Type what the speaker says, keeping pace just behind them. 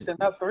Houston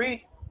up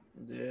 3.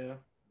 Yeah.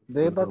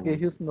 They about to get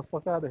Houston the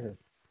fuck out of here.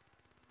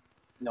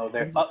 No,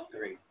 they're up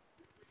 3.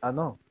 I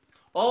know.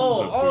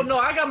 Oh no,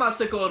 I got my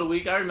sicko of the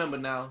week. I remember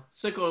now.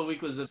 Sicko of the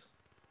week was this.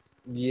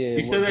 Yeah.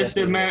 You said that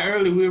shit, man,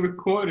 early. We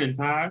recording,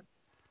 Ty.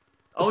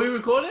 Oh, we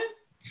recording?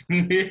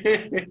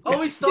 Oh,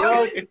 we Yo,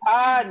 started?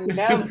 Todd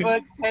never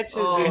catches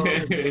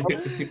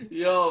it.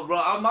 Yo,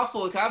 bro, my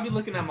fault. I be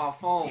looking at my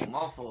phone.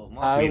 My fault.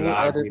 I will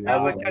live, edit. we I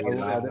will live,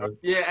 we edit.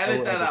 Yeah,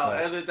 edit that out.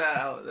 that. Edit that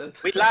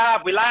out. We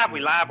live, we live, we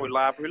live, we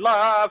live, we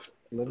live.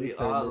 Let me We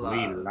turn are this. We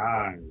live.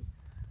 live.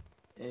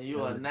 And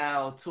you are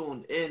now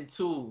tuned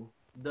into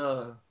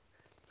the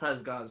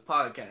Press Gods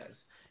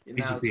podcast. You're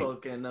now PGP.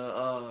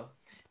 talking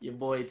your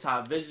boy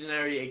Top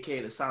Visionary,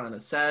 aka the Silent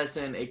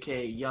Assassin,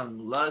 aka Young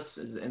Lust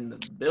is in the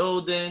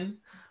building.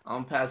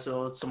 I'm passing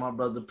over to my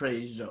brother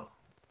Praise Joe.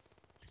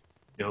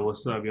 Yo,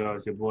 what's up, y'all?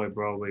 It's your boy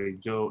Broadway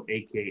Joe,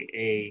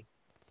 aka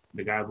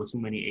the guy with too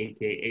many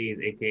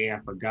AKAs, aka I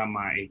forgot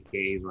my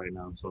AKAs right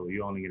now, so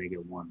you're only gonna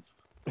get one.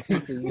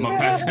 I'm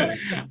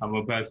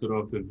gonna pass it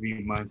off to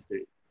V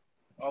Mindset.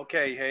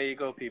 Okay, here you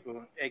go,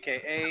 people.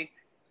 AKA,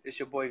 it's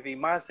your boy V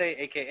Monse,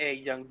 AKA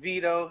Young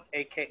Vito,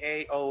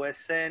 AKA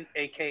OSN,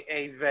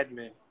 AKA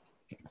Vedman.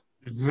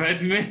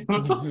 Redman?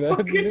 What the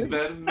fuck is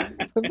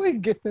Vedman?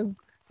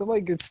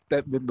 Somebody get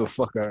Stepman the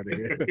fuck out of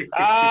here.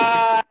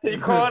 You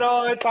caught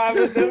on time.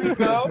 There we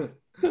go.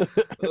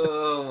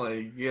 Oh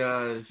my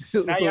gosh.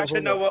 Now y'all So,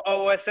 should know what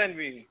OSN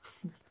means.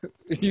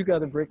 You got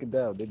to break it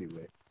down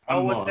anyway. I'm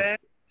OSN, lost.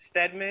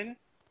 Stedman,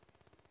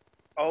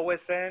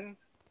 OSN,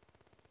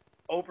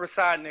 Oprah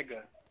side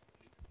nigga.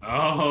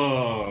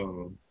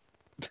 Oh.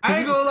 I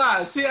ain't gonna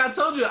lie. See, I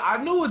told you, I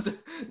knew what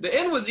the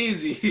end was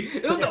easy.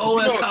 It was the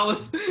OS. I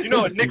was. You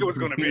know what nigga was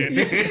gonna be in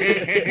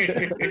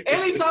there.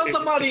 Anytime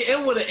somebody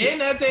end with an N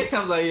at thing, I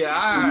was like, yeah,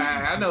 all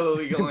right, I know where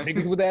we going.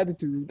 Niggas with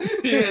attitude.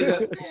 Yeah.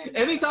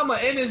 Anytime an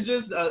N is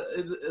just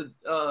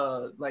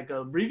like a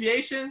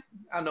abbreviation,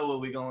 I know where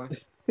we going.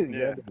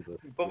 Yeah.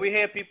 But we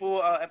here,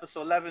 people.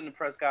 Episode 11, the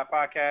Press God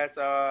podcast.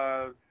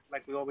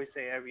 Like we always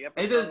say every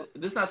Hey, episode.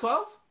 this not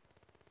 12?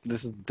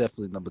 This is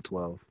definitely number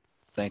 12.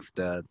 Thanks,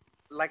 Dad.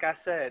 Like I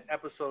said,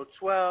 episode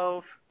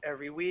 12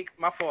 every week.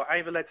 My fault. I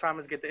ain't even let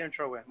Thomas get the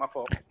intro in. My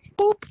fault.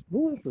 Boop.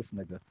 Who is this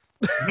nigga?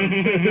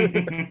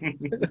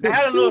 I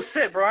had a little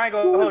sip, bro. I ain't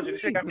gonna hold you.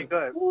 This shit got me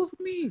good. Who's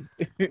me?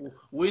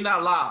 We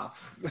not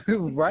live.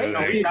 Right? No,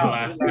 he, we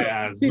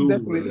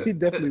not.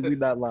 definitely we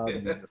not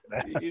lying.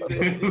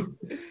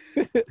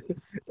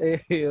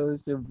 Hey, yo,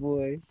 it's your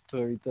boy,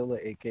 Tori Teller,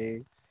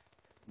 a.k.a.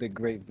 The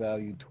Great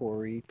Value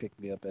Tory. Pick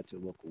me up at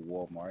your local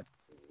Walmart.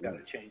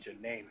 Gotta change your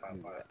name,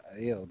 Papa.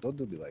 Yo, don't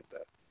do me like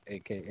that.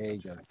 A.k.a.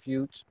 Young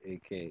Fuge,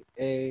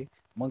 a.k.a.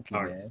 Monkey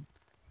Tarks. Man.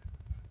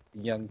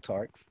 Young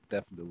Tarks,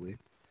 definitely.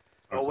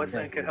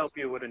 OSN can help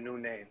you with a new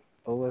name.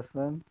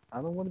 OSN, I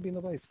don't want to be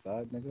nobody's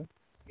side, nigga.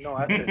 No,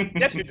 I said,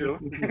 yes, you do.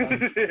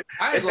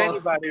 I If ain't gonna,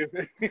 anybody,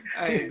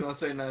 I ain't gonna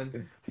say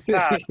nothing.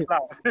 stop.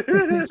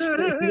 What's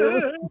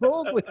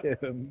wrong with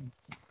him?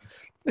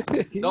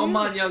 Don't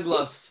mind Young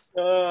Lust.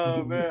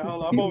 Oh, man.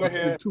 Hold on. I'm He over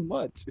lusted here. too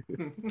much.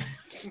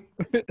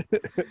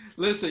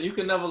 Listen, you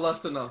can never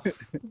lust enough.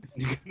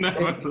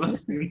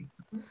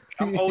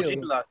 I'm OG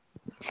Lust.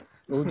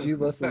 OG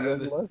Lust and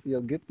Young Lust. Yo,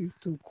 get these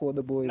two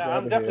corner boys Nah, out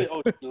I'm of definitely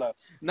here. OG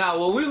Lust. Now,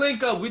 when we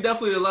link up, we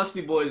definitely the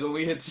lusty boys when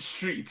we hit the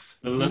streets.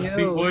 The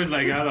Lusty Yo. Boys,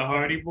 like how the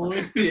Hardy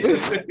Boys.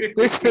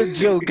 They said,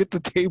 Joe, get the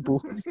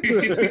table.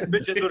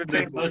 Bitches do the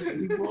table.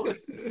 Lusty Boys.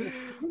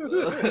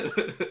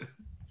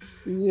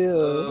 Yeah.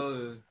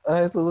 Oh,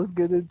 All right, so let's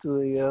get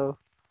into it, yo.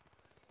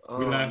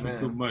 We laughing man.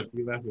 too much.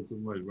 We laughing too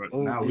much. Right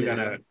Oh, now we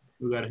yeah.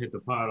 gotta hit the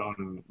pot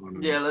on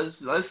Yeah, let's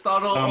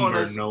start on somber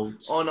a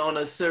notes. on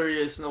a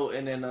serious note,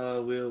 and then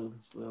we'll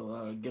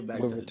get back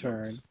We'll to the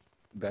return jokes.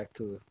 back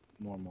to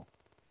normal.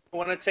 I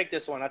want to take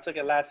this one. I took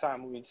it last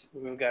time when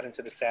we got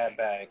into the sad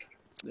bag.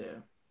 Yeah.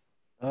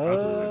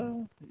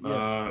 Yes. Go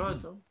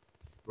ahead, Joe.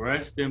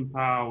 Rest in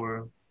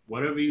power.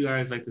 Whatever you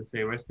guys like to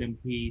say. Rest in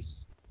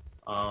peace.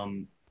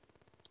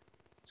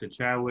 To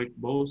Chadwick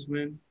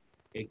Boseman,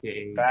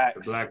 aka Facts.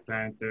 the Black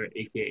Panther,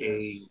 aka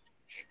Yes.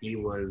 he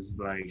was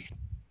like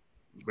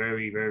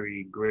very,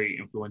 very great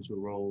influential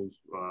roles.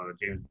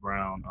 James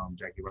Brown,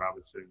 Jackie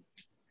Robinson.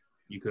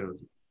 You could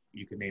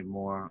name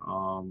more.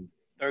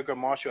 Thurgood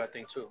Marshall, I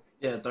think, too.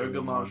 Yeah, Thurgood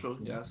Thurgood Marshall.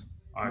 Marshall. Yes.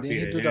 RIP Did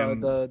he to do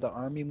him. the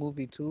army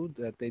movie too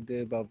that they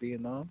did about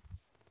Vietnam?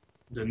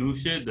 The new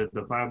shit,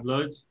 the Five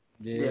Bloods.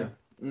 Yeah.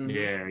 Mhm.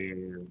 Yeah.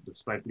 The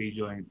Spike Lee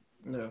joint.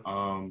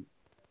 Yeah.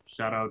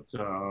 Shout out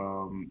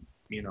to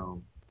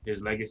his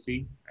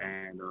legacy,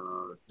 and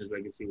his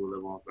legacy will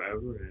live on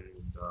forever.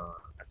 And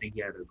I think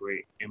he had a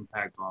great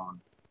impact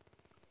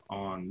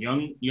on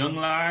young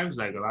lives.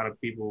 Like a lot of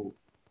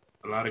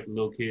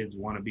little kids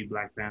want to be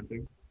Black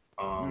Panther.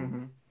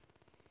 Mhm.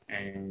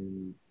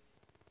 And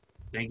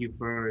thank you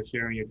for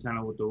sharing your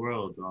talent with the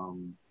world.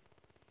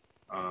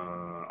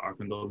 Our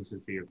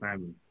condolences to your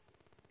family,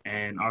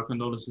 and our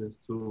condolences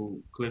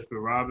to Clifford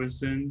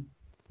Robinson.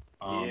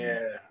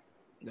 Yeah.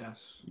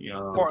 Yes.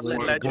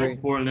 Portland legend.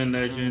 Portland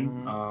legend.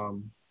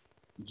 Mhm.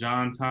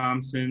 John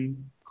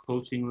Thompson,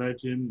 coaching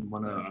legend,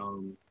 one of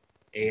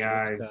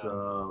AI's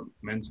Georgetown.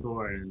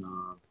 mentor, and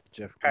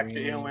Jeff Patrick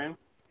Green. Ewing.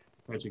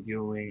 Patrick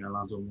Ewing,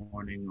 Alonzo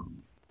Mourning.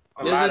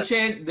 A There's lot a of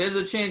chance. There's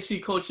a chance he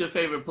coached your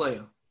favorite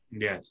player.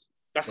 Yes,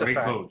 that's a great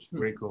fact. coach,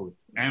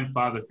 and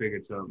father figure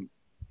to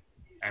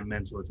and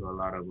mentor to a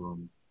lot of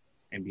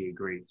NBA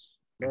greats,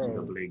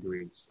 NCAA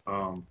greats.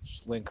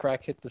 When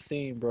crack hit the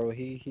scene, bro,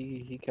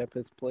 he kept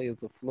his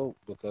players afloat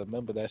because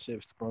remember that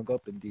shit sprung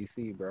up in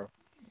DC, bro.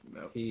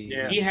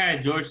 Yeah. He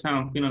had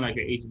Georgetown feeling like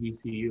an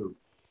HBCU.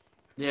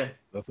 Yeah.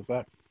 That's a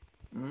fact.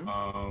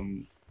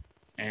 Mhm.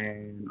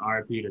 And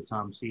RIP to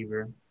Tom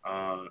Seaver,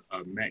 a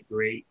Met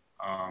great.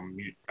 I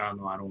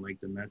know I don't like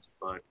the Mets,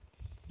 but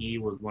he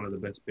was one of the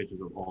best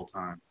pitchers of all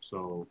time.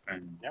 So,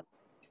 and Yep.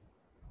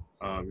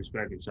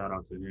 Respect and shout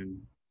out to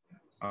him.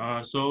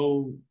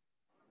 So,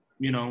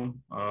 you know,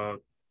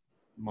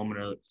 moment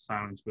of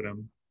silence for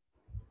them.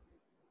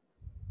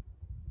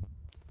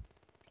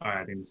 All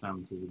right, I think the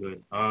silence is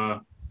good. Yeah.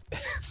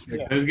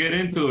 Let's get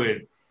into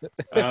it.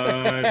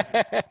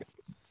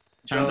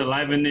 Time to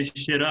liven this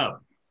shit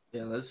up.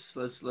 Yeah, let's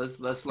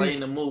lighten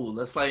the mood.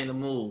 Let's lighten the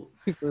mood.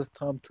 It's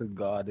time to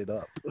guard it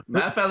up.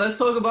 Matter of fact, let's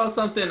talk about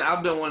something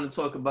I've been wanting to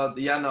talk about.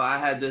 Y'all know I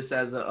had this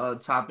as a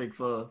topic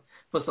for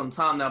some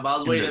time now, but I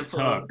was waiting for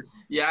tuck.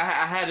 Yeah,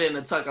 I had it in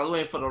the tuck. I was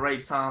waiting for the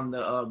right time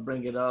to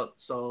bring it up.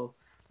 So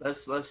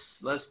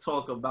let's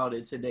talk about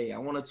it today. I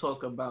want to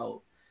talk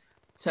about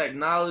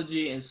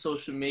technology and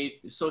social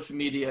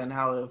media and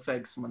how it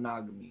affects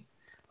monogamy.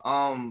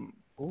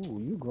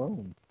 Ooh, you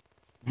grown.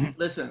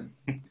 Listen,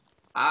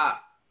 I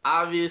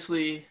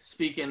obviously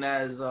speaking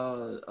as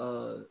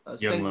a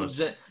single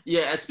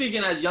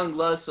speaking as young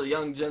lust or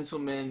young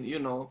gentleman, you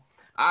know,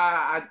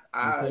 You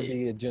can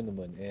be a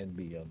gentleman and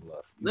be young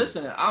lust.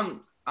 Listen,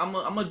 I'm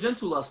a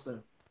gentle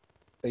luster.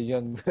 A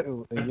young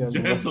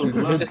Gentle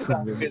luster.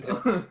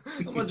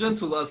 I'm a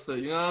gentle luster,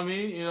 you know what I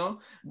mean? You know,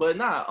 but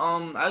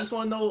I just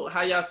want to know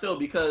how y'all feel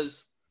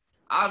because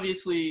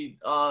obviously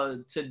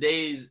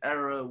today's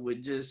era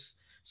with just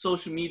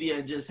social media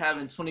and just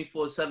having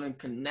 24/7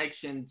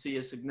 connection to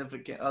your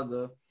significant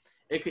other,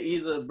 it could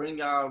either bring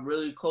y'all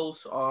really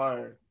close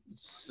or,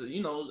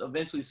 you know,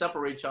 eventually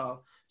separate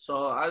y'all.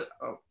 So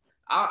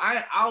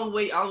I'll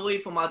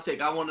wait for my take.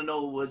 I want to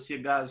know what's your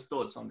guys'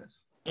 thoughts on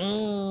this.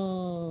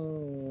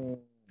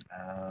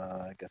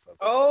 I guess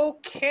I'll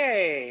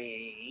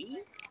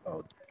Okay.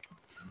 Oh.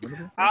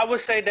 I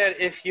would say that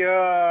if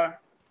your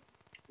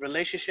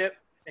relationship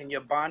and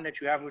your bond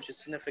that you have with your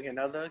significant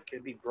other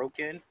can be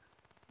broken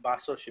by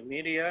social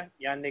media,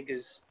 y'all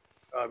niggas'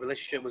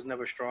 relationship was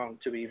never strong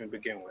to even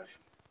begin with.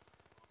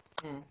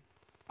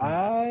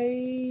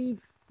 I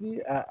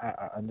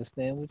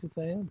understand what you're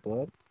saying,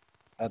 but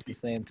at the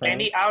same time,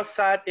 Any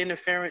outside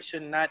interference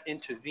should not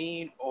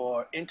intervene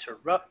or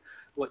interrupt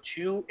what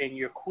you and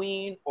your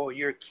queen or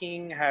your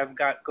king have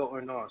got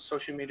going on.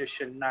 Social media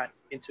should not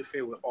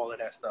interfere with all of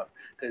that stuff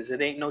because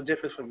it ain't no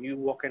difference from you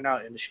walking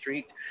out in the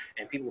street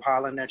and people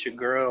hollering at your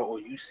girl or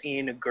you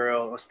seeing a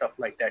girl or stuff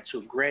like that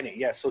too. Granted,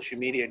 yes, social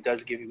media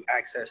does give you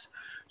access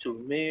to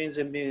millions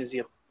and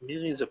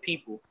millions of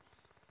people,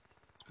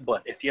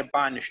 but if your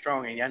bond is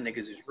strong and y'all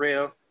niggas is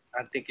real,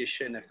 I think it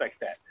shouldn't affect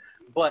that.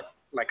 But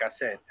like I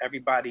said,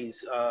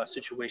 everybody's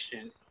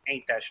situation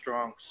ain't that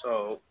strong,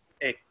 so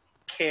it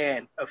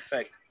can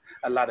affect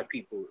a lot of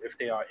people if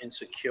they are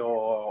insecure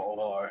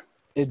or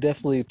it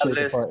definitely plays a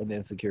jealous. part in the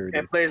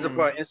insecurities. It plays a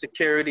part in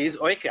insecurities,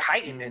 or it can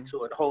heighten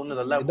into a whole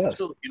nother level does.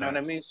 too. You know what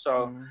I mean?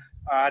 So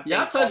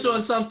y'all touched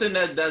on something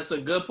that's a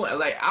good point.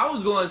 Like I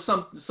was going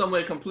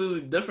somewhere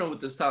completely different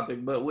with this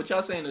topic, but what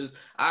y'all saying is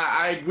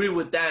I agree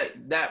with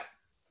that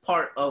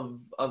part of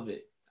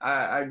it.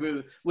 I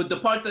agree with the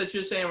part that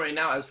you're saying right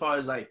now as far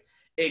as like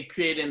it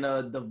creating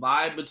a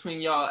divide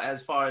between y'all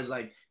as far as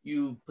like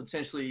you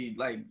potentially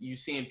like you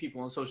seeing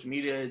people on social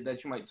media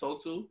that you might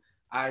talk to.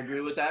 I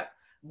agree with that.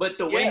 But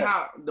the way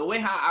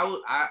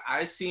how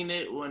I seen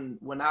it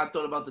when I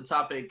thought about the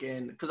topic,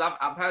 and because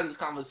I've had this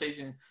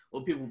conversation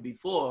with people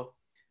before,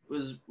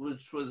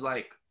 which was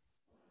like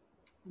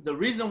the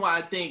reason why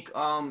I think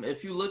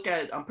if you look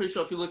at, I'm pretty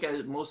sure if you look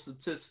at most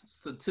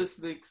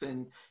statistics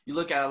and you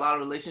look at a lot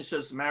of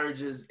relationships,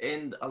 marriages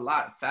end a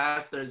lot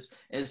faster.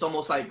 It's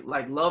almost like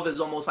love is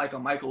almost like a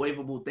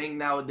microwavable thing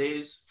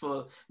nowadays.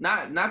 For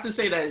not to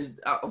say that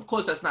of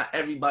course that's not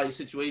everybody's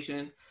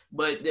situation,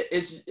 but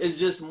it's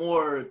just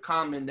more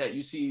common that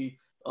you see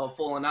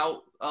falling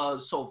out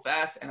so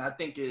fast, and I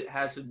think it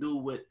has to do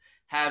with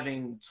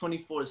having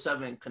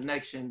 24/7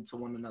 connection to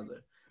one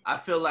another. I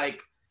feel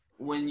like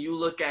when you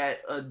look at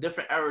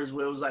different eras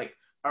where it was like,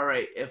 all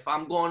right, if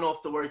I'm going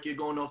off to work, you're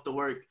going off to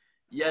work.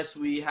 Yes,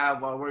 we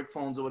have our work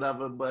phones or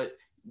whatever, but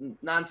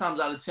 9 times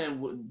out of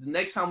 10, the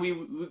next time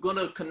we're going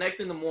to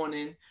connect in the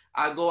morning,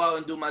 I go out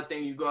and do my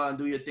thing, you go out and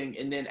do your thing,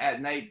 and then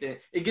at night, then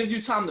it gives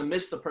you time to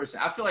miss the person.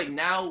 I feel like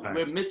now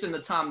we're missing the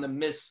time to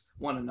miss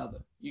one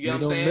another. You get what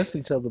I'm saying? You don't miss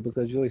each other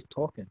because you're always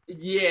talking.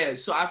 Yeah,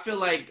 so I feel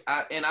like,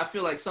 I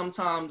feel like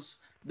sometimes,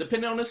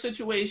 depending on the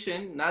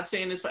situation, not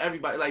saying this for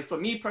everybody, like for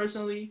me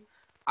personally,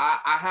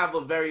 I have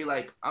a very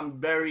like I'm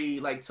very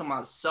like to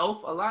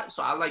myself a lot,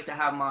 so I like to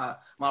have my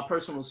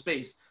personal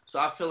space. So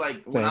I feel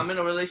like when Same. I'm in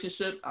a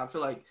relationship, I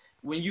feel like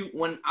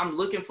when I'm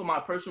looking for my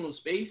personal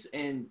space,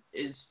 and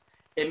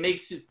it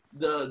makes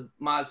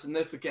my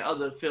significant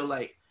other feel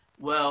like,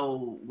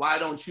 well, why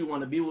don't you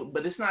want to be with?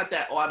 But it's not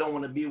that, oh, I don't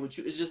want to be with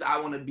you. It's just I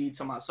want to be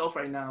to myself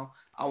right now.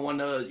 I want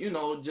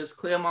to, just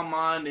clear my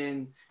mind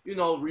and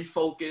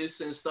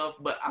refocus and stuff.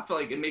 But I feel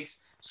like it makes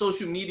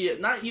social media,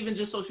 not even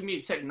just social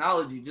media,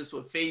 technology, just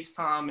with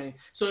FaceTime, and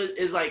so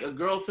it's like a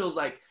girl feels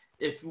like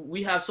if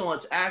we have so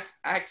much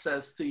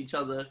access to each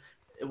other,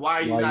 why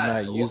are you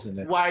not using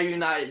it? why are you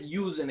not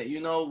using it?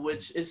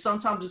 Which is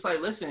sometimes it's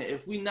like, listen,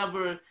 if we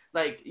never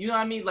like, what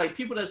I mean, like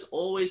people that's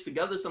always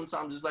together,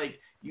 sometimes it's like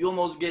you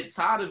almost get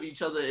tired of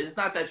each other. It's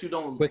not that you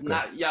don't Quicker. it's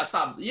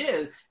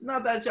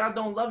not that y'all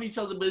don't love each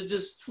other, but it's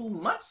just too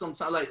much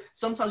sometimes. Like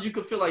sometimes you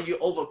could feel like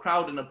you're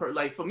overcrowding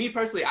like for me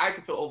personally, I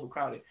could feel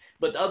overcrowded,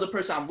 but the other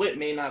person I'm with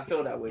may not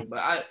feel that way.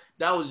 But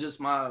that was just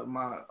my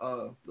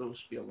little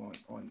spiel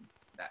on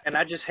that. And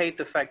I just hate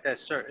the fact that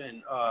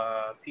certain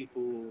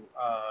people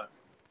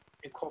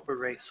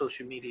incorporate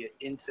social media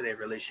into their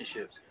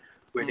relationships,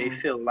 where they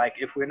feel like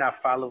if we're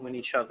not following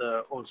each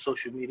other on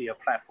social media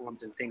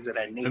platforms and things of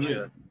that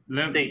nature,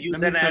 they use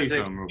that as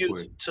an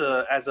excuse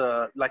as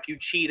a like you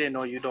cheating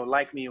or you don't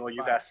like me or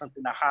you got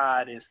something to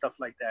hide and stuff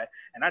like that.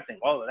 And I think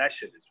all of that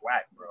shit is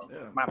whack, bro.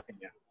 Yeah. In my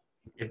opinion.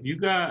 If you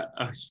got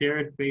a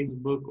shared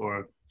Facebook or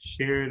a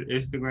shared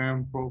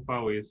Instagram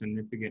profile with your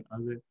significant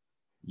other,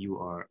 you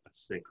are a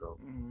sicko.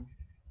 Mm-hmm.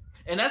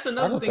 And that's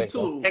another thing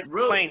too.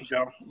 Explain,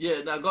 Joe.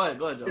 Yeah, no, go ahead,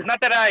 Joe. It's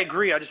not that I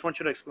agree. I just want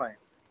you to explain.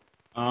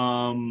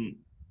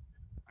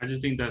 I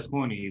just think that's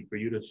corny for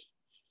you to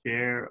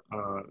share.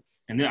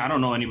 And then I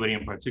don't know anybody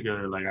in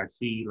particular. Like I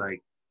see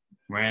like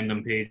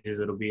random pages.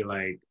 It'll be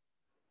like,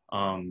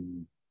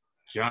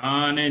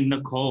 John and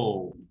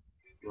Nicole.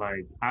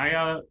 Like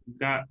I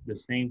got the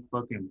same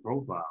fucking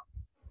profile.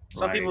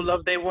 Some people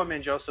love their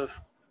women, Joseph.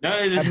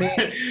 I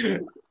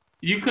mean,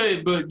 you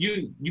could, but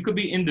you could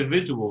be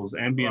individuals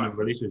and be in a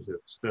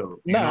relationship still.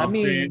 You know what I'm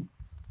saying?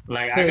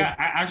 Like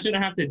I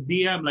shouldn't have to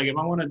DM. Like if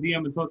I want to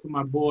DM and talk to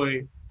my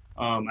boy,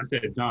 I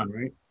said John,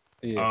 right?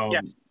 Yeah.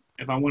 Yes.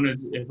 If I want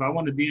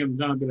to DM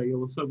John, be like, yo,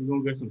 what's up? You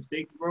gonna get some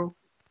steaks, bro?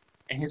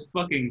 And his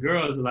fucking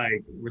girl's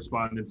like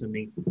responding to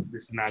me.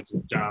 This is not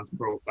just John's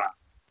profile.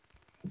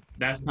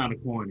 That's kind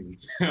of corny.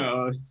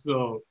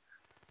 So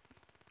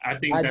I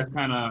think that's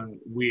kind of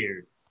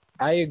weird.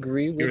 I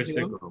agree with you.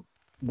 Sicko.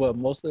 But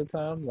most of the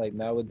time, like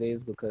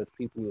nowadays, because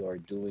people are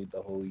doing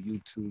the whole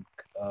YouTube.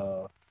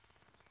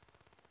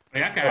 I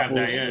can have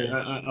that,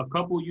 yeah. A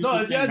couple YouTube.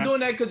 No, if y'all doing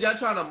that because y'all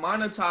trying to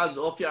monetize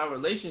off y'all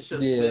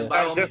relationship, yeah,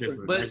 that's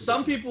different. But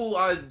some people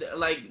are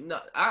like, no,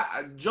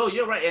 Joe,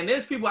 you're right, and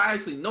there's people I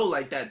actually know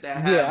like that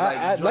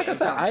have like I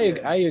said,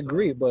 I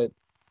agree, but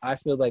I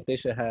feel like they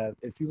should have.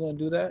 If you want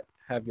to do that,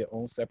 have your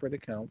own separate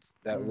accounts.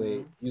 That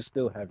way, you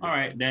still have. All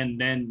right,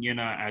 then you're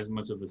not as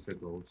much of a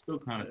sicko. Still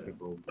kind of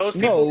sicko.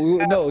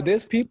 No,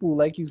 there's people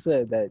like you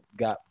said that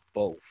got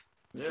both.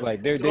 Yeah.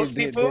 Like they're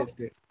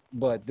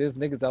but there's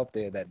niggas out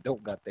there that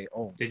don't got their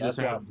own. They just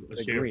have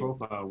a shared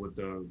profile with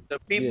the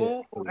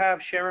people who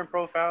have sharing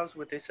profiles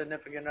with their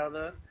significant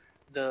other.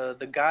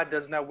 The guy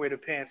does not wear the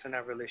pants in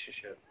that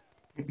relationship.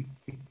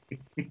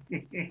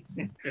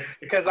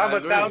 Because I'm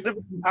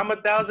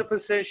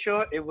 1,000%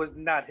 sure it was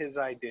not his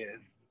idea.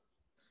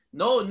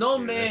 No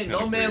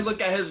man look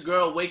at his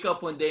girl, wake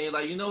up one day and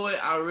like, you know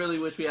what? I really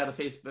wish we had a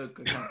Facebook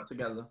account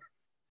together.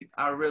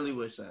 I really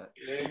wish that.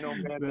 There ain't no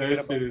man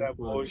thinking about that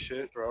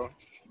bullshit, bro.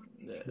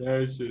 Yeah.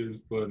 That shit is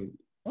funny.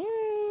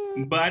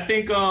 But I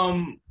think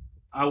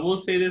I will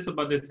say this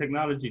about the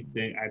technology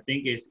thing. I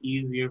think it's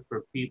easier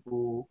for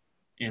people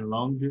in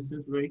long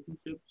distance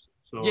relationships.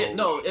 So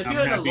if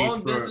you're in a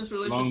long distance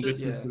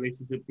relationship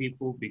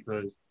people,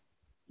 because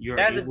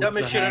that's the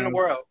dumbest shit in the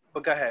world.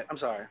 But go ahead. I'm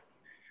sorry.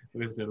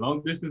 Listen,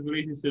 long distance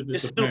relationships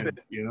just depends,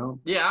 stupid. You know?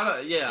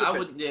 I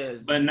would, yeah.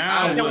 But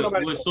now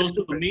with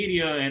social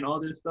media and all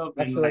this stuff,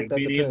 and like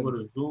being able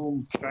to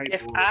Zoom, Skype.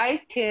 If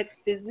I can't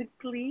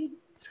physically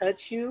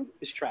touch you,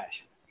 it's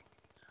trash.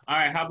 All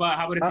right, how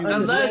about if you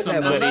unless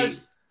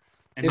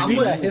if you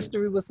got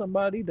history with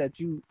somebody that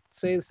you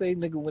say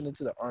nigga went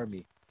into the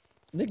army,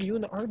 nigga, you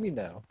in the army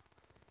now.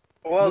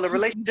 Well, the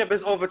relationship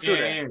is over too.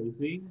 Yeah, you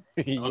see?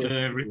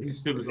 The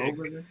relationship is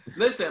over then?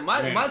 Listen,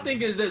 my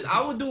thing is this.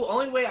 I would do,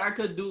 only way I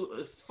could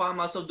find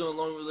myself doing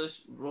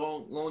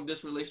long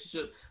distance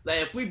relationship.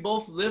 Like if we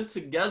both live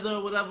together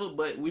or whatever,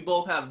 but we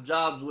both have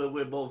jobs where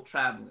we're both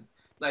traveling.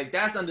 Like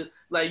that's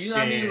like, you know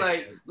what I mean?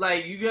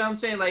 Like you get what I'm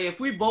saying? Like if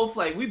we both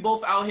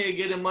out here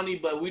getting money,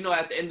 but we know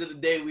at the end of the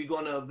day, we're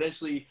going to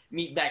eventually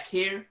meet back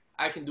here.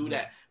 I can do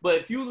that. But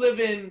if you live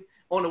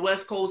on the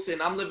West Coast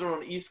and I'm living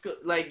on the East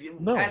Coast, like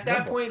at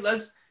that point,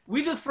 let's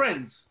We just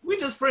friends. We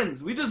just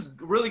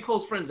really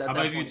close friends at that point.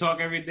 How about if you talk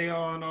every day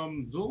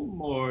on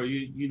Zoom or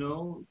you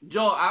know?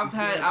 Joe, I've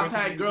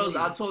had girls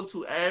I talk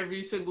to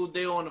every single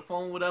day on the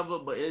phone, whatever.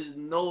 But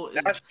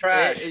that's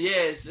trash.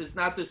 It's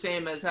not the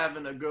same as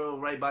having a girl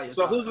right by your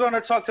side. So who's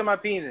gonna talk to my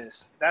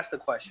penis? That's the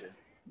question.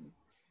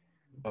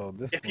 Oh,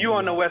 if you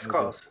on the West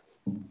Coast.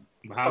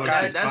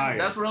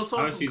 That's real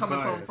talk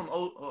coming from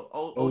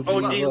OG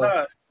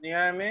Lust. You know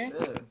what I mean?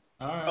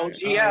 Yeah.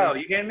 OGL,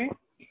 you get me?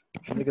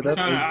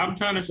 I'm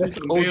trying to shoot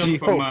some deals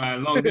for my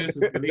long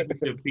distance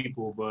relationship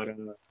people, but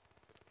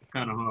it's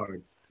kind of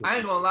hard. I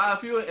ain't gonna lie.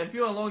 If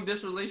you're in a long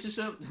distance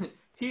relationship,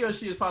 he or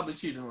she is probably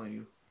cheating on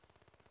you.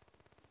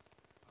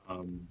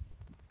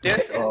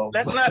 Let's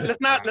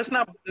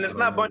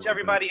not bunch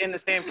everybody in the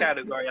same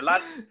category.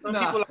 Some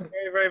people are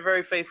very, very,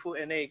 very faithful,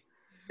 and they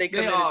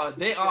are.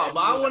 But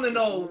I want to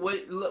know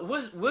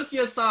what's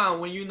your sign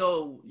when you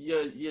know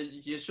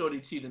your shorty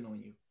cheating on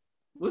you?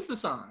 What's the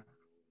sign?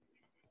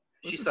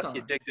 She suck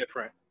your dick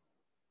different.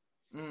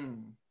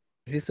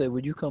 He said,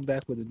 "Would you come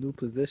back with a new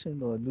position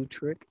or a new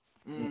trick?"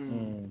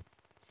 He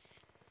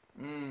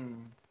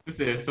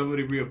said,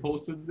 "Somebody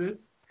reposted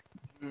this."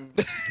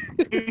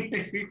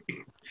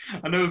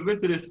 I never been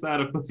to this side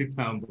of Pussy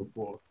Town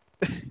before.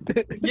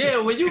 Yeah,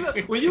 when you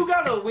gotta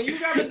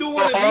do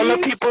one of all these.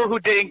 The people who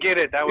didn't get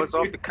it, that was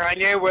off the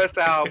Kanye West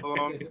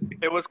album.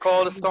 It was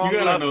called a song. You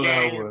gotta know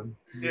that one.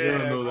 You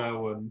gotta know that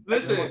one.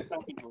 Listen.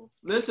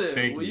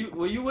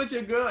 When you with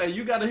your girl and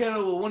you gotta hit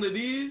her with one of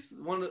these,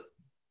 and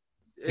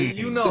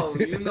you know,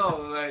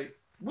 like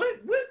when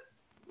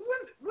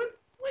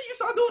you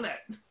start doing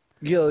that?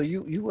 Yo,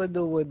 you wanna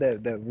know what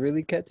that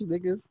really catches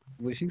niggas?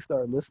 When she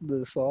start listening to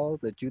the songs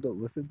that you don't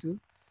listen to,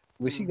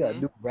 when she got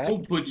new rap.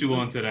 Who put you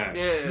onto that?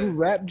 Yeah. New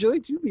rap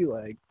joints, you be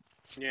like,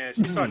 yeah.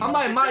 I'm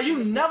like, Ma,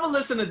 you never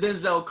listen to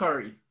Denzel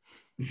Curry.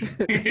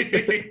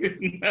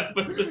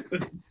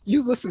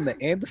 You listen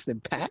to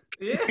Anderson .Paak?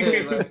 Yeah.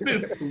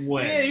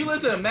 Yeah, you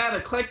listen to mad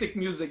eclectic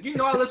music. You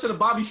know I listen to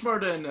Bobby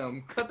Shmurda and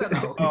them. Cut that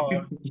out.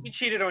 Oh, he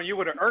cheated on you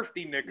with an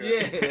earthy nigga.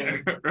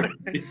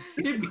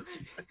 Yeah.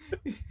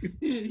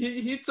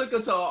 he took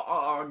her to an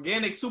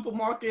organic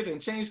supermarket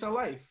and changed her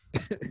life.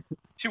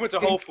 She went to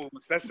Whole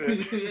Foods. That's it.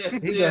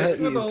 He got her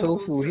eating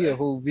tofu. He a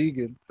whole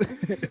vegan.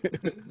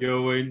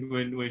 Yo,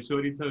 when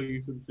Shorty tell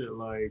you some shit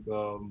like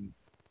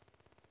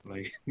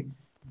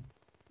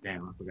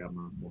damn, I forgot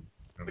my mom.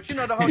 But you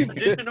know the whole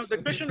traditional,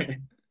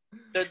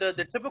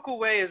 the typical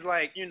way is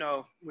like, you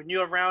know, when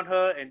you're around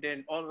her and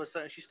then all of a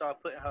sudden she starts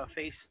putting her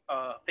face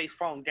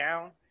phone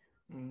down.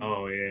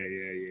 Oh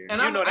yeah. And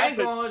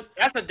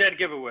that's a dead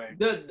giveaway.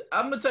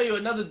 I'm gonna tell you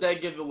another dead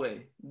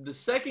giveaway. The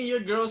second your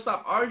girl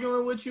stop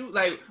arguing with you,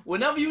 like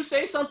whenever you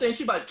say something,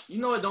 she like, you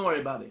know what? Don't worry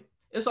about it.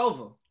 It's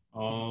over.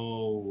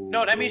 Oh.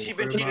 No, that means she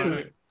been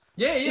cheating.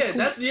 Yeah.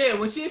 That's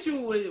when she hit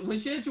you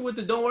with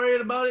the don't worry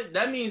about it.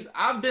 That means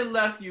I've been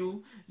left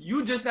you.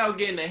 You just now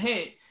getting a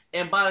hint,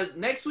 and by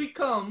next week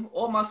come,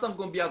 all my stuff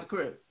gonna be out the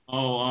crib.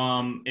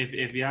 Oh,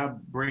 if y'all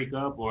break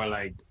up or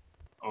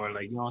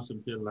you know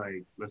some shit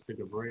like let's take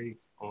a break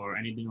or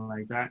anything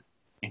like that,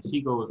 and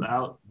she goes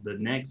out the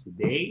next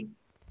day.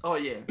 Oh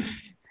yeah,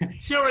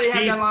 she already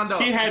had that lined up.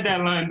 She had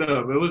that lined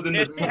up. It was in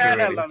the she had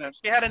that lined up.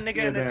 She had a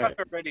nigga in the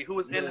tucker already who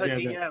was in her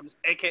DMs,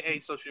 aka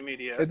social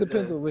media. It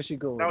depends on where she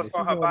going. That was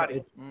on her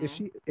body.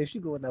 If she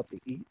going out to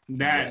eat,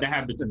 that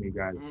happened to me,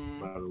 guys.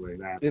 By the way,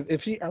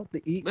 if she out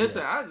to eat,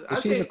 listen,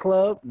 if she in the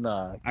club,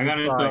 nah. I got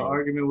into an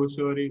argument with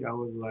Shorty. I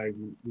was like,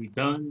 we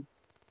done,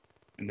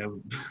 and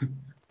then.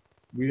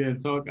 We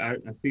didn't talk. I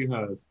see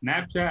her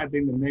Snapchat. I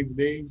think the next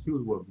day she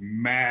was with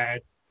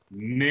mad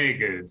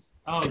niggas.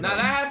 That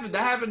happened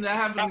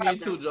to me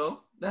too, Joe.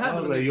 That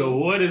happened to me too. Yo,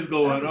 what is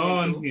going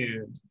on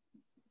here?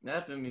 That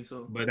happened to me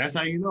too. But that's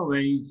how you know,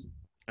 man.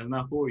 That's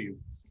not for you.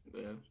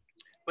 Yeah.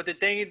 But the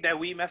thing that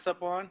we mess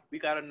up on, we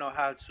gotta know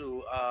how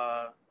to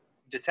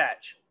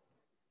detach.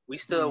 We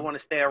still want to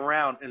stay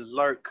around and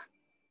lurk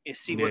and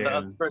see what the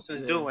other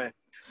person's doing.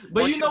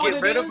 But once you know get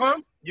what rid it of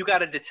them, you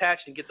gotta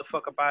detach and get the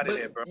fuck up out of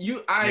there, bro.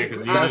 I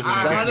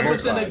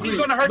 100% agree. You're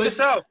gonna hurt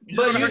yourself.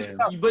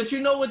 But you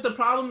know what the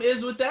problem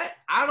is with that?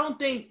 I don't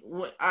think.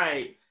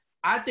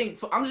 I think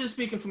I'm just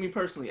speaking for me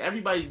personally.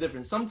 Everybody's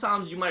different.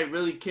 Sometimes you might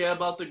really care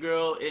about the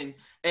girl, and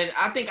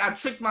I think I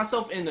tricked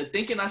myself into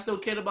thinking I still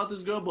cared about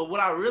this girl. But what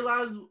I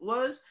realized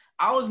was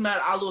I was mad.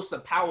 I lost the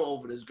power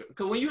over this girl.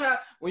 Because when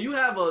you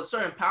have a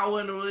certain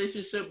power in a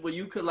relationship where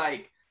you could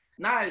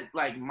not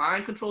like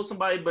mind control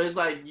somebody, but it's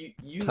like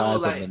you know,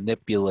 like a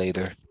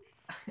manipulator.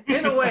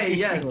 In a way,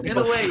 yes. I'm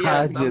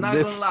not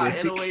gonna lie.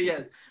 In a way,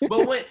 yes.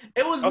 But when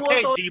it was more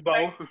so,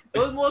 Debo. It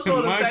was more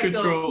so the fact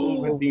of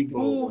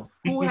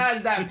who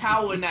has that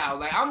power now.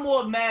 Like I'm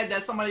more mad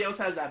that somebody else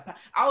has that power.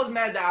 I was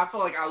mad that I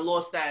felt like I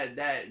lost that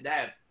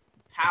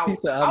power. I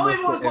don't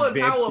even want to call it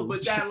power,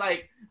 but that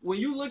like when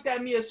you looked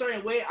at me a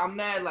certain way, I'm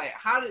mad. Like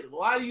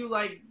why do you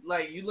like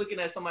you looking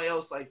at somebody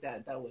else like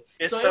that way?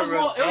 So it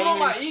was more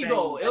my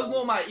ego. It was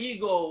more my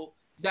ego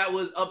that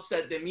was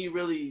upset than me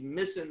really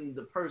missing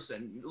the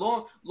person.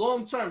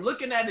 Long term,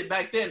 looking at it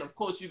back then, of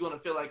course you're gonna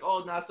feel like,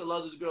 oh, nah, I still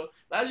love this girl.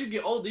 But as you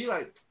get older, you're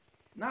like,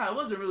 nah, it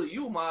wasn't really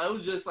you, ma. It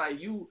was just like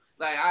you.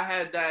 Like I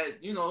had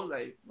that, you know,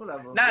 like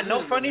whatever. Nah,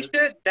 no funny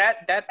shit.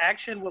 That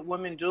action what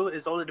women do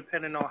is only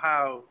depending on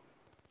how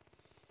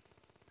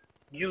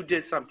you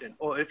did something,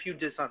 or if you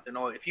did something,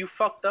 or if you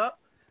fucked up,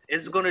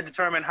 it's gonna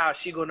determine how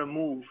she gonna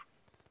move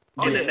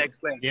in the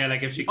next way. Yeah,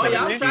 like if she. Oh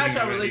yeah, I'm trash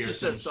at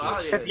relationships. So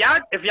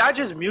if y'all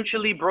just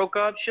mutually broke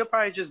up, she'll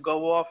probably just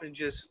go off and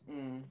just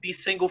be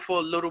single for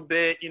a little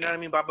bit. You know what I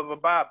mean? Blah blah blah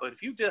blah. But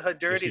if you did her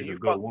dirty,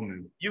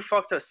 and you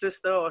fucked her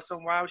sister or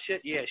some wild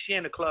shit. Yeah, she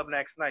in the club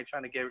next night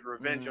trying to get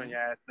revenge on your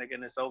ass, nigga,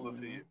 and it's over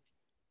for you.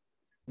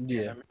 Yeah,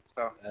 you know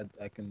what I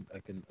mean? I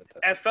can.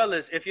 And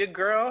fellas, if your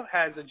girl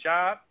has a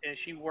job and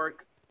she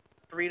work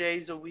 3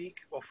 days a week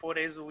or 4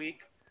 days a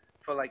week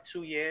for like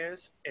 2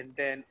 years, and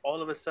then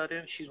all of a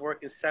sudden she's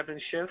working 7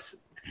 shifts,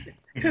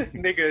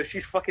 nigga,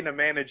 she's fucking a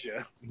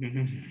manager.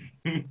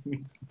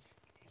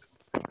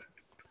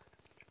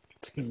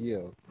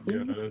 Yo,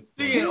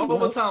 getting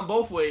overtime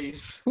both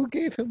ways. Who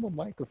gave him a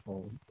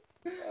microphone?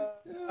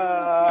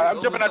 I'm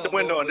jumping out the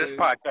window on this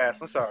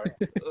podcast. I'm sorry.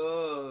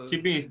 She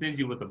being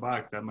stingy with the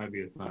box. That might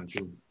be a sign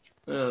too.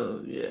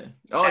 Yeah.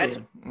 Oh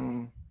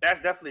yeah. That's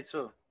definitely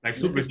true. Like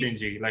super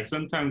stingy. Like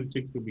sometimes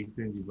chicks could be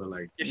stingy, but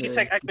like if she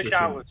take extra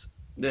showers.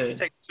 Yeah. She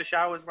take extra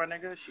showers, my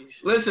nigga.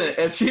 Listen,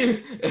 if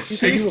she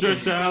extra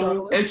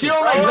showers. If she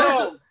don't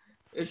like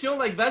if she don't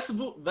like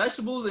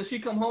vegetables and she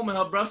come home and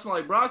her breath smell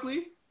like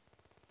broccoli.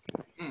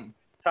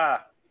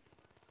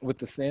 With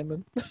the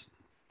salmon.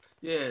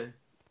 Yeah.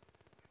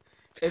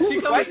 If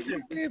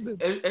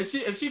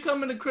she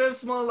come in the crib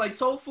smelling like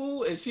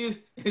tofu and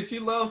she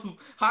love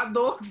hot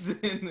dogs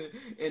and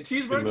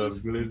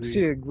cheeseburgers.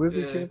 She a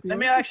glizzy champion. Let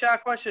me ask y'all a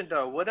question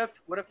though. What if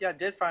y'all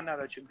did find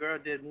out that your girl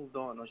did moved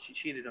on or she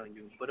cheated on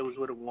you, but it was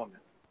with a woman?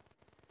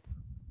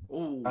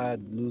 Ooh.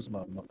 I'd lose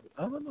my mind.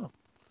 I don't know.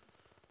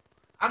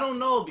 I don't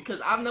know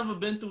because I've never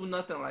been through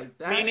nothing like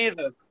that. Me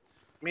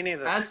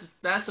neither.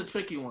 That's a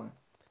tricky one.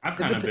 I've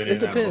kind of been in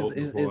that boat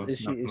before. Is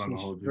she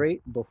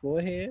straight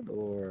beforehand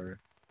or?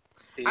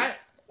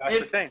 That's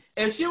the thing.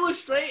 If she was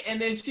straight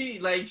and then she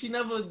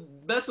never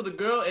messed with a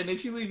girl and then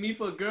she leave me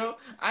for a girl,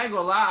 I ain't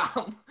gonna lie,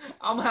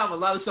 I'm gonna have a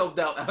lot of self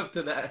doubt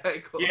after that.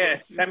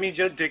 Yeah, that means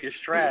your dick is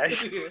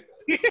trash.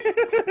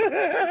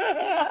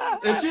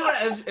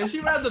 if she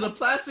rather the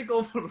plastic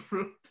over the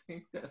real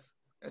thing, that's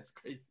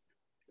crazy.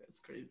 That's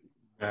crazy.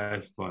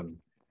 That's funny.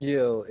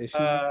 Yo, is she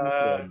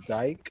a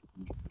dyke?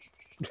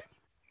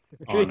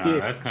 Oh no,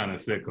 that's kind of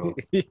sicko.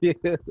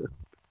 Yeah.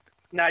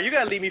 Nah, you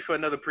gotta leave me for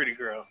another pretty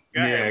girl.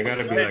 It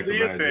gotta be like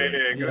a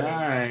bad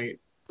right.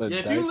 Yeah,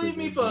 if you leave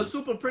me for a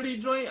super pretty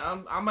joint,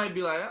 I might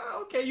be like,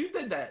 oh, okay, you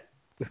did that.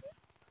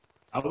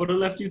 I would have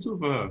left you too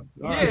for her.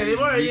 You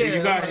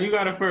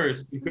got it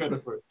first. You got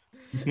it first.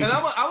 And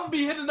I'm gonna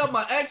be hitting up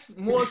my ex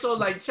more so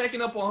like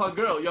checking up on her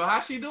girl. Yo,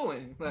 how's she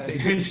doing? Like,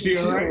 she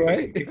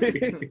alright?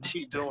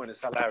 She doing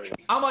is hilarious.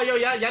 I'm like, yo,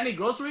 y'all need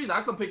groceries?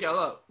 I can pick y'all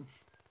up.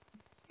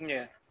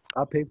 Yeah.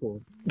 I'll pay for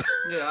it.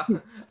 Yeah,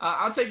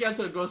 I'll take y'all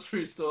to the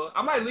grocery store.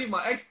 I might leave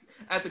my ex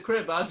at the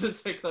crib, but I'll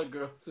just take her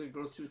girl to the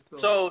grocery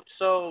store.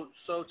 So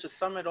to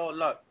sum it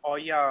all up, are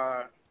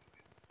y'all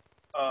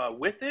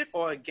with it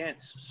or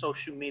against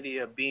social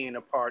media being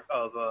a part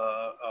of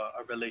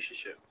a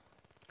relationship?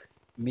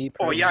 Me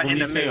personally. Or y'all when in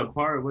you the say middle? A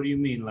part, what do you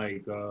mean?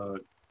 Like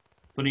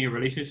putting your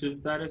relationship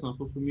status on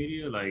social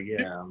media? Like,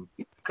 yeah.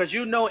 Because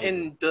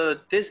in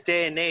this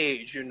day and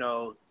age,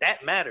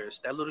 that matters.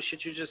 That little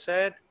shit you just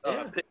said,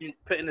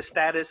 putting the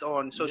status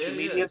on social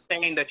media,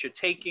 saying that you're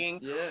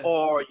taking,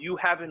 or you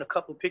having a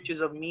couple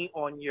pictures of me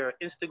on your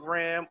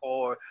Instagram,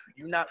 or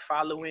you not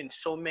following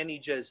so many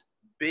just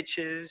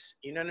bitches.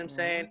 You know what I'm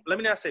saying? Let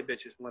me not say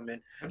bitches,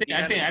 women.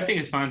 I think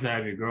it's fine to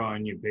have your girl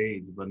on your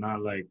page, but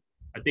not like.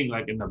 I think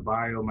like in the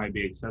bio might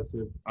be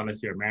excessive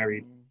unless you're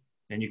married.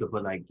 Then you could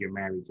put like you're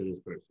married to this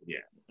person.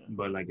 Yeah.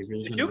 But like if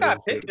you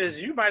got pictures,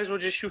 you might as well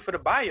just shoot for the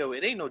bio.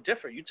 It ain't no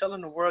different. You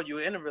telling the world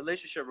you're in a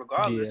relationship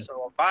regardless. Yeah.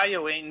 So a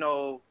bio ain't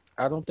no.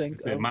 I don't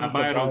think my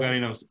bio don't got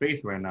enough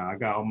space right now. I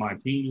got all my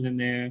teams in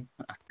there.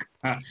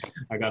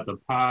 I got the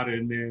pod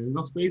in there. There's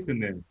no space in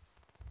there.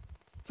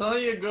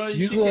 Telling your girl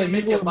she can't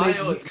make your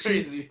bio is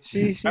crazy.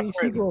 She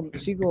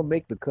gonna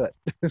make the cut.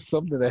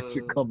 Something that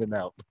should coming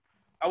out.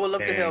 I would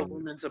love to hear a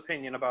woman's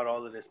opinion about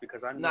all of this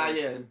because I know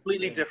it's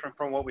completely different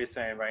from what we're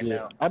saying right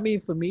now. I mean,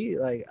 for me,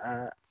 like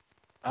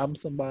I'm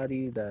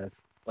somebody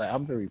that's like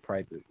I'm very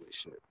private with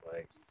shit.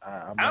 Like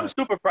I'm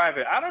super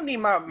private. I don't need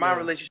my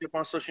relationship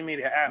on social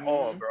media at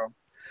all, bro.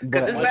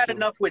 Because it's bad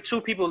enough with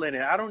 2 people in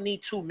it. I don't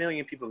need 2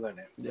 million people in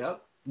it.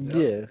 Yep.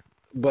 Yeah,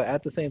 but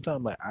at the same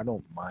time, like I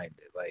don't mind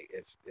it. Like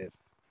if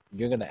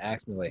you're gonna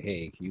ask me, like,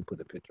 hey, can you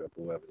put a picture up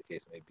or whatever the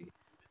case may be?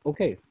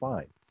 Okay,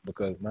 fine.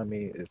 Because I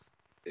mean,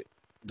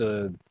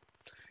 the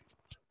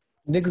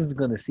niggas is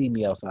gonna see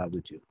me outside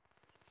with you.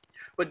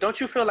 But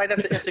don't you feel like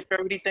that's an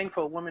insecurity thing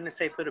for a woman to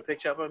say put a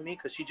picture up of me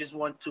because she just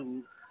want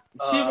to?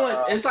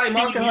 It's like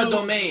marking her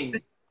domain.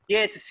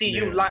 Yeah, to see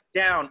you locked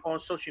down on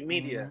social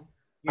media.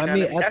 You I know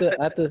mean, what I mean?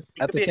 at It could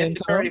the be an same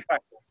insecurity time,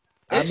 factor.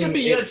 It I should mean,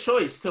 be your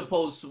choice to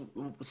post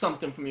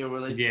something from your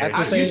relationship. Yeah, At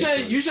the it should be same-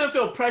 a choice. You shouldn't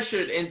feel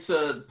pressured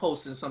into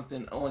posting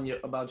something on your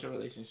about your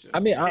relationship. I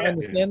mean, I Yeah.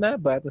 understand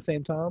that, but at the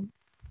same time,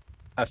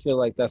 I feel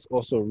like that's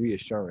also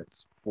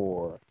reassurance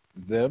for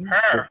them.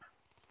 Her,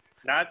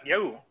 not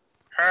you.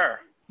 Her.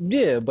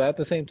 Yeah, but at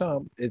the same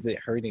time, is it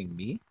hurting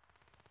me?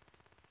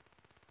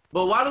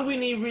 But why do we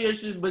need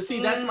reassurance? But see,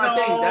 that's my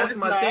thing. No, That's it's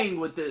my not. thing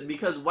with it.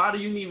 Because why do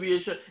you need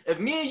reassurance? If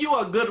me and you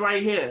are good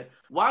right here,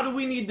 why do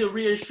we need to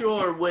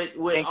reassure with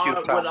Thank you,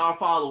 Tom. with our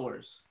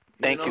followers?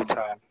 Thank you,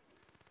 Todd.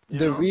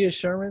 The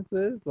reassurance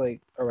is like,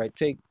 all right,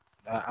 take.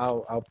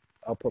 I'll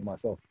put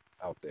myself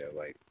out there.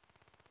 Like,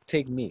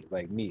 take me,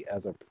 like me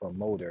as a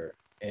promoter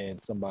and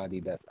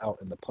somebody that's out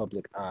in the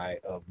public eye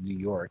of New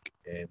York,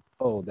 and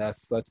oh, that's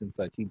such and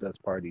such. He does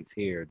parties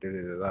here. Da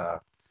da da da.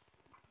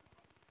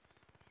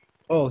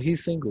 Oh,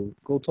 he's single.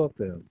 Go talk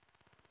to him.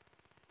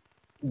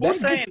 Who's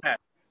saying that?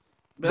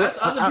 But that's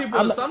other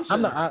people's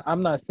assumptions.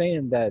 I'm not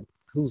saying that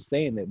who's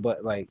saying it,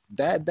 but like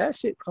that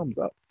shit comes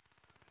up.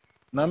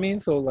 You know what I mean?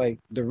 So like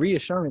the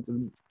reassurance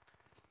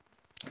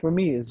for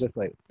me is just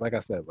like I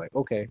said, like,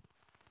 okay,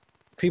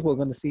 people are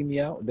gonna see me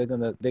out. They're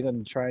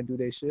gonna try and do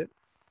their shit,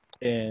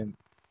 and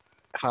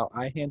how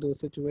I handle a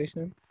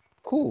situation,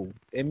 cool.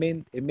 It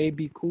may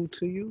be cool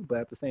to you, but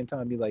at the same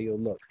time, be like, yo,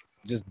 look,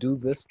 just do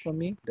this for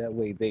me. That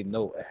way they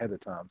know ahead of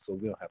time, so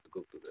we don't have to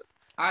go through this.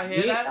 I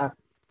hear that.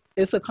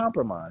 It's a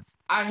compromise.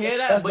 I hear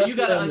that, but you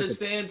gotta what I'm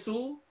understand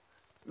too.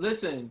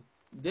 Listen,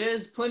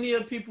 there's plenty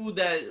of people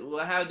that will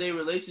have their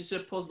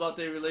relationship post about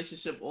their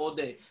relationship all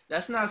day.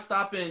 That's not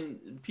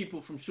stopping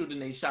people from shooting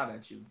their shot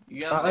at you.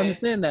 You know what I'm I saying?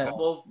 understand that.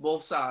 On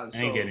both sides.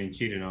 And So, getting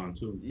cheated on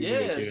too. People Yeah,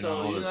 get cheated so,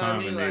 on all you the know what I time,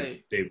 mean? and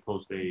Like- they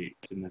post a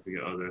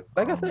significant other.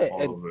 Like I said,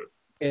 all over it.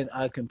 And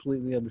I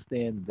completely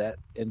understand that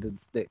end of the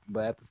stick,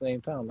 but at the same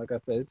time, like I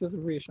said, it's just a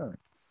reassurance.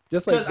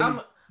 Just like because they I'm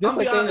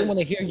be want to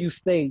honest. hear you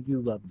say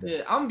you love them.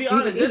 Yeah, I'm gonna be Even,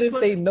 honest. even There's if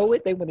they know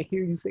it, they want to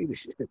hear you say the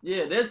shit.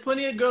 Yeah, there's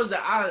plenty of girls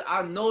that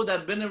I know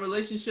that been in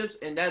relationships,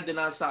 and that did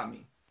not stop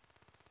me.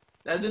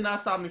 That did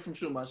not stop me from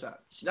shooting my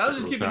shot. That was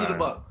just keeping it a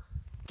buck.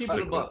 Keep it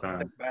a buck.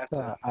 I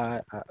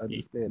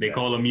understand. They that.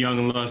 call them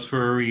young lust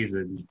for a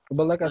reason.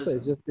 But like I said,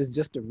 Listen, it's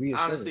just a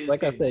reassurance. honestly, it's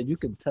Like I key. said, you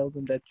can tell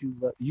them that you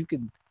love.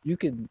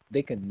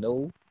 They can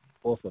know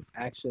off of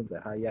actions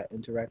and how y'all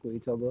interact with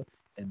each other,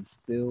 and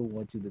still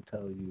want you to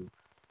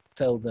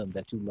tell them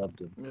that you love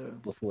them Yeah.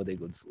 before they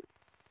go to sleep.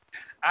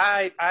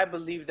 I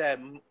believe that.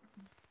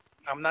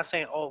 I'm not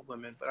saying all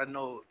women, but I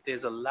know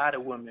there's a lot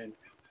of women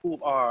who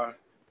are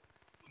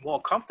more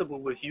comfortable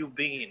with you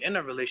being in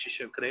a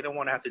relationship because they don't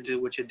want to have to deal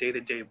with your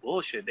day-to-day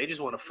bullshit. They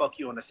just want to fuck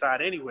you on the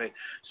side anyway.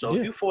 So Yeah.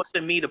 if you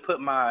forcing me to put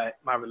my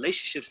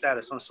relationship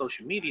status on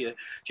social media,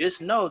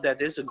 just know that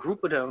there's a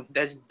group of them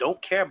that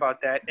don't care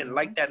about that and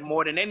like that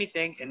more than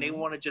anything, and they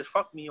want to just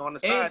fuck me on the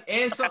side.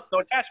 And some have no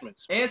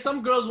attachments. and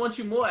some girls want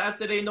you more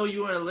after they know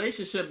you're in a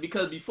relationship,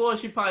 because before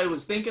she probably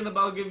was thinking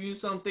about giving you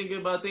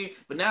something,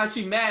 but now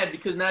she mad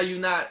because now you're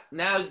not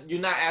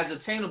as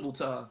attainable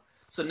to her.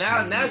 So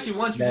now she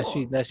wants you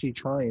more. That she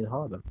trying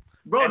harder.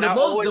 Bro, And the I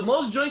most always- the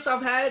most joints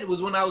I've had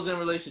was when I was in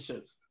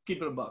relationships.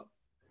 Keep it a buck.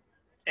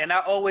 And I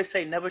always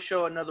say, never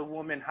show another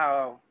woman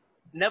how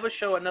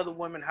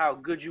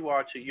good you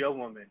are to your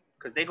woman,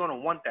 because they're gonna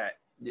want that.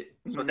 Yeah.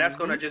 So that's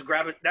gonna just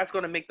that's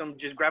gonna make them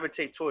just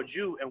gravitate towards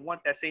you and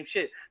want that same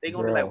shit. They're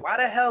gonna be Bro. like, why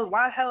the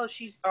hell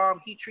she's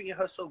he treating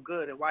her so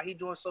good, and why he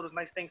doing so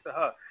nice things to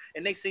her?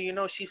 And next thing you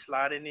know, she's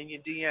sliding in your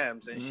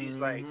DMs, and she's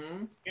like,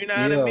 you know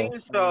what Yo, I mean?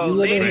 So you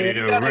ladies, Ready you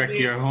to gotta wreck be,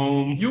 your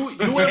home. You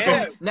went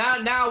Yeah. from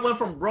now I went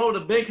from bro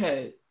to big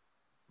head.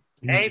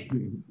 Hey,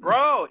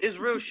 bro, it's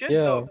real shit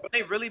Yo. though. But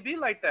they really be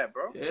like that,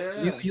 bro.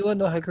 Yeah. You wanna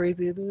know how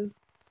crazy it is?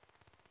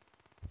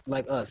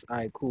 Like us,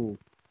 alright, cool.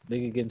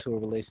 Nigga get into a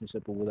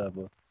relationship or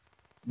whatever.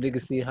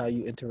 Nigga see how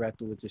you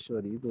interacted with your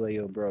shorty. You be like,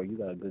 yo, bro, you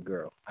got a good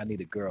girl. I need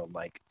a girl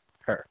like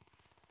her.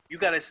 You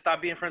gotta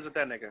stop being friends with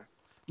that nigga.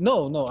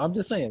 No, I'm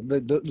just saying.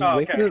 Oh,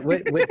 Wait, okay.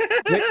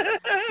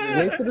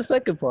 wait for the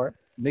second part.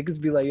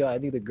 Niggas be like, yo, I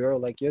need a girl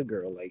like your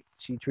girl. Like,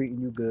 she treating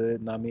you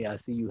good. I mean, I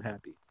see you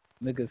happy.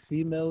 Nigga,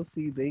 females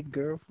see they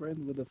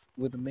girlfriend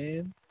with a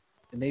man,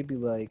 and they be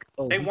like,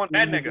 oh, They he want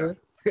that treating you nigga.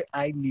 good?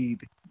 I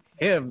need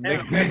him. Yeah,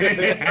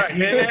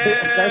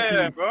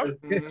 Nigga. bro.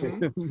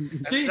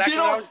 Mhm. She exactly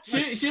what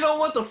she don't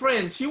want the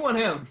friend. She want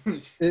him.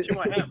 She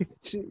want him.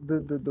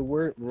 The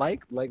word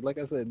like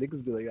I said,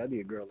 niggas be like, I need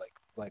a girl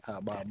like how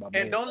my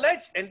man.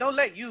 And don't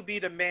let you be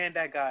the man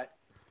that got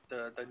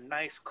the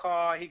nice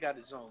car. He got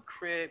his own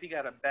crib. He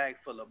got a bag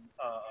full of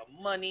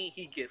money.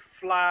 He get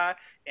fly.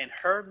 And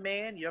her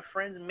man, your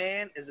friend's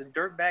man, is a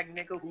dirtbag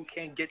nigga who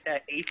can't get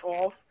that eighth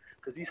off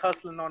because he's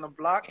hustling on the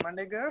block, my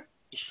nigga.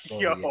 Oh,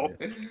 Yo,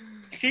 yeah.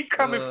 she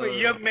coming for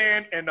your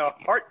man in a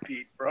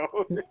heartbeat, bro.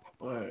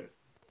 Right.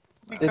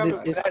 She And coming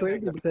for it's that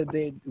crazy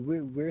nigga.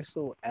 because we're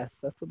so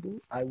accessible.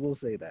 I will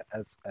say that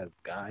as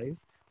guys,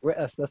 we're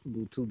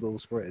accessible to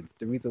those friends.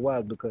 The reason why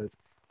is because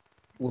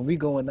when we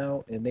going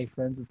out and they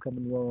friends is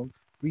coming along,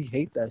 we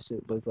hate that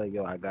shit, but it's like,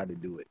 yo, I gotta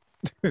do it.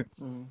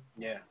 Mhm.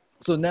 Yeah.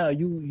 So now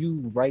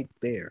you right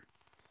there.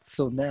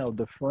 So now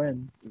the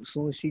friend, as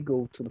soon as she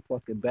go to the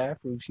fucking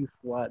bathroom, she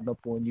sliding up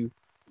on you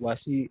while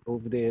she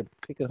over there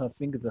picking her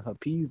fingers and her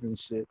peas and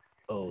shit.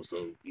 Oh,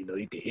 so you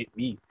can hit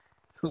me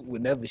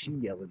whenever she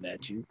yelling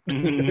at you.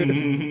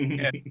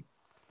 Yeah.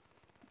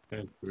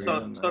 That's great.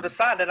 So the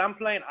side that I'm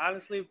playing,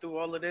 honestly, through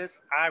all of this,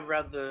 I'd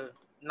rather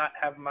not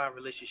have my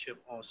relationship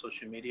on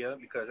social media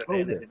because at the Oh,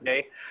 end yeah. of the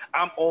day,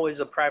 I'm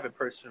always a private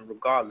person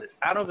regardless.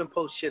 I don't even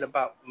post shit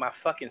about my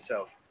fucking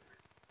self.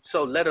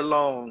 So let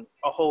alone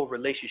a whole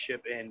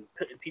relationship and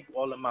putting people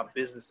all in my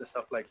business and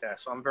stuff like that.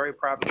 So I'm very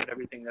private with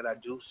everything that I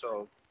do.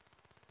 So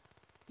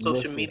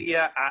social Listen,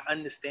 media, I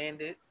understand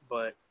it,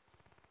 but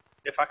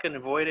if I can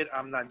avoid it,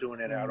 I'm not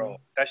doing it at all.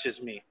 That's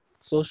just me.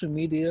 social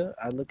media,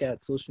 I look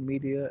at social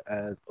media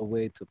as a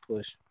way to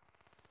push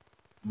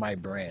my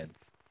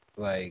brands.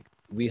 Like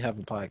we have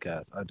a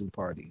podcast, I do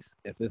parties.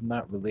 If it's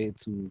not related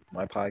to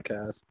my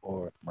podcast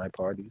or my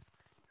parties,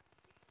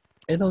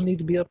 it don't need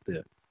to be up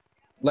there.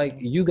 Like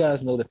you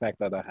guys know the fact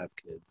that I have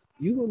kids.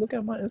 You go look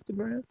at my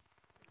Instagram,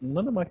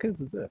 none of my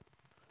kids is there.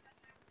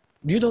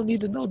 You don't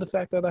need to know the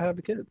fact that I have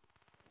a kid.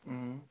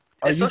 Mm-hmm.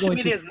 Are And you social going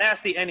media to? is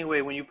nasty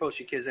anyway when you post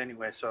your kids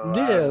anyway. So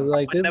Yeah, I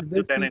like would never do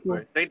there's that people,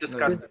 anyway. They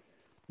disgusting.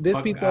 there's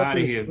Fuck people out out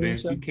there of here,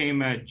 Vince. You screenshot.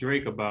 came at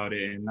Drake about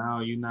it, and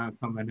now you're not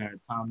coming at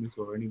Thomas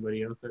or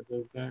anybody else that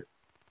does that.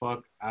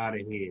 Fuck out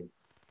of here.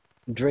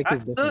 Drake I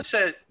is still different.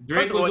 said, Drake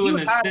first of was all, he doing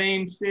was the high.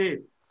 same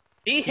shit.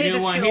 He He hid didn't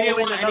his want kid he all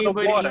the didn't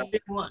way in want another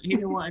anybody water. he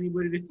didn't want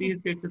anybody to see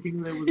his kid because he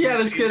knew they was He gonna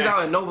had his say kids that.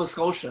 out in Nova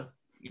Scotia.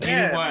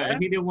 Yeah, man.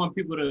 He didn't want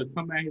people to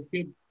come at his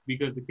kid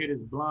because the kid is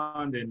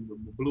blonde and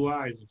blue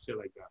eyes and shit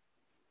like that.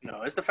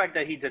 No, it's the fact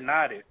that he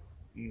denied it.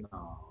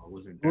 No, it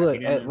wasn't that.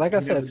 Look, like I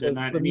He never said,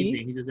 denied for me,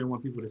 anything. He just didn't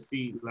want people to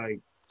see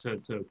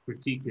to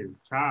critique his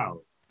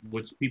child,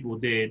 which people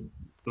did,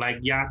 like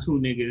y'all two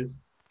niggas,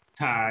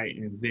 Ty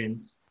and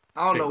Vince.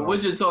 I don't know Sicko.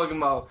 what you're talking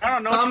about. I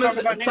don't know what you're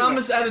talking about neither.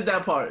 Thomas added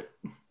that part.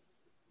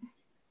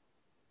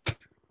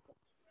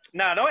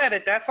 Nah, don't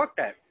edit that. Fuck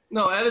that.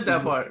 No, edit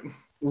that part.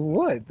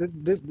 what?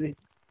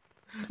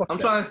 Fuck I'm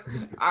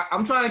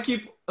that. trying to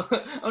keep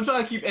I'm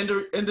trying to keep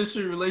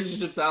industry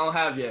relationships I don't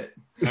have yet.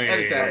 Oh, yeah,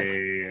 Edit that.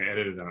 yeah.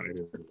 Edit it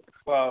out.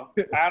 Well,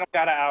 I don't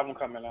got an album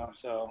coming out,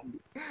 so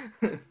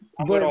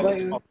I'm with But all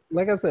this smoke.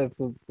 like I said,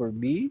 for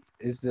me,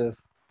 it's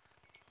just.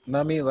 You know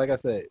what I mean? Like I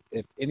said,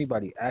 if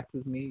anybody asks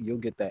me, you'll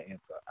get that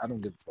answer. I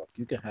don't give a fuck.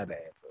 You can have that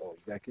answer. Oh,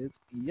 you got kids?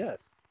 Yes.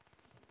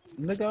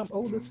 Nigga, I'm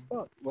old as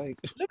fuck. Like,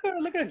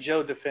 Look at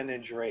Joe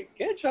defending Drake.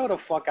 Get Joe the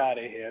fuck out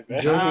of here,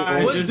 man.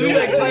 Joe- What, just do you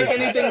said- expect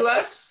anything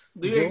less?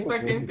 Do you Joe-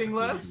 expect anything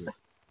less?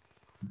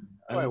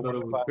 I just thought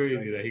it was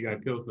crazy that he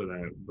got killed for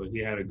that, but he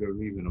had a good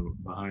reason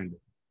behind it.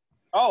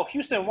 Oh,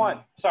 Houston won.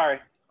 Sorry.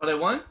 Oh, they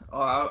won?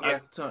 Oh, Yeah.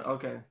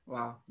 Okay.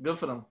 Wow. Good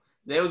for them.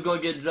 They was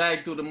gonna get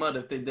dragged through the mud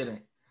if they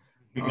didn't.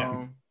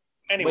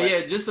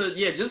 Anyway, But just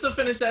to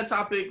finish that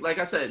topic, like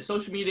I said,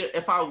 social media,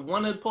 if I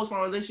want to post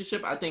my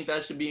relationship, I think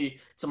that should be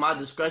to my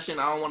discretion.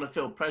 I don't want to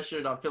feel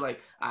pressured. I feel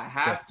like I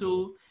have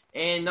to.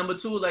 And number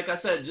two, like I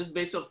said, just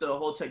based off the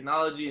whole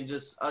technology and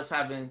just us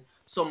having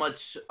so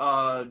much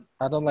I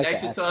don't like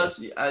connection the to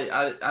us,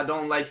 access. I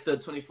don't like the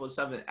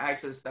 24/7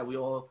 access that we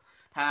all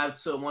have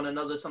to one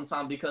another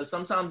sometimes, because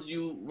sometimes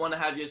you want to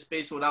have your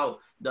space without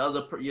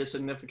your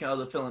significant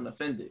other feeling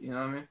offended. You know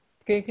what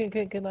I mean?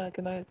 Can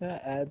I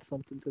add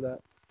something to that?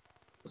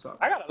 What's up?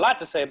 I got a lot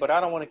to say, but I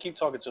don't want to keep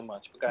talking too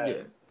much. But go ahead.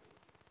 Yeah.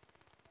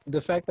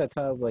 The fact that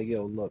Ty's like,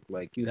 yo, look,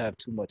 like you have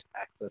too much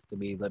access to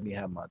me. Let me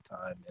have my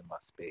time and my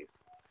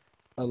space.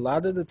 A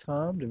lot of the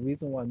time, the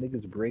reason why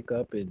niggas break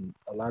up and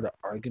a lot of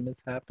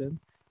arguments happen,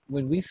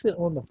 when we sit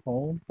on the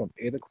phone from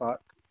 8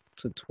 o'clock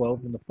to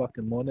 12 in the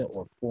fucking morning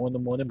or 4 in the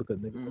morning because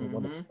niggas don't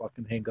want to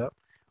fucking hang up,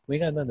 we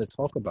ain't got nothing to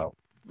talk about.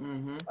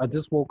 I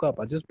just woke up.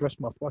 I just brushed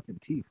my fucking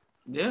teeth.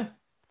 Yeah.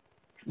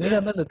 We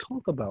got nothing to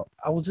talk about.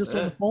 I was just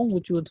on the phone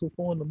with you until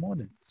 4 in the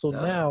morning. So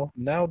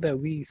now that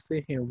we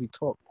sit here and we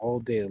talk all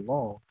day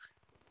long,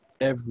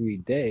 every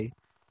day,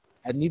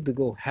 I need to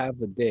go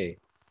have a day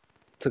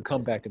to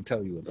come back and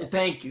tell you about it.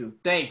 Thank you.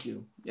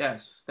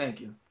 Yes, thank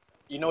you.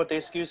 You know what the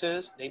excuse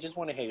is? They just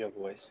want to hear your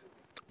voice.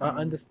 I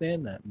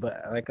understand that.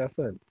 But like I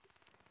said,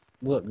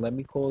 look, let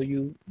me call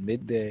you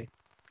midday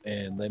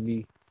and let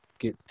me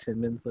get 10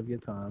 minutes of your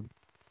time.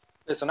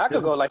 Listen, I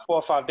could go like 4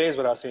 or 5 days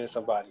without seeing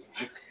somebody.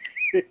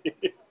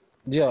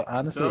 Yeah,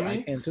 honestly, Feel me?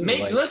 I can't do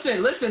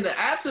Listen. The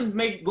absence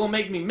gonna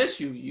make me miss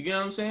you. You get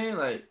what I'm saying?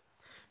 Like,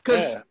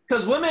 cause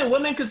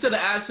women consider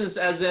absence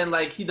as in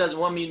like he doesn't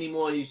want me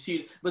anymore. He's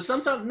cheating. But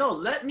sometimes no.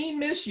 Let me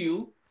miss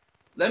you.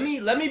 Let me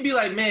be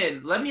like,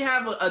 man. Let me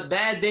have a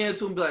bad day or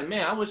two and be like,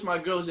 man, I wish my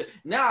girl was here.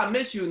 Now I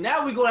miss you.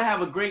 Now we're gonna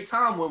have a great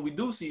time when we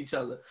do see each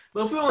other.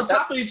 But if we're on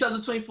top of each other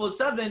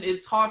 24/7,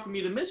 it's hard for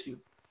me to miss you.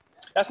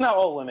 That's not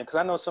all women, because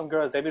I know some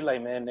girls, they be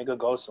like, man, nigga,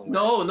 go somewhere.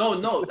 No.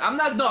 I'm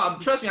not. No,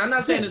 trust me. I'm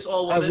not saying it's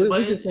all women,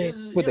 but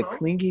for the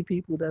clingy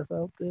people that's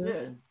out there.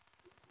 Yeah.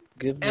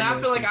 Give And I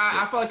feel like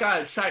I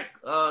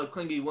attract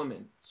clingy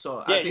women.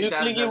 So Yeah, I think you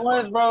clingy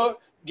ones, bro.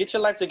 Get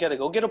your life together.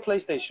 Go get a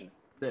PlayStation.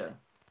 Yeah.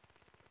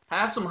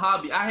 Have some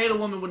hobby. I hate a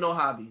woman with no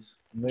hobbies.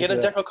 Make Get a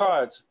it deck of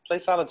cards. Play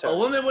solitaire. A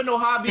woman with no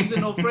hobbies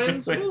and no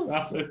friends, Like woo,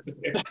 solitaire.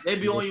 they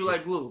be on you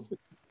like glue.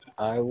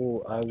 I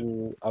will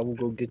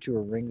go get you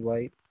a ring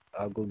light.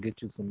 I'll go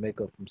get you some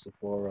makeup from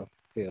Sephora.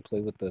 Here,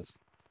 play with this.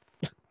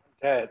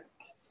 Dead.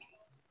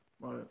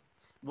 Right.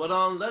 But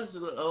let's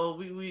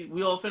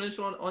we all finished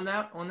on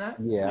that.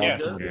 Yeah, Yeah. I'm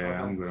good.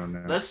 Yeah, I'm good on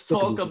that. Let's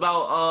talk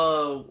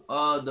about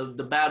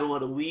the battle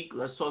of the week.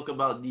 Let's talk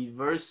about the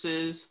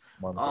verses.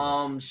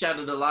 Monica.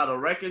 Shattered a lot of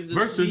records this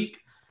Versus. week.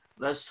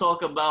 Let's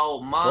talk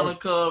about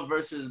Monica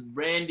versus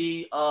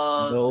Brandy.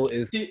 No,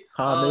 it's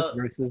Thomas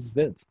versus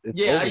Vince. It's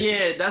over.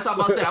 Yeah, that's what I'm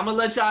about to say. I'm gonna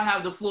let y'all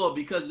have the floor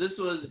because this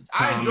was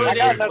I Thomas enjoyed I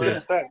got it, nothing to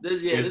but say.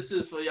 this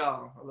is for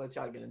y'all. I'll let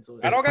y'all get into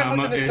it. I don't got Tama-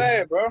 nothing to it's-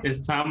 say, bro. It's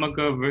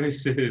Tamika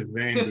versus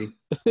Vandy.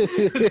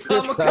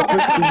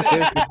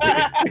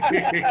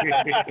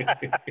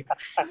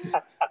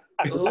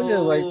 Look at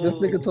like this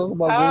nigga talking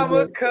about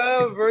going.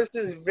 Tamika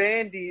versus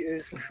Vandy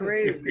is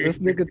crazy. This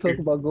nigga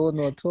talking about going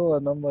on tour,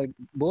 and I'm like,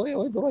 boy, I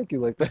don't like you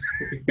like that.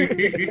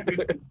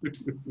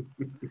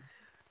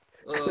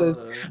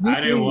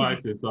 I didn't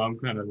watch it, so I'm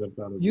kind of left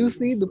out of You it.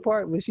 seen the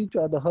part when she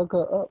tried to hug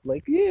her up,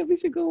 like, yeah, we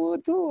should go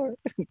on tour.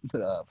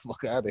 Nah,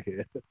 fuck out of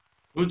here.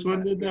 Which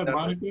one did that,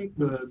 Monica?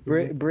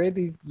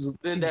 Brandy, Did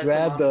she that to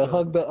grabbed her, Monica.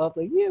 hugged her up,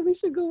 like, yeah, we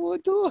should go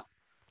on tour.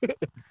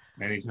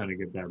 And he's trying to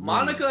get that.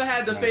 Monica money.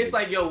 had the face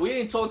like, yo, we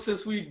ain't talked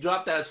since we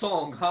dropped that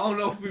song. I don't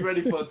know if we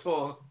ready for a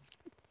tour.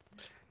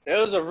 There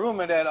was a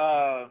rumor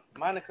that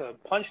Monica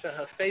punched in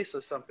her face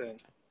or something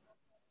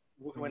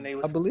when they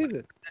was I believe it.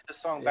 did the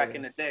song back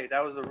in the day.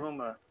 That was a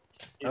rumor.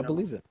 I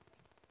believe it.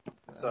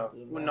 So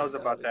who knows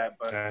about that?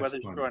 But That's whether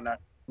it's funny. true or not.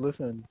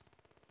 Listen,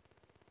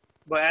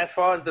 But as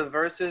far as the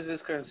verses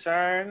is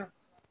concerned,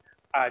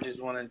 I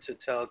just wanted to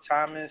tell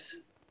Thomas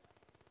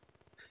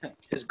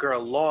his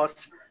girl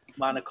lost,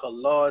 Monica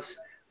lost.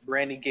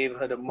 Brandy gave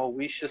her the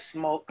Moesha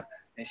smoke,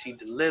 and she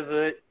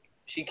delivered.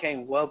 She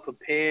came well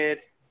prepared.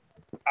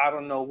 I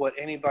don't know what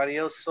anybody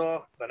else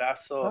saw, but I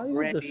saw how you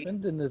Brandy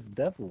defending this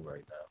devil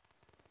right now?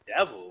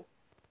 devil.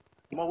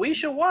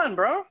 Moesha won,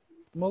 bro.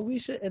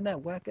 Moesha in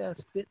that whack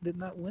ass fit did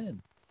not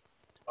win.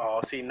 Oh,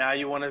 see, now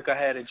you want to go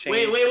ahead and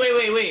change.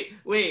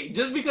 Wait.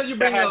 Just because you're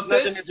That bringing has up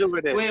nothing Fitz. to do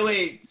with it.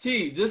 Wait.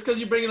 See, just because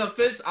you're bringing up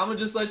Fitz, I'm gonna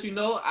just let you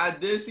know I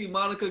did see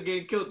Monica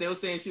getting killed. They were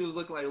saying she was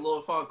looking like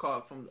Lord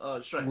Farquaad from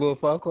Shrek. Lil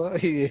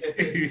Farquaad, yeah.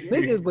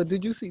 Niggas, but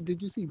did you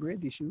see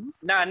Brandy's shoes?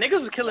 Nah,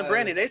 niggas was killing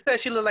Brandy. They said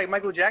she looked like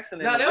Michael Jackson.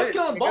 Nah, in they the was Fitz,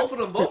 killing nigga. both of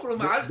them. Both of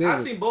them. I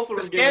seen both of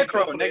The them getting Scarecrow,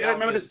 killed for their nigga.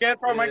 Remember the outfits.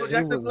 Scarecrow Michael He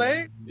Jackson was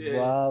played? Yeah.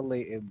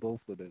 violating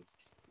both of them.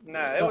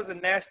 Nah, it was a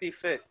nasty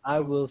fit. I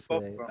will Both say,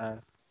 of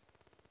them.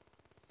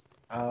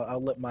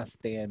 I'll let my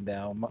stand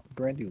down.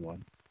 Brandy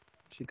won.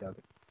 She got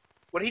it.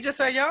 What he just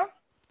said, y'all?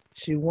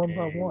 She won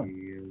by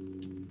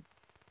one.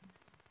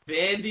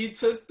 Vandy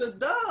took the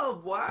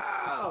dub.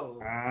 Wow.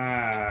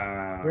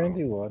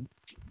 Brandy won.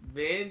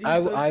 Vandy I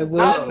took will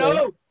the say- dub.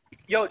 know.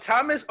 Yo,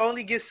 Thomas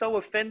only gets so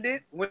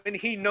offended when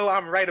he know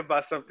I'm right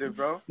about something,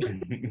 bro.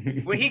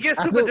 When he gets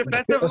I super don't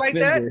defensive get like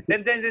that,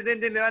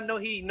 offended. then I know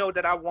he know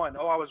that I won.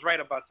 Oh, I was right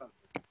about something.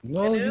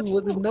 No, you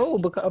wouldn't know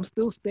because I'm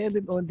still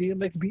standing on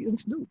DMX beating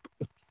Snoop.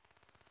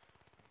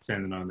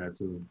 Standing on that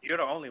too. You're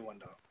the only one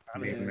though.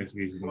 Honestly. DMX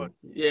beats Snoop.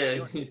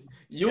 Yeah, you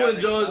Yeah, and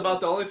Joe is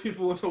about the only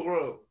people in the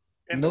world.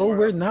 In the No, world.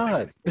 we're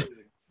not.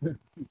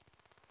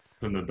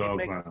 From the dog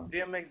DMX, pound.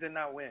 DMX did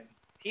not win.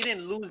 He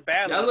didn't lose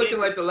badly. Y'all He looking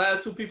didn't- like the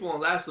last two people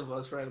on Last of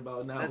Us right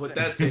about now with Listen.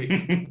 that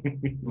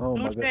take. Oh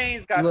my Two god.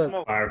 Chainz got Look.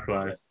 smoked.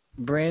 Fireflies.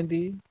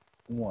 Brandy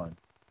won.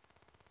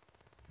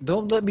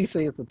 Don't let me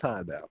say it's a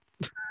tie now.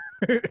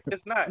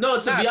 It's not. No,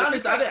 It's to not, be but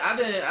honest, you I got-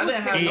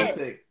 didn't have no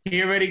pick.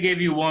 He already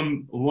gave you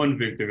one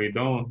victory.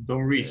 Don't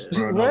reach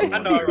for another Right? I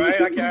one. know, right?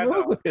 I What's can't.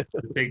 wrong with it?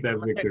 Just take that I'm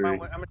gonna victory.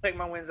 take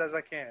my wins as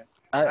I can.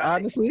 I I'll take-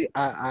 honestly,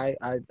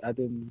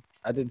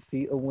 I didn't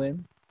see a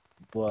win,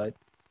 but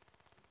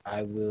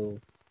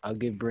I'll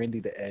give Brandy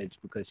the edge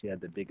because she had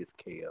the biggest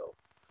KO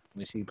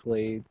when she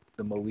played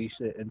the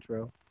Moesha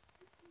intro.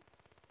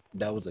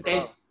 That was a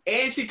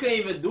And she couldn't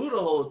even do the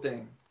whole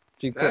thing.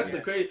 she That's couldn't.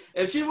 the crazy.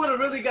 If she would have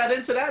really got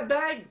into that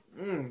bag,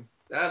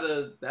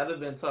 that'd have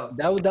been tough.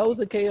 That was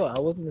a KO. I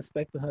wasn't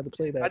expecting her to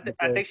play that. I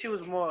because- think she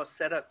was more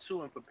set up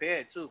too and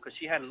prepared too, because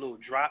she had a little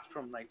drops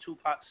from like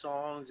Tupac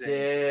songs and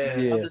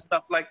Yeah. other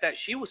stuff like that.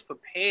 She was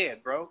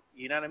prepared, bro.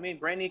 You know what I mean?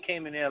 Brandy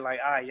came in there like,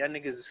 all right, y'all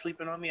niggas is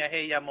sleeping on me. I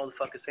hear y'all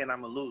motherfuckers saying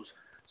I'm gonna lose.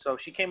 So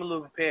she came a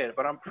little prepared,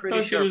 but I'm I pretty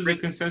thought she sure. was the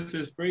Brandy-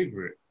 consensus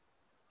favorite.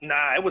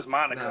 Nah, it was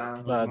Monica.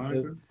 Nah. Nah,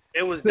 Monica?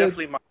 It was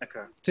definitely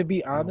Monica. to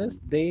be honest,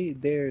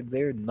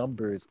 their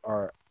numbers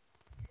are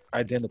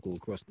identical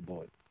across the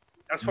board.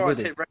 As far as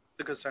Really? hit records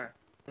are concerned.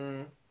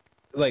 Mm.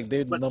 Like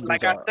their But numbers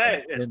like I are said,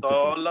 it's identical.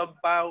 all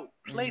about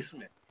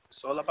placement.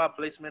 It's all about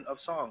placement of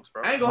songs,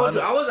 bro. I ain't gonna hold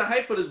you. I wasn't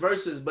hyped for this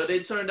verses, but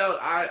it turned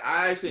out I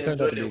actually It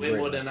turned out enjoyed to it be way great,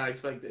 more man. than I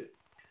expected.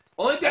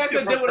 Only thing I That's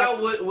could your do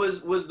without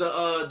was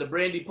the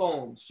Brandy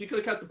poems. She could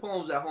have kept the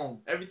poems at home.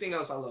 Everything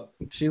else I loved.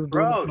 She was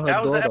doing Bro, it for her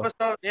that was the daughter.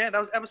 episode. Yeah, that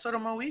was the episode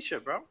of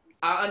Moesha, bro.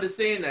 I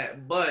understand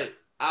that, but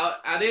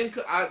I didn't.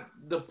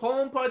 The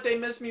poem part they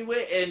missed me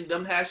with, and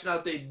them hashing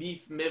out their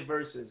beef mid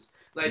verses.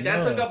 Like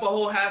that took No. up a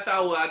whole half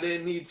hour. I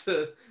didn't need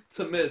to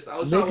miss. I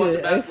was trying to watch a Nigga,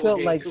 it basketball felt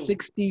game like too.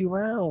 60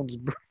 rounds,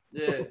 bro.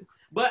 Yeah,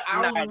 but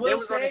I Nah, they will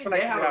was running say for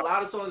like they had 3 a hours.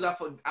 lot of songs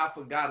I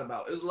forgot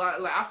about. It was like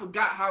I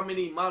forgot how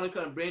many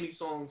Monica and Brandy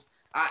songs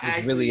I It's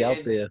actually really out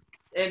there.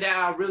 and that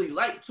I really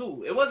liked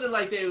too. It wasn't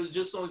like it was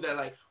just songs that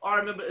like, oh, I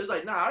remember. It's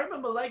like, nah, I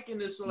remember liking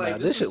this. So like,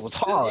 Nah, this shit was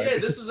hard. Yeah,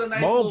 this was a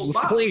nice Moms little was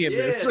bop. playing Yeah,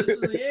 this.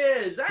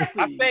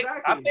 exactly.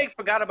 I think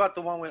forgot about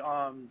the one with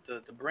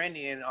the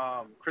Brandy and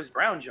Chris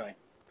Brown joint.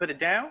 Put it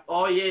down.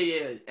 Oh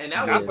yeah, and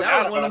that Yeah. was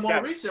forgot one of the about more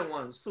that. recent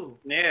ones too.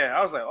 Yeah,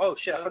 I was like, oh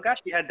shit, I Yeah.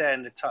 forgot she had that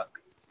in the tuck.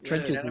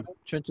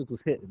 Trenches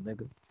was hitting,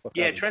 nigga. Fuck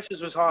Yeah, outta here.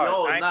 Trenches was hard.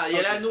 Yo, I ain't nah, yeah,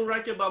 gonna that lie. new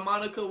record by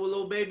Monica with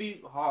Lil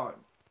Baby, hard,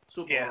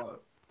 super Yeah. hard.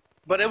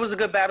 But it was a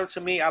good battle to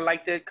me. I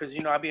liked it because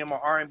I be in my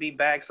R&B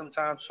bag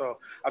sometimes, so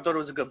I thought it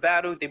was a good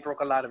battle. They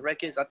broke a lot of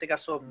records. I think I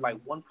saw like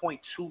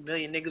 1.2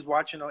 million niggas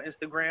watching on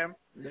Instagram,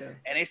 Yeah.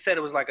 and they said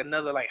it was like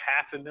another like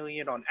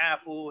 500,000 on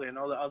Apple and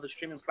all the other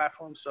streaming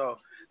platforms. So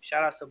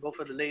shout outs to both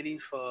of the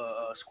ladies for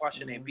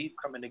squashing their beef,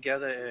 coming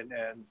together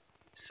and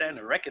setting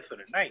a record for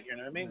the night. You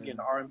know what I mean? Getting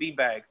the R&B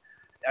bag.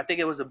 I think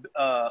it was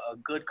a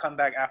good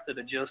comeback after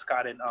the Jill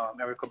Scott and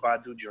Erykah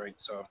Badu joint.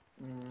 So.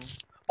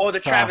 Or the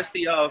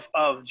travesty of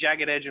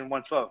Jagged Edge and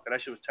 112.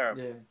 That shit was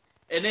terrible. Yeah,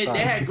 and they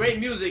had great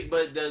music,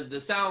 but the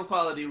sound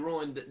quality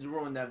ruined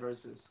that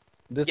verses.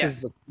 This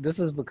Yes.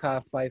 is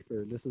Bakai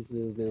Pfeiffer. This is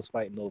who they was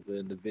fighting over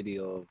in the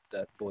video of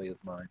That Boy Is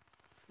Mine.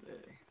 Yeah.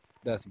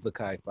 That's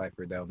Bakai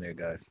Pfeiffer down there,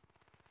 guys.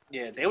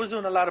 Yeah, they was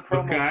doing a lot of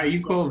promo. Bakai,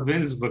 you call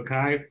Vince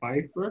Bakai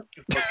Pfeiffer?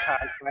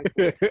 Bakai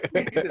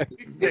Pfeiffer.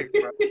 Sick,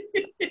 bro.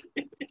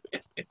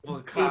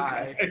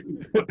 Bakai.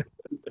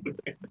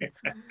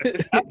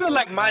 I feel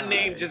like my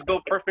name just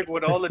go perfect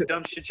with all the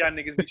dumb shit y'all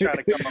niggas be trying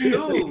to come up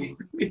with.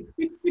 Dude.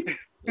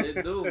 They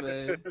do,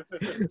 man.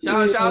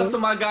 Shout out to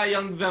my guy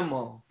Young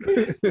Venmo.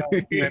 I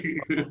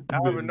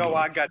don't even know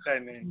why I got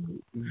that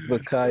name.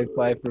 Bakai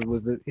Pfeiffer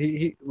was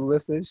he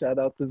listen, shout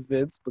out to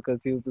Vince because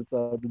he was the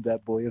star of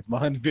That Boy Is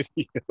Mine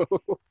video.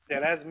 Yeah,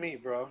 that's me,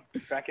 bro.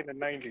 Back in the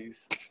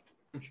 90s.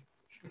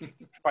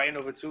 Fighting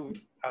over two.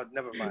 Oh,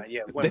 never mind.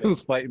 Yeah, They women.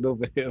 was fighting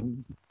over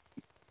him.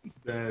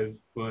 That's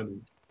funny.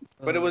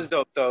 But it was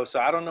dope, though. So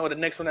I don't know the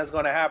next one that's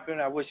going to happen.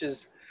 I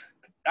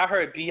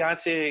heard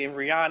Beyonce and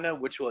Rihanna,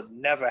 which will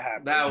never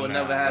happen. That would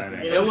never happen.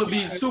 man. It would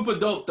be super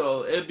dope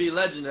though. It'd be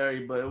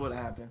legendary, but it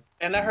wouldn't happen.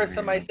 And I heard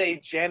somebody say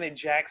Janet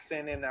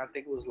Jackson, and I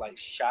think it was like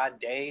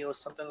Sade or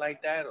something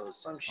like that, or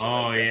some shit.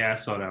 Oh like that. yeah, I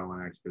saw that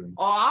one actually.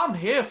 Oh, I'm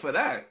here for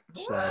that.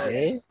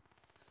 Sade?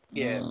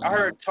 Yeah, I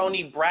heard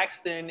Tony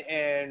Braxton,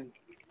 and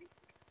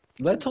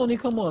Let Tony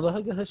come on, let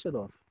her get her shit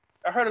off.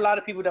 I heard a lot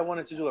of people that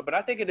wanted to do it, but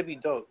I think it'd be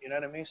dope. You know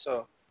what I mean?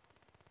 So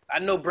I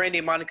know Brandy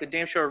and Monica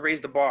damn sure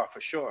raised the bar for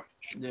sure.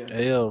 Yeah.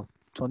 Hey yo,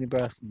 Tony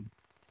Braxton.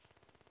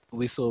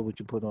 We saw what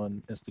you put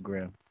on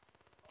Instagram.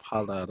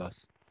 Holla at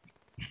us.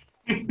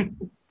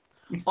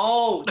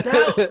 Oh,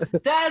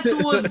 that's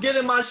who was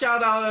getting my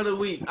shout out of the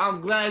week.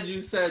 I'm glad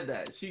you said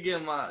that. She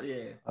getting my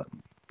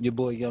Your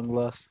boy Young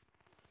Lust.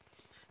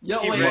 Yo,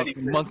 He wait. ready.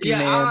 Monkey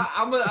Man.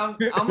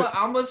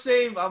 I'm gonna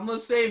save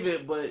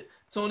it, but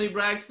Tony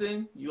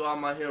Braxton, you are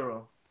my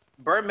hero.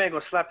 Birdman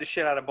gonna slap the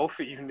shit out of both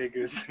of you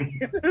niggas.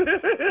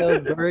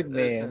 Tell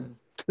Birdman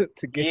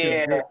to get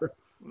Yeah.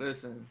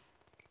 Listen.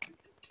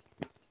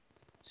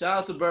 Shout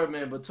out to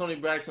Birdman, but Tony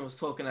Braxton was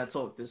talking that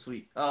talk this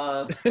week.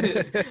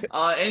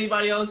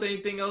 Anybody else?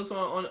 Anything else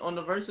on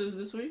the verses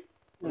this week?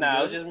 Nah,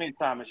 it was just me and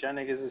Thomas. Y'all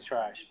niggas is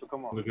trash. But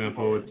come on. Looking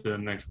forward to the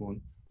next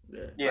one.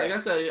 Yeah. Like I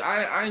said,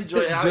 I enjoy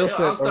it. Jill I said, was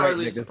 "All right,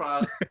 thoroughly niggas."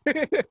 surprised.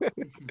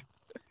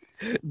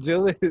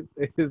 Jill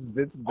is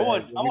Vince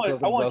bag. I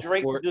want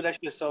Drake to do that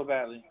shit so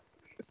badly.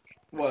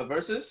 What,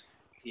 versus?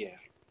 Yeah.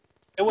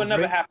 It would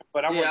never Drake- happen,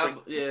 but I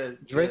want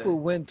Drake. Drake will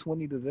win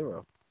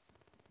 20-0.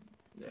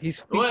 Yeah. He's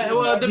featured,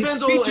 Well, it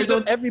depends on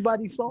on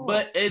everybody's song.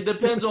 But it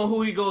depends on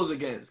who he goes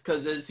against.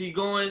 Cause is he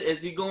going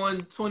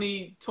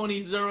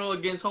 20-0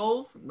 against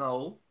Hove?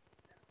 No.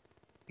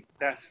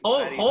 That's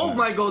Hove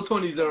might go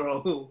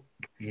 20-0.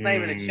 It's not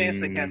even a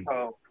chance against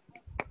Hov.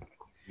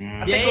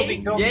 I think it'll be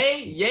dope.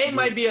 Ye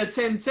might be a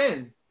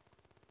 10-10.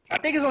 I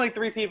think it's only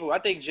 3 people. I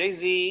think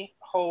Jay-Z,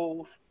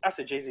 Hov. I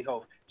said Jay-Z,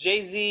 Hov.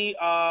 Jay-Z,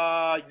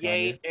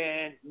 Ye,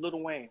 and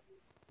Lil Wayne.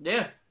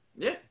 Yeah.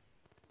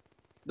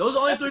 Those are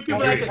only That's 3 the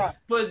people only that could con-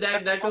 put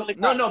that that's the only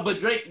could. No, but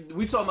Drake.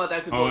 We talking about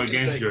that could Oh, go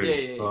against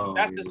Drake. Yeah. Oh,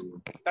 That's yeah.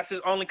 That's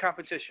his only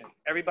competition.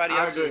 Everybody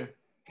I else, agree.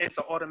 it's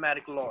an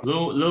automatic loss.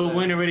 Lil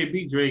Wayne already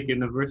beat Drake in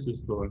the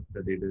versus tour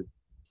that they did.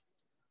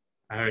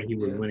 I heard he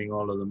was Yeah. winning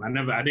all of them.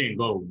 I didn't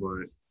go,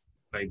 but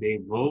like they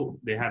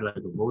had like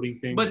a voting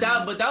thing. But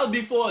that was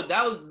before.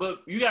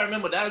 But you gotta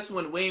remember that's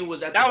when Wayne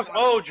was at. That the was top.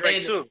 old Drake,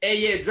 And- too. And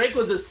yeah, Drake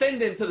was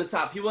ascending to the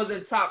top. He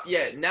wasn't top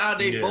yet. Now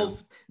they Yeah.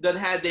 both done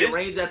had their This-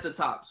 reigns at the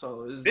top.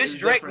 So it's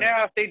Drake different.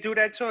 now, if they do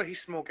that tour,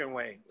 he's smoking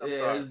Wayne. I'm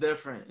sorry. It's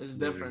different. It's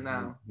different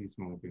now. He's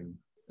smoking.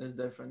 It's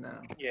different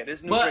now. Yeah,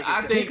 this new But Drake is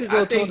I different. he could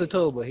go toe to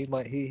toe, but he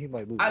might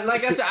lose.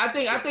 Like I said,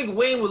 I think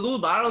Wayne would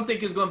lose, but I don't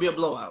think it's gonna be a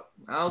blowout.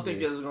 I don't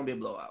think it's gonna be a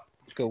blowout.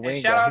 Because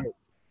Wayne shout got out- hit.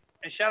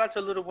 And shout out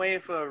to Lil Wayne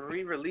for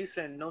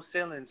re-releasing No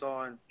Ceilings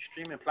on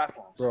streaming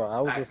platforms. Bro, I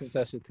was Facts. listening to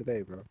that shit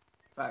today, bro.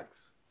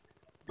 Facts.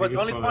 But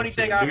the only funny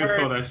thing I Niggas heard,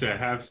 call that shit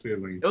half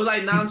ceilings. It was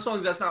like 9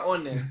 songs that's not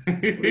on there.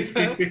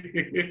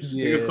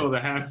 Niggas call the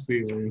half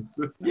ceilings.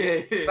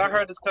 Yeah. I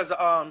heard it's because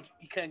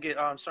you can't get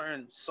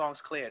certain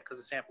songs cleared because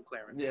of sample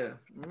clearance. Yeah.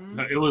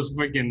 Mhm. It was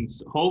freaking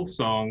Hope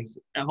songs.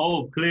 And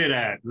Hope, clear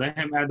that. Let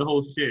him add the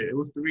whole shit. It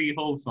was 3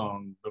 Hope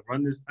songs. The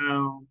Run This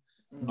Town,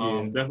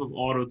 Death of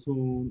Auto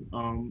Tune,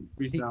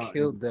 He Freestyle.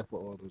 killed that for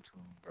auto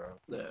tune, bro.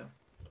 Yeah.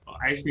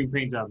 Ice Cream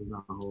Paint Job is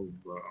not Hope,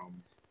 but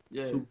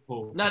Yeah. two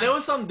Hope. Now there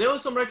was some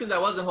records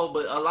that wasn't Hov,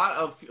 but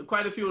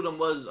quite a few of them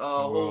was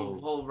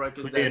Hov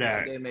records Clear that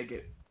that. didn't make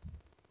it.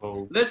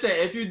 Hope. Listen,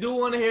 if you do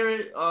want to hear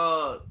it,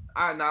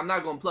 I'm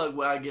not gonna plug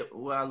where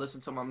I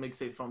listen to my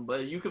mixtape from,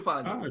 but you can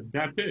find it.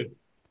 That Piff.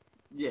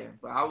 Yeah,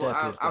 but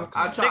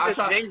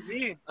I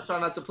Jay-Z. try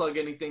not to plug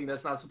anything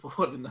that's not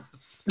supporting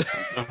us.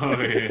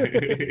 Oh,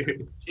 yeah.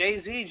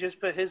 Jay-Z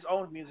just put his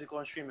own music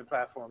on streaming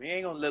platform. He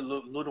ain't gonna let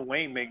Lil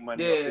Wayne make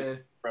money, off Yeah.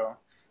 it, bro.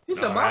 He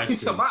said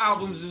my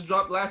albums just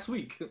dropped last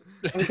week.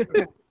 You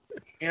know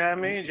what I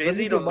mean?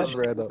 Jay-Z get my don't.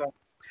 bread up.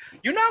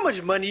 You know how much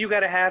money you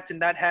gotta have to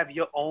not have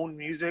your own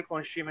music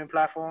on streaming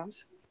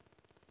platforms?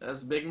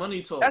 That's big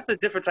money talk. That's a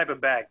different type of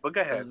bag. But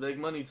go That's ahead. big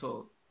money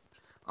talk.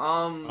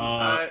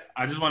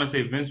 I just want to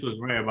say Vince was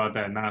right about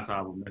that Nas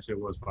album. That shit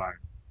was fire.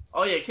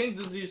 Oh yeah, King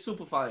Disease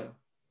super fire.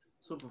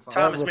 Super fire.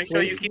 Thomas, make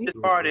sure you replace keep me? this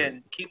part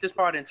in. Keep this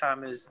part in,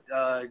 Thomas.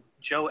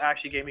 Joe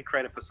actually gave me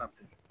credit for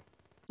something.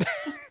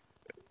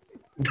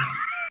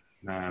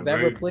 Nah, That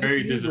very, replaced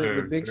very me with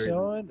deserved. Big Very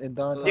Sean and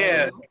Don.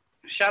 Yeah. Toliver.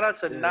 Shout out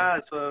to Yeah.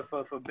 Nas for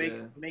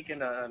Yeah.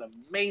 making an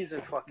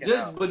amazing fucking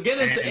Just album.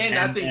 beginning to end,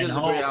 I think is a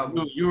great Hope,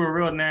 album. You were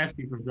real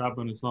nasty for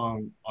dropping the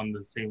song on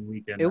the same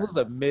weekend. It was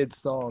a mid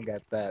song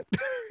at that.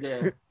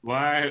 Yeah.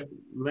 Why?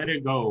 Let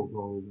it go,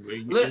 bro.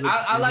 Look,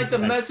 I like the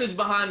message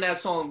behind that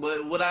song,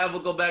 but would I ever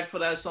go back for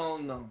that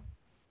song? No.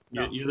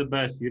 You're the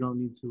best. You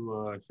don't need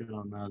to shit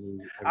on Nas.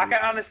 I can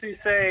honestly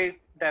say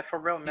that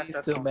Pharrell messed He's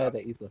that still song mad up.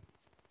 at Ether.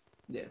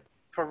 Yeah.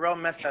 Pharrell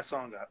messed that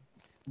song up.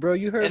 Bro,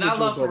 you heard And what I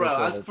Joe love Budden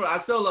Pharrell. said. I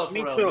still love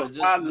Me Pharrell,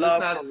 too. I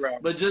love Pharrell.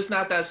 but just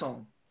not that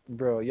song.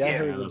 Bro, y'all Yeah.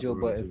 heard I what love Joe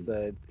Pharrell, Budden too.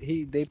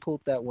 said. They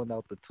pulled that one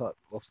out the tuck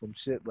off some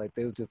shit. Like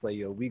they was just like,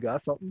 yo, we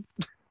got something.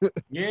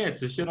 Yeah,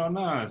 to shit on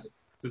Nas.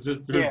 To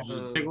just Yeah.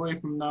 take away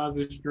from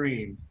Nas's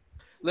streams.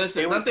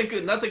 Listen, It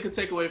was- nothing could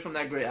take away from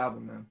that great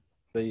album, man.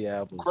 But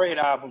yeah, it was, Great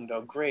album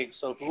though, great.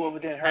 So whoever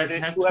didn't heard Has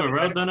it, has whoever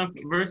Pharrell did done a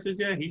versus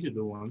yet? He should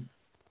do one.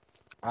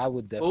 I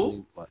would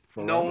definitely. But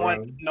for no real,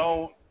 one,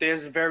 no,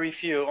 there's very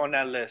few on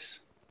that list.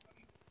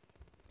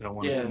 That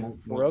want Yeah. to smoke,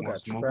 Pharrell want got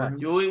smoke trapped.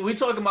 with him? We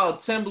talking about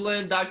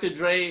Timbaland, Dr.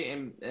 Dre,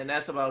 and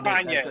that's about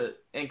Kanye.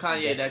 it. And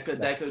Kanye that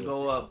could That's could true.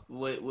 go up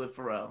with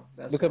Pharrell.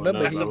 That's because all.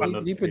 remember I would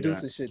love he to see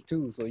produces shit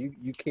too, so you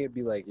can't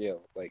be like,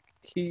 yo, like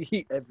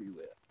he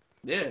everywhere.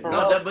 Yeah,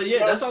 Pharrell- but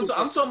yeah, that's what Pharrell's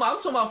I'm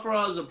talking about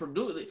Pharrell as a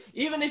producer.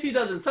 Even if he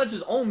doesn't touch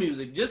his own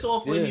music, just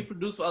off what Yeah. he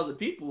produced for other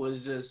people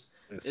is just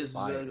It's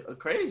fire.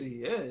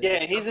 crazy. Yeah. Yeah,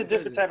 he's a Definitely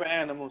different crazy. type of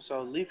animal.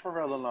 So leave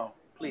Pharrell alone,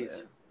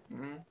 please. Yeah.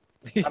 Mhm.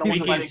 I don't want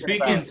nobody to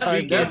Speaking- get His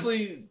time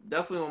Definitely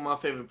one of my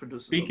favorite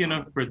producers. Speaking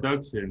all of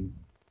production,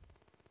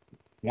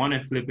 One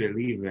and Flip It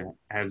Leave It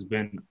has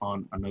been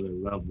on another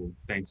level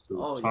thanks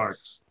to Oh,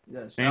 Tarks.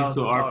 yes. Thanks Shout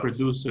to out our Tarks.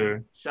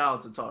 producer, Shout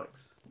out to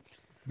Tarks.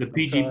 the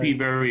PGP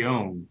very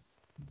own.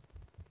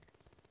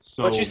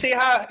 So But you see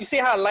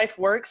how life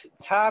works.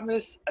 Todd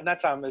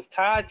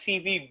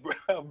TV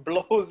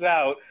blows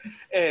out,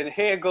 and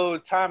here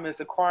goes Thomas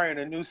acquiring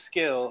a new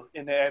skill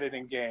in the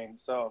editing game.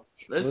 So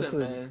Listen,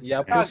 man.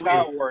 Yeah, that's push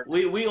how me. it works.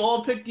 We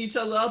all picked each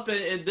other up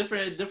in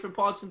different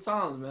parts and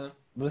times, man.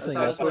 Listen, That's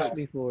how y'all it push works.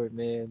 me for it,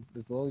 man.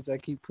 As long as I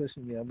keep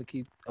pushing me, I'm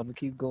gonna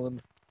keep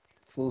going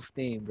full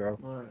steam, bro.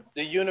 All right.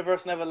 The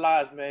universe never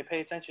lies, man.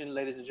 Pay attention,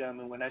 ladies and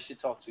gentlemen, when that shit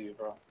talk to you,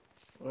 bro.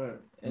 All right.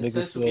 And Niggas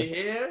since we swear.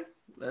 here,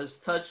 let's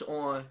touch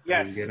on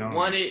Yes. Get on.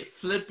 want it,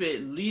 flip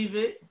it, leave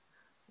it.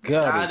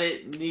 Got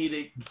it. It, need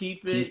it,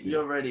 keep it. Keep it. You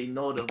already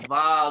know the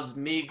vibes,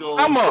 Migos.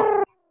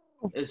 Mama,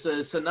 It's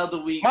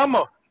another week.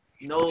 mama.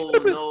 No,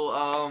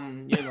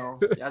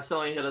 y'all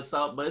still ain't hit us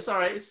up, but it's all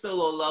right. It's still a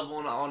little love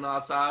on our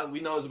side.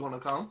 We know it's gonna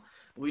come.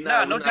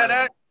 Nah, no doubt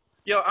that.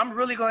 Yo, I'm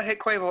really gonna hit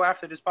Quavo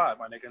after this pod,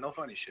 my nigga. No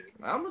funny shit.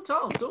 I'm gonna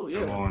tell him too.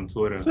 I'm Yeah. on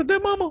Twitter. So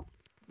that mama.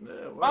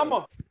 Yeah, word.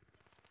 Mama.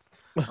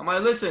 I'm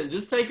like, listen,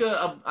 just take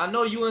I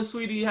know you and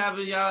Sweetie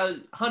having y'all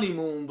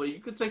honeymoon, but you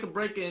could take a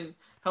break and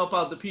help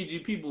out the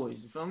PGP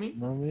boys. You feel me? You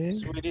know what I mean?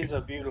 Sweetie's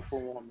a beautiful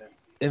woman.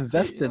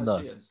 Invest She- in she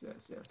us. is,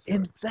 yes.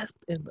 Invest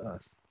in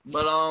us.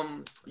 But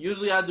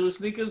usually I do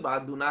sneakers, but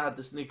I do not have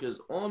the sneakers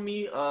on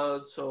me.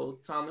 So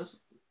Thomas,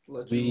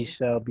 let We you.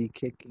 shall be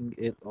kicking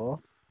it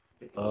off.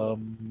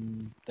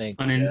 Thank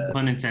Pun, you.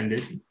 pun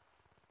intended.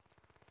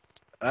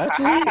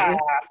 Actually, I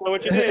saw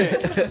what you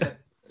did.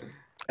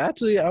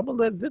 actually, I'm gonna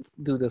let Vince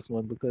do this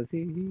one because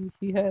he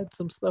had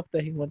some stuff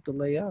that he wanted to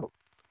lay out.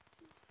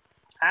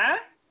 Huh?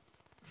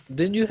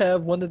 Didn't you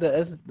have one of the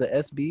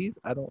SBs?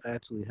 I don't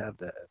actually have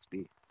that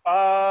SB.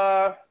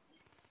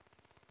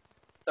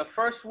 The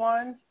first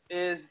one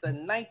is the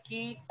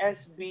Nike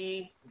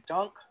SB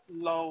Dunk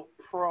Low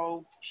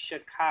Pro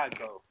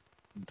Chicago.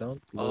 Dunk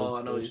Oh, low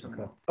I know what you're push talking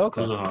cut. about.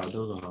 Okay. Those are hard.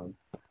 Those are hard.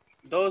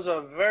 Those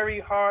are very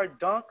hard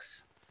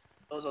dunks.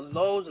 Those are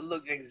lows that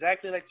look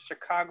exactly like the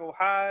Chicago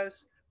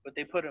highs, but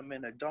they put them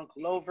in a dunk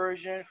low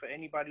version. For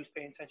anybody who's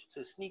paying attention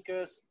to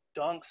sneakers,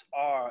 dunks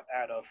are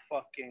at a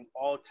fucking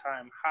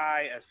all-time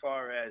high as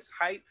far as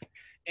hype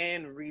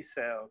and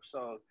resale.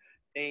 So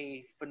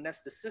they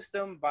finessed the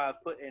system by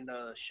putting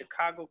a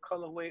Chicago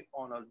colorway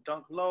on a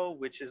dunk low,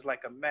 which is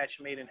like a match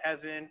made in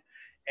heaven.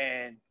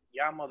 And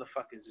y'all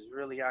motherfuckers is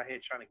really out here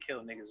trying to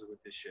kill niggas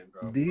with this shit,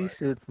 bro. These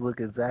But, shits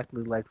look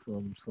exactly like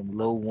some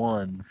low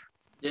ones.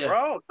 Yeah.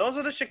 bro, those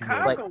are the Like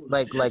Chicago's.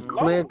 like Just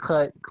clear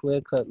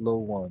low. cut low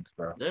ones,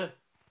 bro. Yeah.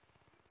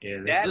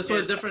 Yeah, That Just with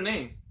a is different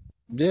name.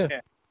 Yeah.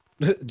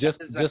 Yeah.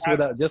 just Is a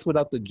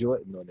without the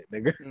Jordan on it,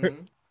 nigga.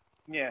 Mhm.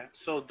 yeah.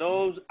 So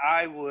those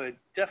I would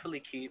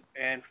definitely keep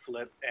and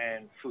flip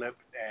and flip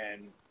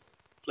and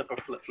flip or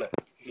flip flip.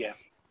 Yeah.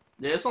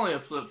 Yeah, it's only a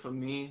flip for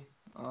me.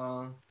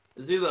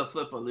 It's either a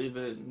flip or leave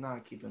it.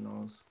 Not keeping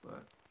those,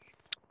 but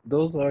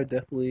Those are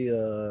definitely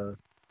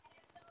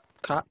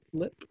cop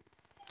flip.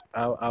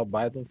 I'll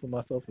buy them for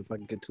myself if I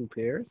can get two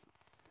pairs,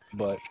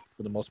 but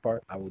for the most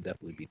part, I will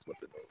definitely be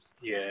flipping those.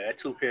 Yeah, that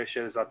two pair of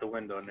shit is out the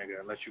window, nigga,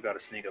 unless you got a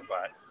sneaker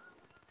buy.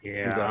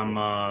 yeah.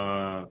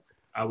 Exactly.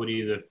 I would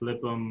either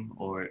flip them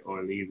or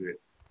leave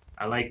it.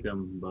 I like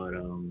them, but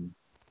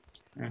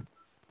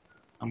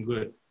I'm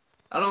good.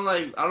 I don't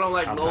like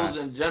I'll lows pass.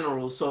 in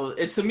general. So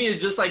to me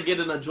it's just like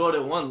getting a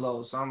Jordan 1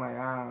 low. So I'm like,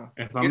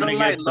 If You I'm gonna don't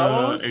get like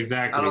lows?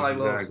 exactly, I don't like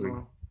lows. exactly.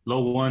 No.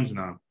 Low ones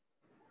now.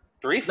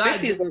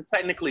 350s are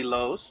technically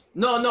lows.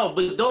 No,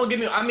 but don't give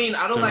me. I mean,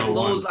 I don't The like low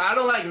lows. ones. I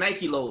don't like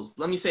Nike lows.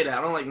 Let me say that.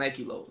 I don't like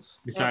Nike lows.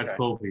 Besides Okay.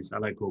 Kobe's, I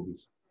like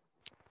Kobe's.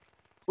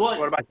 What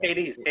Well, about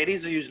KDs?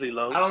 KDs are usually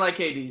lows. I don't like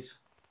KDs.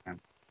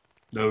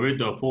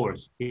 The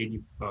fours,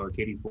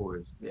 KD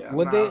fours. Yeah.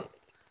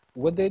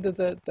 What day does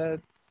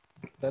that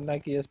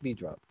Nike SB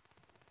drop?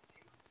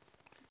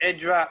 It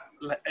dropped.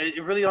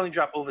 It really only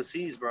dropped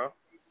overseas, bro.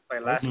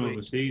 Like last week.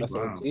 Overseas, That's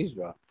wow. overseas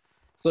drop.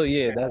 So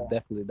yeah, Yeah.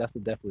 that's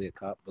definitely a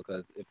cop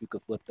because if you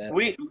could flip that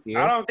I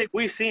here, don't think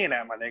we seeing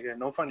that, my nigga.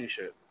 No funny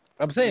shit.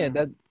 I'm saying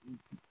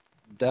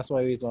that's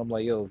why reason I'm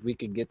like, yo, if we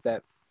can get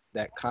that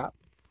cop,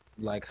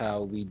 like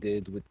how we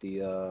did with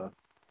the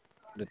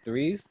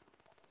threes,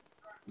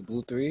 the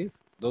blue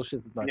threes, those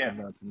shits is not Yeah.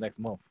 coming out to next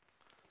month.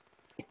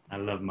 I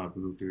love my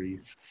blue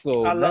threes.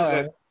 So I love now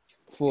it.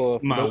 for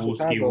My those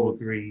Wooski Roll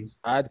Chicagos, threes.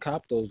 I'd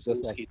cop those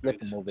just like Wooski flip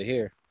threes. them over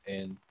here,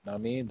 and I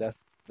mean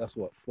that's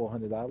what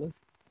 $400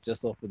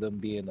 just off of them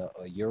being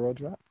a Euro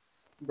drop.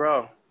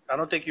 Bro, I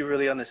don't think you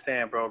really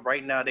understand, bro.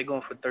 Right now they're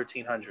going for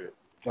 1,300.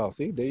 Oh,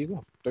 see, there you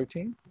go,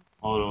 13.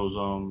 All those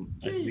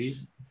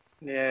SBs.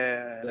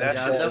 Yeah, That's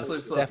Yeah, I definitely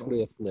flip 'em.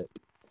 definitely a flip.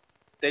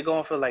 they're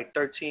going for like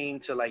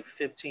 $1,300 to like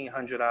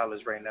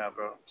 $1,500 right now,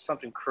 bro.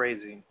 Something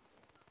crazy.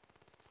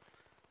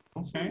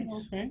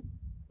 Okay.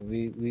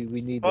 We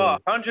need Oh,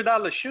 to.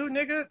 $100 shoe,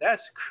 nigga?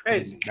 That's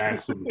crazy.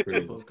 That's super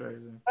crazy. So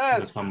crazy. That's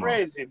Just come on.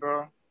 crazy,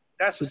 bro.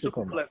 That's a Super super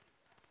come on. flip.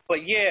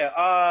 But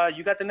yeah,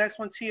 you got the next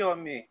one, T or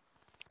me?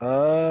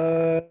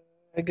 I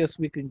guess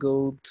we can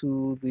go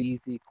to the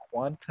Easy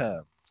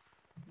Quantums.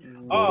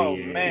 Oh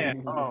yeah.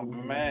 man, oh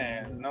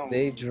man, no.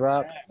 They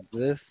dropped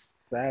this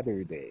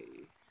Saturday.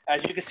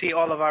 As you can see,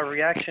 all of our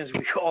reactions,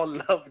 we all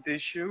love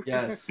this shoe.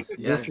 Yes.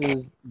 Yes. This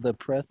is the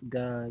Press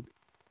God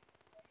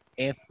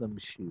Anthem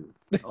shoe.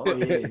 Oh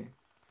yeah.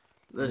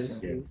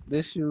 Listen.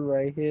 This shoe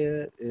right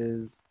here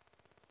is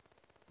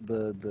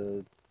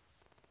the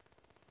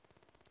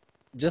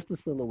just the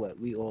silhouette.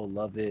 We all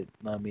love it.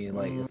 I mean,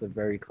 like it's a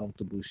very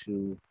comfortable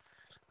shoe.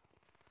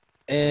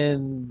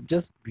 And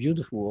just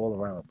beautiful all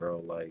around, bro.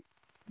 Like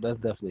that's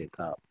definitely a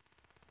cop.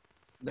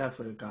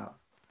 Definitely a cop.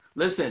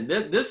 Listen,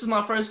 this is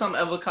my first time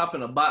ever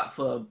copping a bot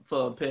for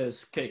a pair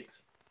of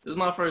kicks. This is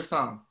my first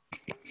time.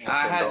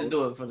 I had to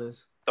do it for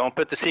this. Don't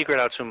put the secret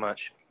out too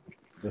much.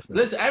 Listen,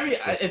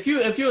 if you're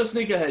a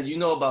sneakerhead, you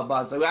know about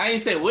bots. Like, I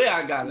ain't say where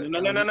I got it. No.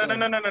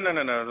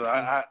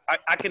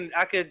 I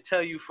can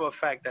tell you for a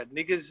fact that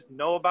niggas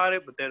know about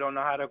it, but they don't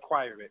know how to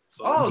acquire it.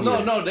 So Oh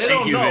no, they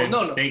don't know.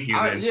 No. Thank you,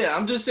 Vince. Yeah,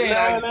 I'm just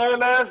saying.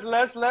 let's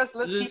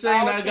Just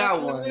saying I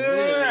got one.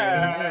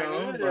 Yeah, you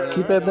know, but,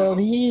 Keep that down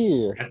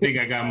here. I think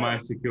I got mine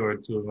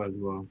secured too as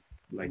well.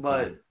 Like,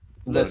 But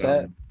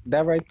Listen,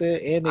 that right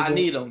there, and I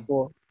need them.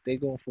 They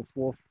going for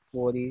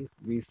 440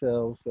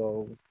 resale.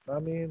 So I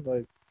mean,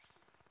 like,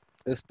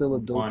 it's still a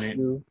dope Want it.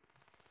 shoe.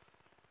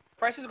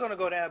 price is gonna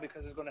go down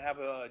because it's gonna have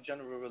a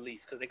general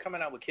release because they're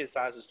coming out with kid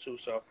sizes too.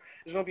 So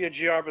it's gonna be a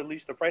GR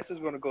release. The price is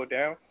gonna go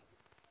down,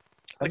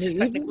 which is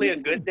technically a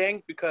good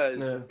thing because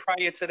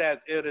prior to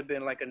that it would have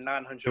been like a they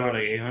were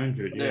like $900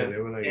 $800. Yeah, they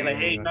were like and like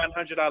 $800.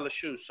 $900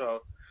 shoe.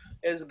 So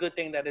it's a good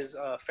thing that is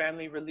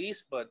family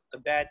release. But the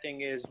bad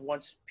thing is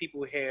once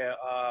people hear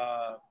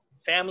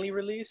family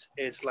release,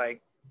 it's like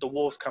the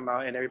wolves come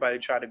out and everybody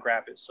try to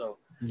grab it. So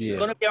it's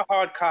gonna be a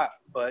hard cop.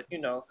 But you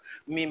know,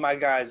 me and my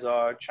guys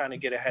are trying to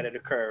get ahead of the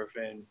curve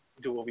and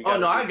do what we got. Oh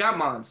no, I got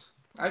mines.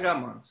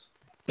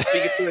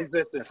 Speak it to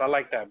existence. I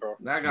like that, bro.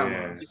 I got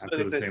Yeah. mine. Speak I it to feel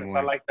the same existence. way.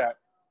 I like that.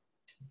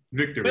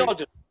 Victory. We all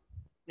do.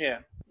 Yeah.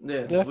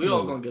 Yeah, we Definitely.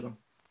 all gonna get them.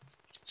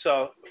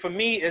 So for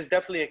me, it's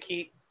definitely a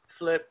keep,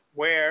 flip,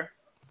 wear,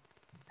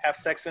 have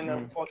sex in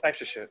them, all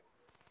types of shit.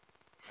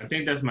 I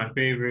think that's my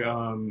favorite.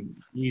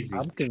 Yeezy.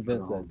 I'm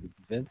convinced that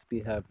Vince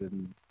be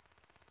having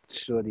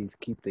shorties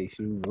keep their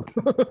shoes on.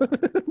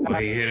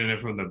 But he hitting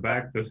it from the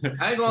back.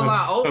 I ain't gonna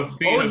lie.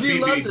 OG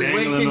Lust is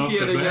way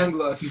kinkier than Young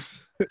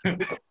Lust.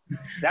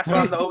 That's why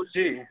I'm the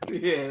OG.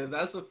 Yeah,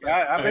 that's a fact.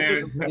 Yeah, I've been through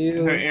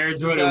some. Her Air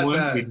Jordan got ones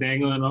that. be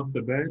dangling off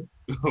the bed.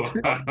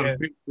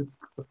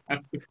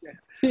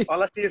 Yeah.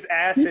 All I see is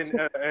ass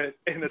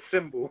and a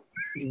symbol.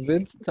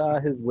 Vince tie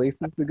his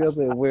laces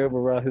together and wear them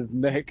around his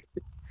neck.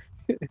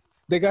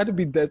 They got to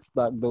be dead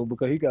stock though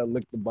because he got to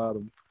lick the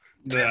bottom.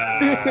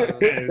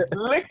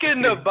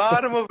 Licking the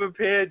bottom of a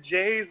pair of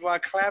J's while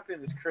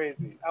clapping is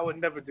crazy. I would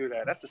never do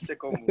that. That's a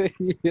sicko move.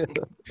 Yeah.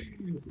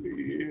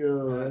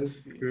 Yo,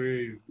 that's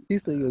crazy. He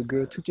said, "Yo,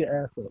 girl, toot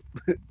your ass up.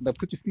 Now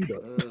put your feet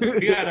up."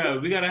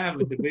 We gotta have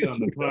a debate on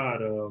the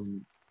pod.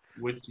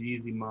 Which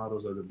Yeezy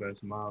models are the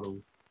best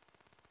models?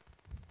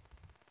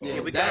 Yeah,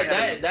 we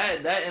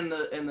that and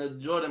the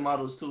Jordan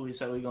models too. We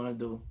said we're gonna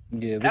do.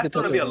 Yeah, we That's could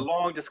gonna touch be a on-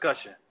 long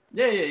discussion.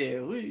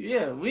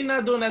 We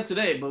not doing that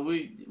today, but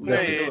we Yeah,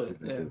 gonna yeah, do it.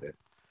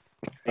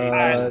 Yeah. All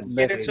right, let's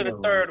get next, into the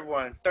third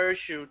one. Third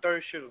shoe.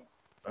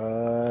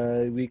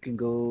 we can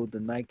go the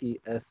Nike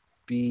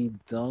SB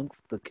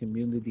Dunks, the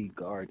Community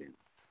Garden.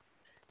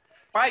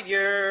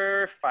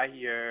 Fire.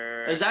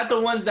 Is that the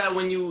ones that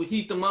when you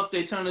heat them up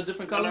they turn a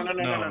different color?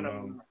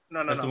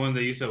 No. That's the one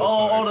that you said.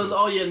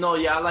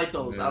 I like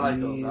those. I like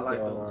those. I like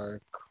These those.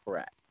 are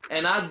crap.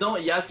 And I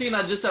don't. Y'all seen?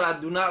 I just said I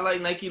do not like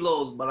Nike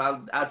lows, but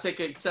I take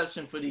an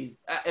exception for these.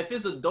 If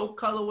it's a dope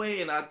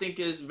colorway and I think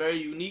it's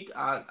very unique,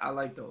 I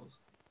like those.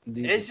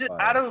 These It's are just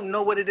fire. I don't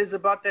know what it is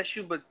about that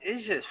shoe, but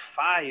it's just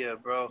fire,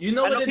 bro. You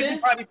know I what it people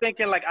is? probably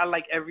thinking like I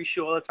like every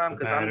shoe all the time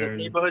because I'm the Pattern.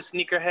 neighborhood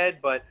sneakerhead,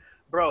 but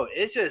bro,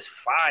 it's just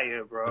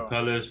fire, The bro.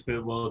 colors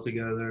fit well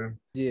together.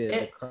 Yeah, the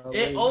It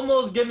colors.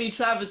 almost give me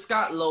Travis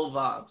Scott low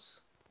vibes.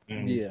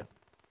 Yeah,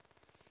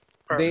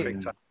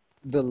 Perfect.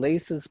 the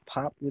laces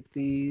pop with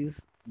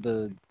these.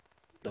 The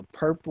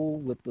purple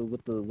with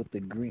the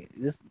green.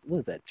 This what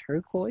is that,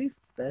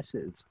 turquoise? That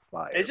shit is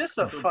fire. It's just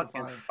a Super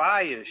fucking fire.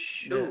 fire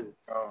shoe,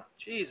 bro.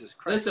 Jesus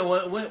Christ. Listen,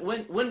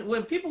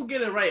 when people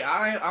get it right,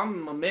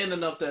 I'm a man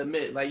enough to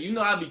admit, like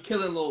I be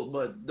killing low,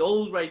 but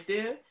those right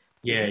there,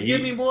 Yeah, if you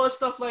give me more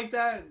stuff like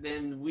that,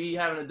 then we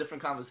having a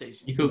different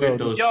conversation. you could get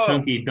those Yo.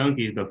 chunky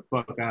dunkies the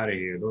fuck out of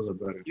here. Those are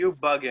better. You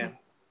bugging.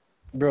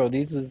 Bro,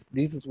 these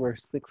is worth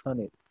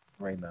 600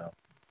 right now.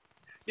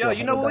 Yo, It's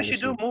you know what we $100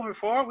 should do shoe. moving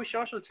forward? We should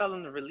also tell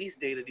them the release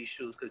date of these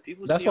shoes because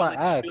people That's see why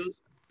all I these asked. shoes.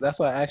 That's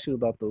why I asked you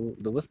about the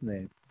what's the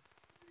name?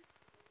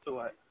 So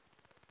what?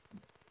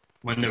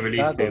 When the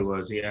release date Chicago's.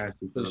 was, he asked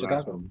you for The the last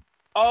Chicago. one.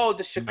 Oh,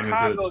 the feel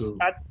Chicago's. too.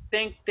 I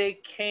think they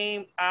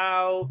came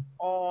out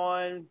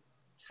on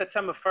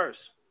September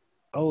 1st.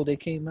 Oh, they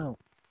came out.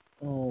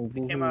 Oh,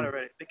 They came out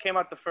already. They came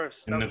out the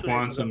 1st. And the That was 2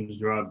 days ago. Quantums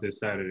dropped this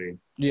Saturday.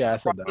 Yeah, I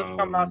said that. Quantums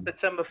come out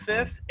September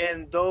 5th,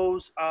 and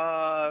those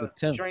The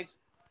 10th. joints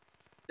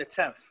the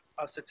 10th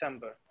of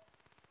September.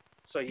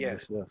 So yeah,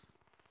 Yes, yes.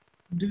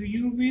 Do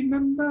you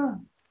remember?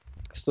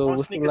 So On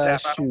what's the sneakers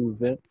last app, I shoe,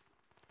 Vince?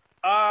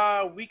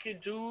 we could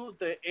do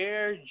the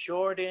Air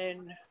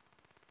Jordan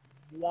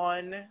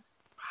 1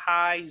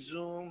 High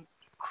Zoom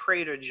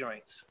Crater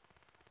joints.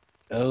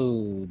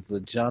 Oh, the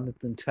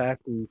Jonathan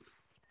Tackle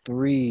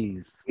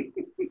 3s.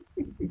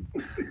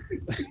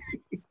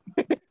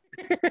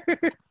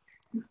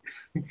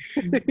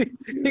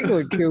 He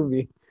gonna kill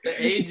me. The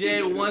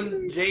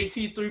AJ1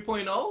 JT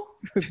 3.0.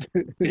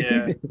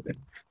 Yeah.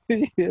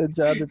 Yeah,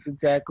 Jonathan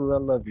Tackle, I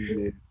love you,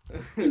 man.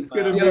 He's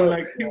gonna Yo, be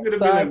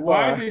like,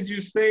 why sidebar. did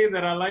you say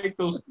that I like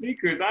those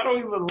sneakers? I don't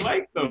even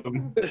like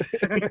them.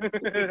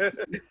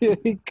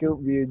 He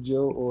killed me and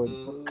Joe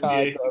on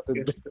Kai yeah. the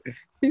other day.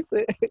 He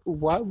said,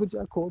 "Why would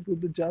y'all call them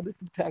the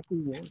Jonathan Tackle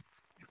ones?"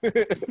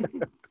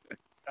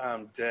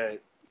 I'm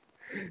dead.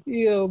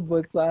 Yeah,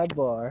 but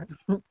sidebar.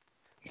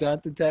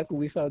 Jonathan Tackle,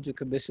 we found your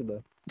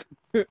commissioner.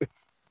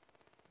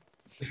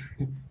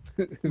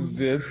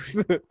 Vince.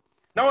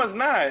 No, it's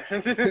not.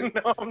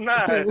 No, I'm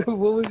not.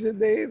 What was your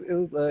name? It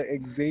was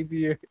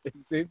Xavier.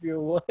 Xavier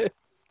what?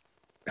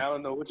 I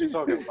don't know what you're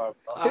talking about.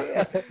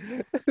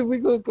 We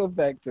gonna come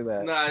back to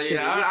that. Nah,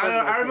 yeah,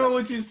 I remember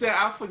what you said.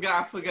 I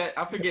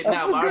forget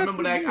now, but I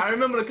remember that. I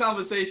remember the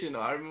conversation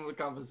though. I remember the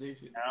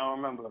conversation. I don't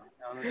remember.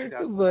 I don't know what you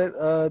guys.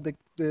 But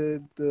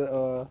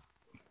the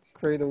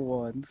Crater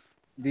ones,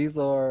 these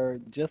are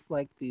just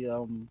like these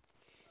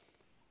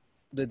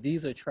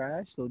are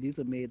trash. So these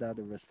are made out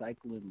of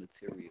recycling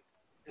material.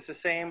 It's the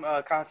same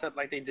concept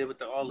like they did with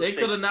all the. They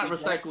could have not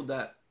sneakers. recycled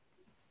that.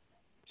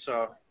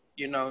 So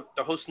the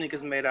whole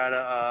sneaker's made out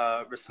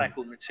of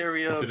recycled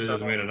material. Should have So,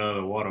 just made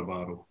another water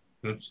bottle.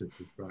 That shit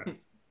is right.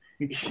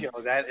 yo,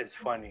 that is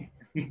funny.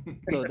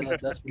 So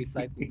that's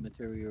recycled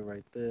material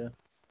right there.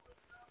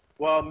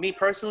 Well, me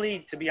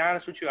personally, to be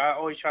honest with you, I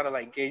always try to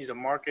like gauge the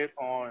market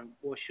on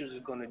what shoes is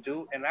gonna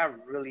do, and I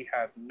really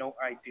have no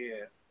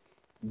idea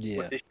Yeah.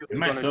 what this shoe It is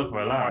might gonna sell do for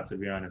in a the lot, market. to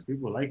be honest.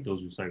 People like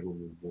those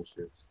recyclable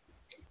bullshits.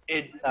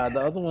 It, The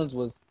other ones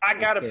was I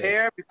got a okay.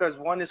 pair because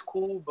one is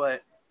cool,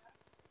 but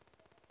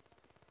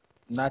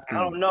Not I these.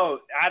 don't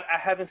know. I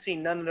haven't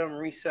seen none of them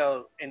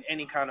resell in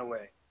any kind of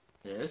way,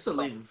 Yeah, it's a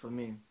leave it for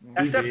me.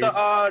 except did.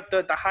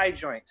 the high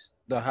joints.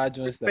 The high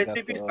joints that got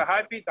Basically, the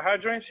high feet, the high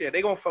joints. Yeah,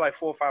 they going for like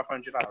 $400 or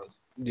 $500.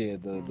 yeah,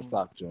 the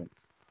sock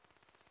joints.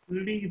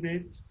 Leave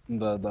it.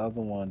 The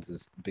other ones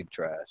is big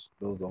trash.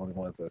 Those are the only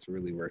ones that's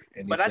really worth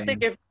anything.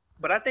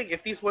 But I think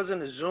if these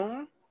wasn't a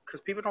Zoom,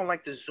 because people don't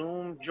like the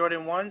Zoom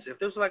Jordan 1s, if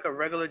this was like a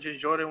regular just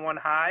Jordan 1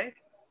 high,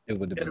 it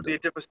would have it'll been be a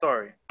different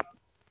story.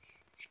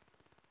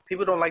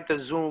 People don't like the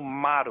Zoom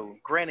model.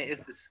 Granted,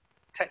 it's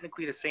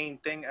technically the same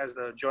thing as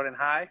the Jordan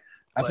High.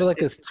 I feel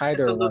like it's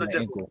tighter a around little the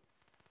different. ankle.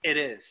 It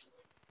is.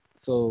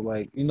 So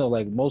like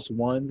like most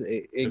ones,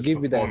 it It's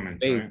gives you that performance,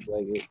 space.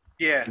 right? Like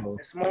Yeah, So-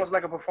 it's more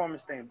like a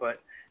performance thing. But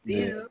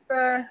Yeah. these,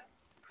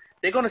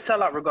 they're gonna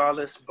sell out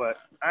regardless. But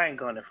I ain't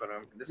going for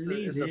them. This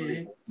Leave is a it.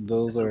 leave.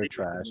 those It's a are leave it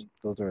for trash. me.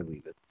 Those are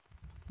leave it.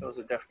 Those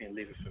are definitely a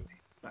leave it for me.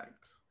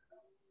 Thanks.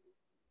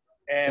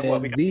 And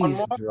what we got one these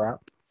more?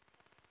 drop.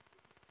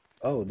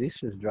 Oh, these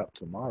just dropped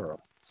tomorrow.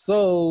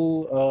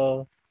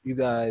 So you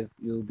guys,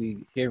 you'll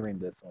be hearing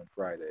this on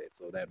Friday.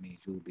 So that means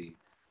you'll be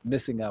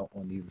missing out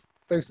on these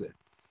Thursday.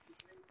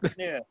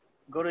 Yeah,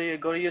 go to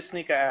your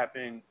sneaker app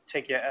and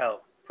take your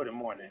L for the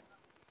morning.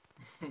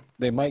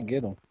 They might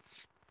get them.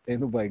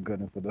 Ain't nobody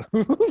gunning for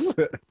those.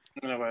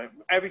 You know, right?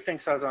 Everything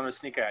sells on the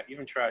sneaker app,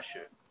 even trash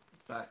shit.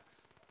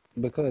 Facts.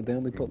 Because they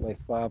only put like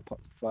five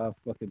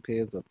fucking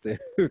pairs up there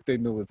if they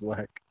know it's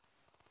whack.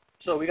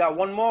 So we got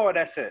one more, or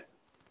that's it?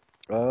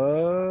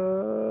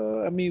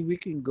 I mean, we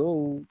can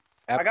go.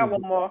 I got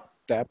one more.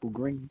 The apple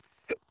green.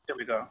 There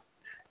we go.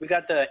 We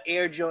got the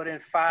Air Jordan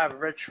 5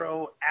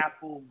 Retro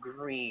Apple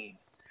Green,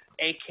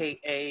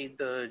 aka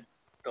the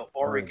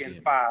Oregon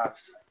Oregon.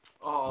 5s.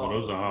 Oh,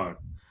 those are hard.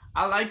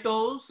 I like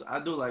those. I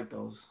do like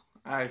those.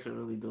 I actually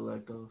really do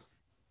like those.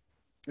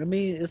 I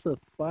mean, it's a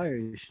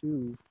fire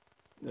shoe.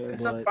 Yeah.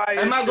 It's But- a fire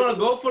Am I gonna shoe.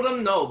 go for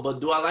them? No,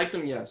 but do I like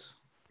them? Yes.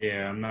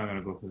 Yeah, I'm not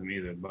gonna go for them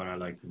either, but I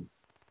like them.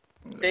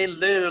 They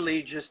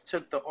literally just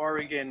took the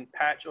Oregon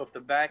patch off the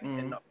back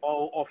and the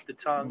O off the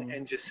tongue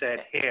and just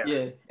said hair.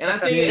 Yeah, and I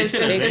think Yeah, it's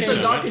they a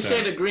changed darker that.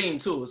 shade of green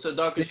too. It's a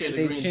darker shade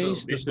They of green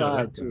changed too. the They should've side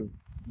left that. too.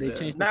 They Yeah.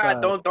 changed the Nah,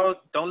 side.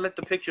 don't let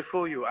the picture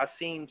fool you. I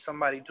seen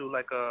somebody do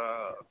like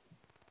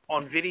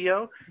on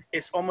video.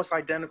 It's almost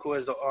identical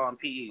as the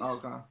PEs.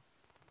 Okay.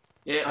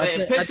 Yeah, I in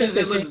think pictures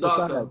they it looks changed the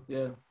darker. side.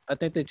 Yeah. I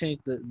think they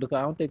changed because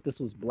I don't think this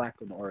was black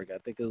on the Oregon. I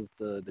think it was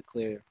the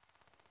clear.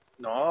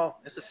 No,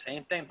 it's the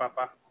same thing,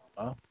 Papa.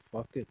 Oh,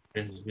 fuck it.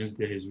 Vince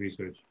did his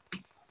research.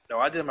 No,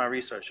 I did my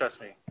research.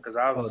 Trust me, because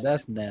I Oh, was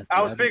that's nasty.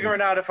 I was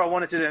figuring out if I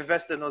wanted to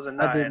invest in those or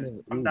not. didn't And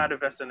even- I'm ooh. not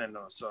investing in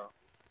those, so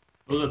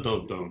Those are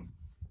dope though.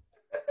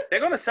 they're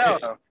gonna sell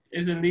though.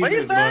 It's a What leave do you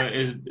it,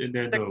 say? but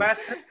they're Thick dope.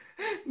 bastard.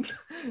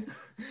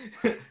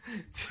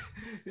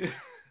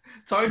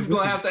 Tark's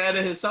gonna have to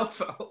edit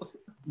himself out.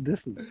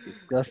 This is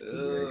disgusting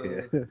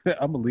right here.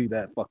 I'm gonna leave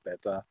that. Fuck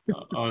that time.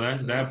 Oh,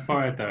 that's that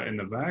part in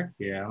the back.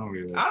 Yeah, I don't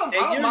really. Like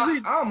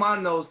I don't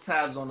mind those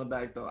tabs on the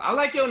back though. I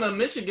like it on the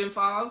Michigan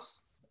fives.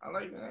 I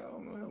like that.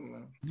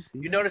 You see?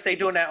 You that? notice they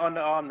doing that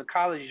on the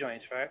college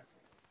joints, right?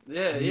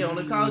 Yeah, on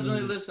the college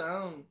joint. Listen, I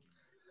don't.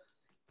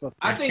 Fuck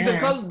I that.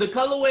 think the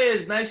colorway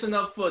is nice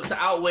enough to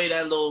outweigh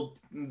that little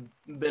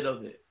bit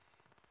of it.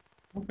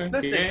 okay.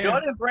 Listen, yeah.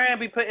 Jordan Brand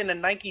be putting a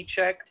Nike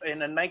check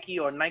and a Nike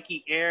or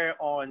Nike Air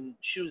on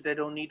shoes that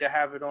don't need to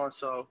have it on.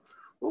 So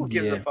who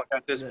gives a Yeah. fuck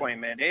at this Yeah. point,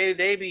 man?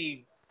 They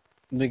be.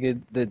 Nigga,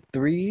 the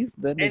threes,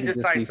 that nigga just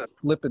be Indecisive.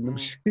 flipping them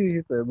shit.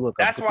 He said, look,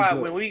 That's I'm why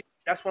putting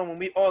when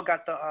we all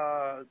got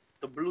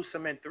the blue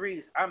cement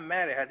threes, I'm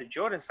mad it had the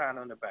Jordan sign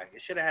on the back.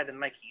 It should have had the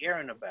Nike Air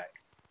in the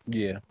back.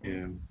 Yeah.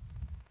 Yeah,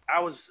 I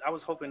was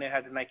hoping it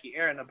had the Nike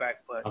Air in the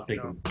back, but I'll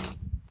take them.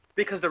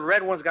 because the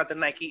red ones got the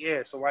Nike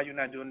Air, so why you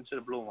not doing it to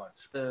the blue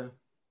ones?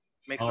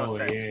 Makes no Oh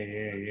sense.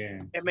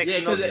 yeah. It makes Yeah,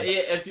 no because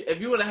sense. if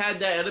you would have had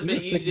that, it'd have You been a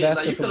sick easier. Like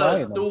bastard you for could buying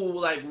have them. threw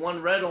like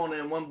one red on it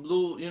and one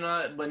blue,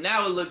 But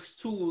now it looks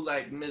too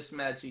like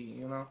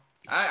mismatchy,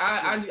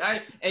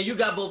 I and you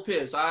got both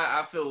pairs, so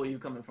I feel where you're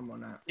coming from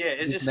on that. Yeah,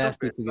 it's It's just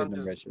nasty stupid. to So get I'm them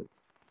just- red shirts.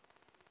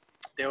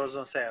 They was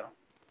on sale.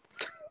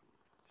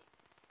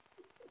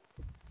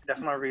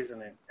 That's my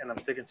reasoning, and I'm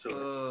sticking to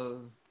it.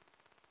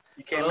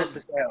 You can't so miss the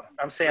sale.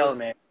 I'm sale,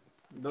 man.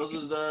 Those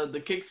is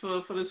the kicks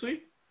for this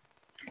week.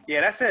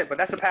 Yeah, that's it. But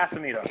that's a pass for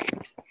me, though.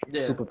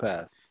 Yeah, Super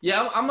pass.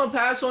 yeah, I'm gonna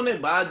pass on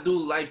it, but I do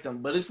like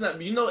them. But it's not,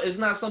 it's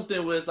not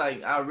something where it's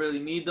like I really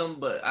need them.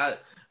 But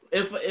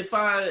if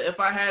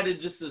I had it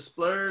just to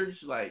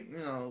splurge, like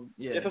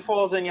yeah. If it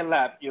falls in your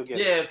lap, you'll get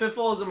it. Yeah, if it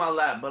falls in my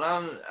lap, but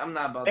I'm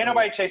not about. Ain't to-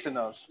 nobody chasing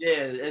those. Yeah,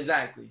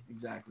 exactly.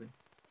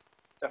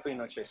 Definitely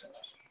no chasing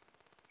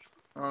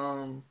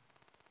those.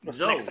 What's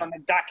Joe, next on the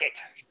docket?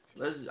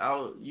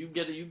 you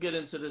get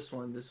into this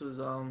one. This was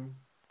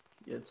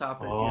your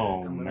topic.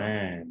 Oh coming up.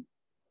 man,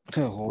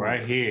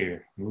 Right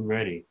here. We're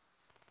ready.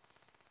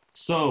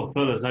 So,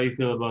 fellas, how you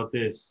feel about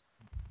this?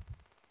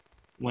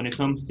 When it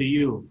comes to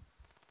you,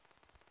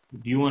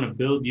 do you want to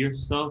build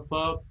yourself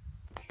up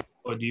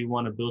or do you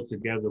want to build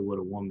together with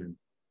a woman?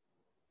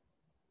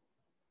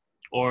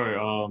 Or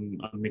a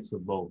mix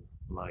of both.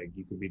 Like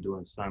you could be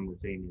doing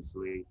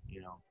simultaneously,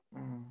 you know.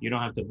 Mm. You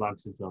don't have to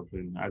box yourself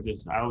in. I was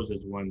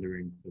just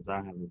wondering because I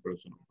have a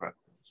personal preference.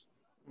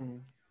 Mm.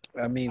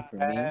 I mean, for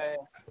me,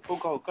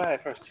 Go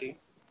ahead first, T.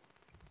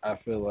 I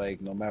feel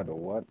like no matter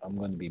what, I'm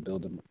going to be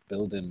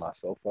building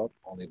myself up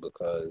only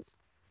because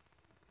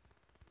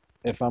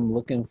if I'm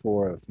looking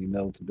for a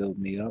female to build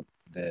me up,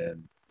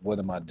 then what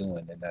am I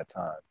doing in that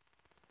time?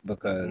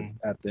 Because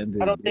at the end I of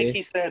the don't think day,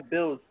 he said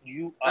build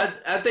you up.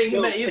 I think he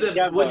Build meant either would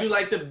together. you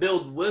like to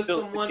build with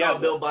Build someone or together.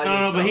 build by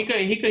No, but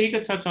yourself? he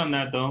could touch on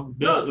that though.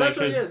 No, Build like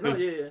touch on yeah, no,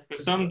 yeah, yeah.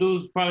 because some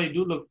dudes probably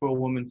do look for a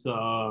woman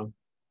to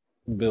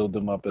build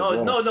them up as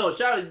No, well. no,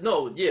 shout it,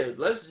 no, yeah.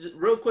 Let's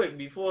real quick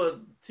before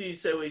T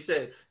said what he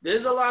said.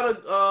 There's a lot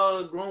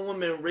of grown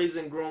women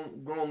raising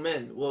grown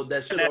men. Well,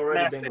 that should And that's already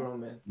been nasty.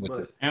 grown men, Which but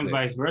is and sick.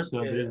 vice versa.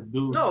 yeah. There's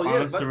dudes No,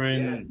 yeah, but yeah,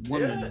 sponsoring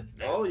women.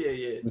 Oh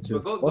yeah. Which But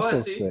is go also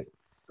ahead, T. sick.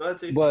 Go ahead,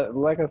 T. But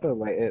like I said,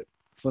 like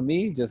for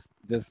me, just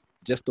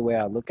the way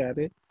I look at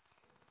it,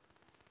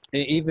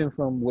 and even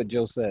from what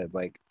Joe said,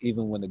 like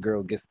even when the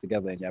girl gets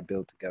together and y'all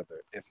build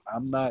together, if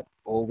I'm not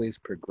always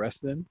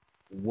progressing,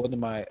 what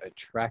am I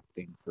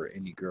attracting for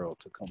any girl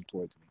to come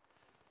towards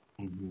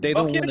me? They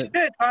Talk don't your want to.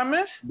 shit,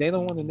 Thomas. They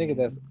don't want a nigga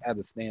that's at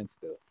a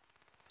standstill.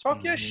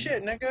 Talk your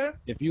shit, nigga.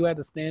 If you at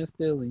a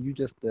standstill and you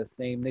just the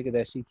same nigga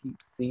that she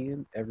keeps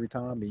seeing every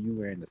time, and you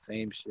wearing the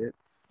same shit,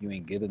 you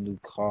ain't get a new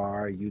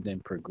car, you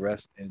didn't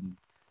progress in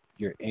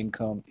your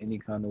income any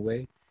kind of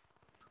way,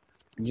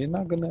 you're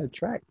not gonna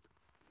attract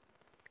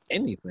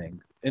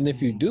anything. And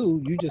if you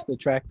do, you just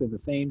attracting the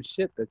same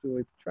shit that you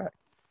always attract.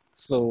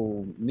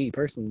 So me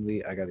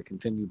personally, I gotta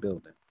continue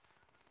building.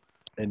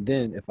 And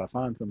then if I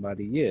find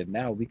somebody, yeah,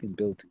 now we can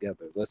build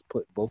together. Let's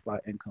put both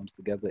our incomes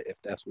together if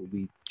that's what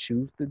we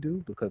choose to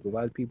do, because a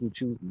lot of people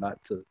choose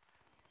not to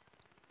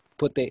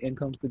put their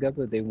incomes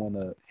together. They want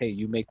to, hey,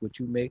 you make what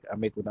you make, I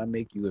make what I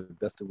make, you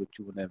invest in what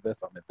you want to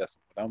invest, I'm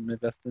investing what I'm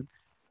investing.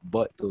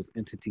 But those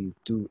entities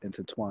do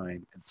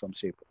intertwine in some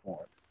shape or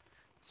form.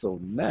 So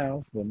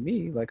now for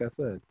me, like I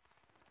said,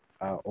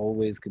 I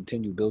always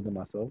continue building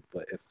myself.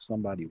 But if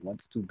somebody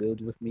wants to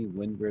build with me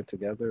when we're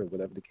together or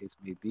whatever the case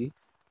may be,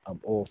 I'm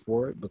all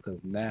for it because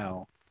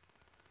now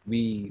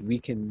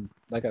we can,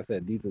 like I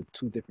said, these are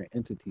two different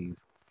entities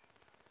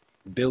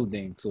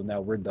building. So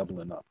now we're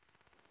doubling up.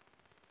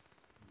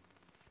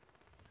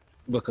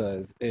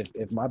 Because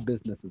if my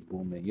business is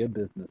booming, your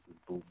business is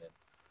booming.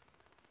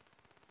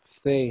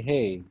 Say,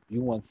 hey,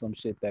 you want some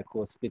shit that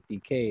costs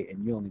 50K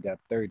and you only got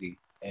 30,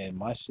 and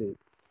my shit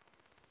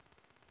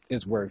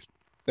is worth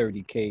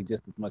 30K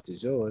just as much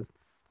as yours.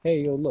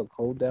 Hey, yo, look,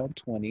 hold down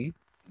 20. You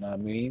know what I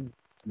mean?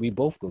 We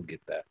both go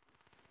get that.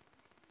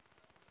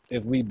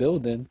 If we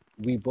building,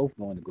 we both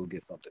going to go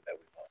get something that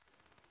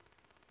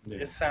we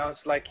want. It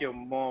sounds like you're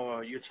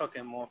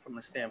talking more from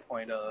a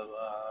standpoint of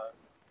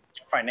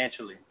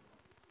financially.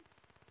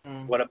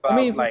 What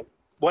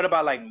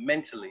about like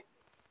mentally?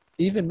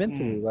 Even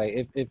mentally, like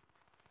if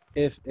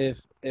Because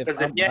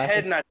if your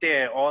head not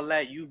there, all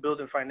that you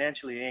building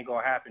financially ain't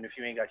gonna happen if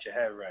you ain't got your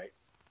head right.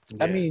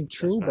 I mean,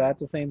 true, but at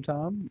the same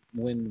time,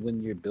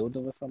 when you're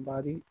building with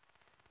somebody,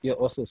 you're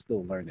also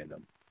still learning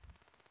them.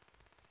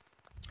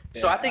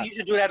 So I think you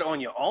should do that on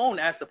your own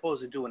as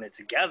opposed to doing it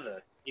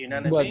together. You know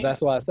what I mean? But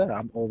that's why I said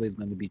I'm always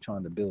going to be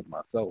trying to build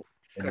myself.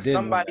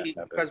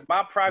 Because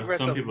my progress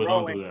some of people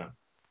growing, don't do that.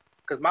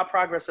 because my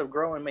progress of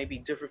growing may be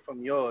different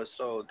from yours.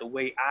 So the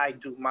way I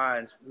do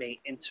mine may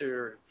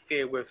interfere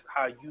with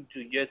how you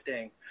do your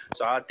thing.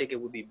 So I think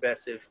it would be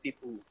best if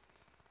people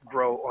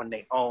grow on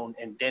their own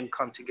and then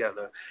come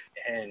together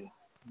and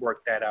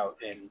work that out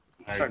and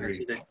turn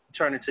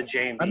into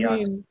Jay and Beyonce. I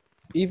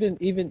mean,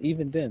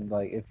 even then,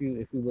 like if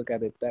you look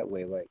at it that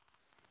way, like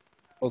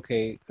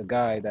okay, a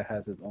guy that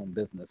has his own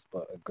business,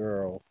 but a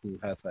girl who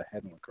has her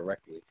head on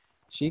correctly,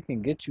 she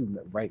can get you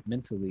right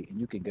mentally,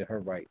 and you can get her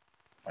right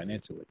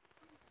financially.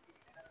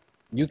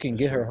 You can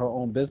get her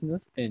own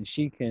business, and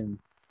she can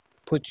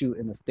put you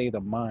in a state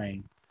of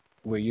mind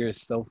where you're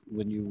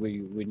when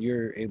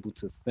you're able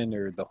to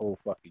center the whole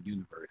fucking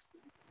universe.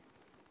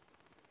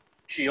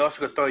 She also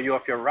could throw you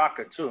off your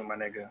rocker too, my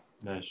nigga.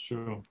 That's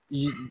true.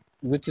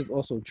 Which is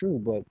also true,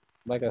 but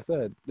like I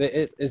said,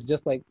 it's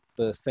just like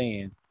the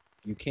saying,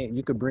 you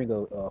could bring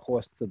a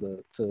horse to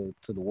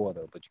the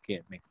water, but you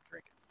can't make him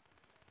drink it.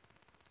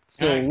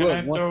 So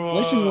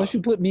once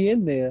you put me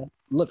in there,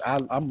 look,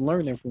 I'm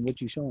learning from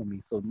what you're showing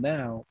me. So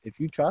now, if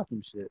you try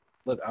some shit,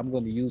 look, I'm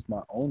going to use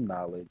my own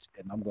knowledge,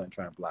 and I'm going to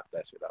try and block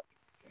that shit out.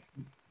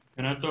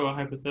 Can I throw a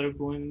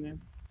hypothetical in there?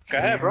 Go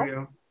ahead,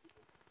 bro.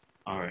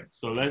 All right.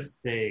 So let's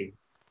say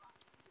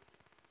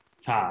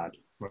Todd,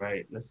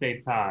 right? Let's say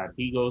Todd.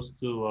 He goes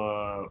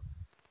to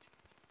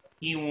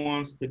he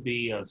wants to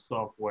be a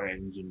software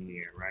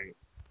engineer, right?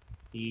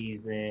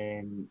 He's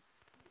in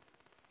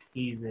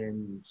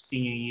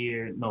senior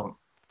year, no,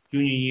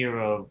 junior year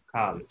of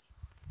college,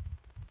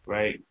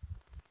 right?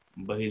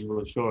 But he's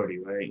with Shorty,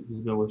 right?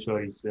 He's been with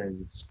Shorty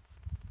since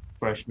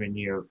freshman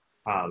year of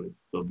college,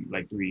 so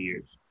like 3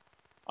 years.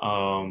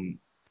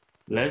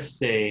 Let's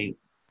say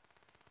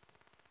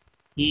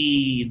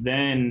he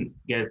then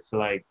gets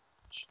like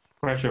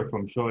pressure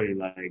from Shorty,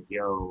 like,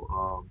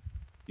 yo,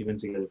 you've been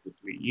together for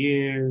 3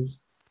 years.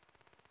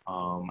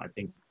 I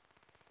think,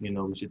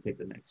 we should take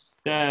the next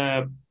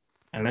step.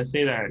 And let's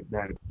say that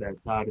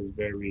Todd is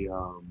very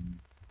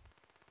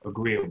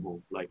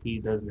agreeable. Like he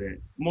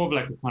doesn't, more of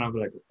like a kind of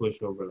like a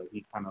pushover. Like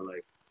he kind of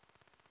like,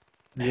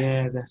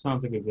 yeah, that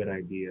sounds like a good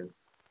idea.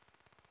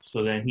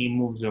 So then he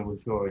moves in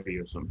with Shorty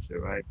or some shit,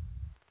 right?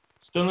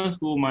 Still in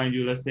school, mind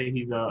you. Let's say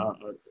he's a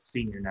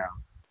senior now.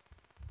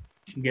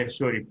 He gets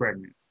Shorty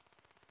pregnant.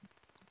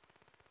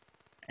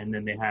 And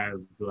then they're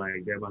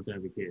about to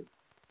have a kid.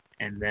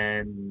 And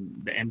then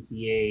the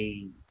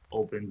MTA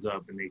opens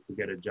up and they could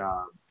get a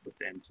job with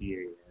the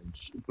MTA.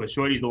 But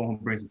Shorty's the one who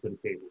brings it to the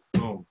table.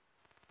 Boom.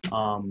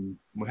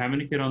 We're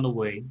having a kid on the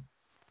way.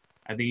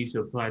 I think you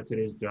should apply to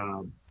this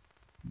job.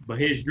 But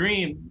his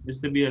dream is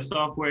to be a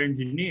software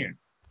engineer.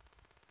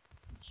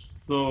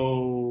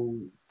 So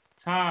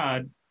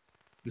Todd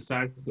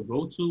decides to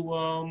go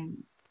to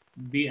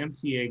the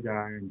MTA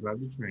guy and drive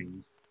the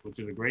trains, which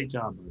is a great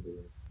job, by the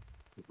way,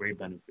 with great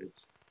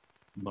benefits.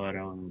 But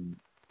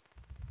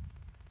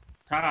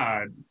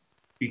Todd,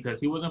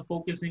 because he wasn't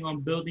focusing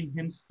on building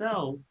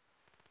himself,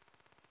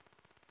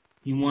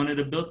 he wanted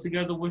to build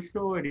together with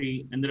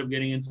Shorty, ended up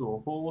getting into a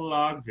whole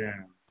log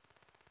jam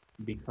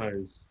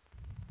because,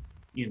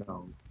 he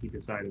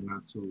decided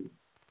not to.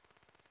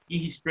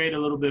 He strayed a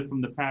little bit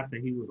from the path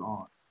that he was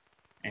on.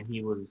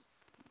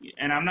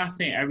 And I'm not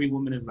saying every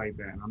woman is like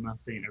that, and I'm not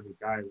saying every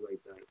guy is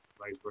like that,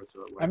 vice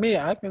versa. I mean,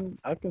 I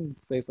can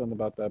say something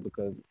about that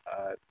because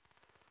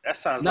that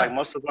sounds like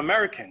most of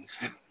Americans.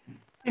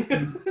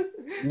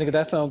 Nigga,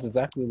 that sounds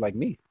exactly like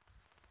me.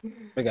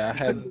 Nigga, I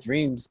had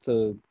dreams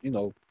to,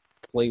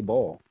 play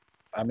ball.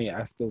 I mean,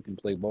 I still can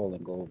play ball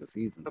and go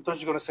overseas. I thought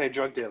you were gonna say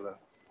drug dealer,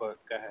 but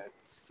go ahead.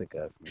 Sick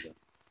ass nigga.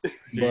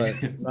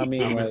 But I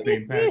mean, like,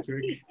 St.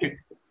 Patrick.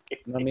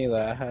 I mean,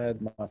 like, I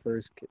had my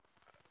first kid.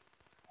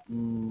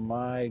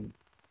 My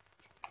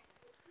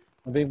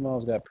baby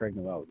mom's got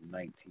pregnant when I was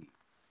 19.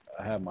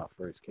 I had my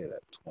first kid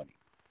at 20.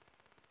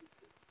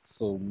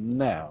 So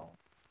now,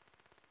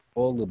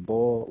 all the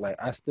ball, like,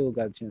 I still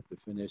got a chance to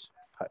finish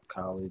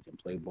college and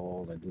play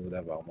ball and do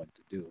whatever I wanted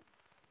to do.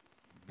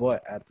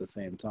 But at the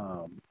same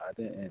time, I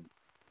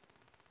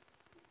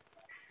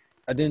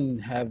didn't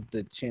have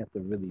the chance to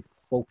really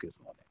focus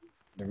on it.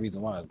 The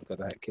reason why is because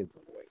I had kids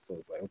on the way. So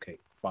it's like, okay,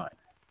 fine.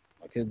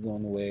 My kids are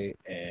on the way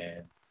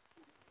and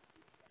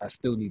I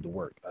still need to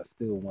work. I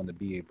still want to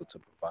be able to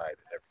provide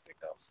everything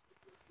else.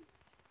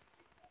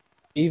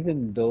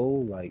 Even though,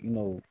 like,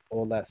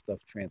 all that stuff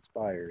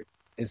transpired,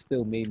 it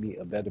still made me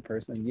a better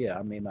person. Yeah,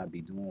 I may not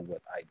be doing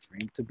what I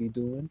dreamed to be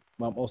doing,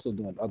 but I'm also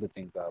doing other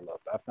things I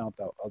love. I found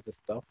out other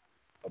stuff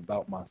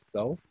about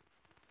myself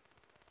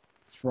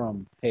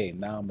from, hey,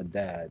 now I'm a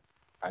dad.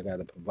 I got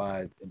to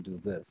provide and do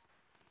this.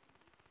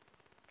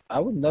 I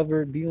would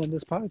never be on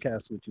this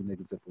podcast with you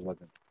niggas if it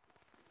wasn't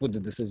for the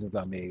decisions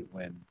I made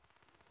when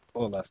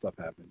all that stuff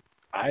happened.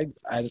 I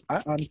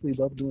honestly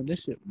love doing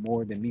this shit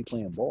more than me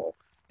playing ball.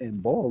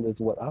 And ball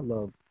is what I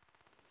love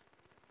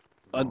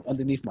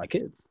underneath my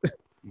kids.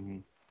 Mm-hmm.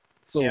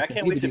 So yeah, I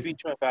can't wait to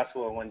beat you in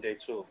basketball one day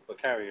too,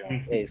 but carry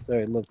on. Hey,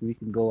 sir, look, we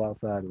can go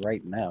outside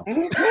right now.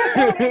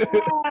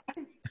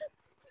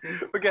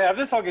 Okay, I'm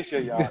just talking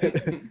shit, y'all.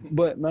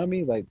 But I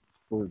mean, like,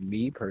 for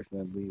me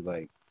personally,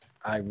 like,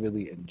 I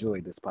really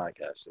enjoy this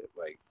podcast shit.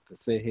 Like, to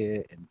sit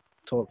here and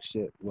talk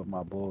shit with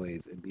my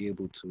boys and be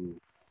able to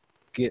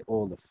get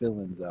all the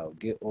feelings out,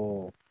 get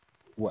all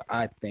what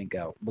I think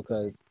out,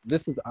 because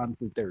this is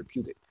honestly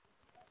therapeutic.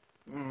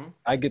 Mm-hmm.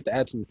 I get to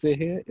actually sit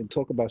here and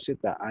talk about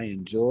shit that I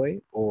enjoy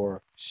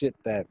or shit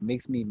that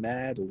makes me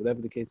mad or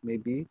whatever the case may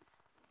be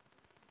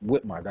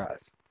with my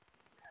guys.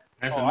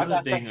 That's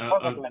another thing.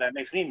 That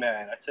makes me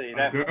mad. I tell you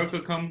that. A girl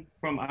could come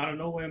from out of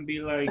nowhere and be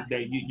like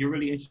that you're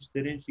really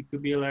interested in. She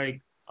could be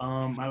like,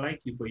 I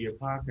like you, but your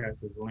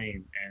podcast is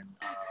lame, and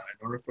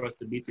in order for us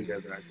to be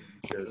together, I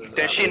think you should.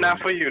 Then she not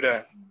for you,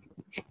 then.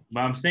 But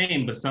I'm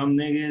saying, but some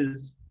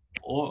niggas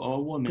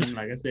or women,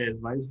 like I said, it's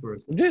vice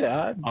versa.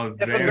 Yeah.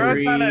 If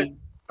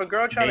a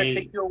girl trying to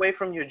take you away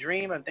from your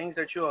dream and things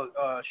that you're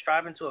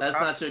striving to accomplish,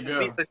 that's not your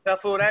girl. Be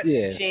successful at,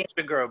 yeah. She ain't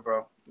your girl,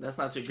 bro. That's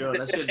not your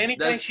girl. If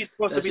anything, she's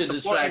supposed to be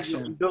supporting you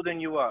and building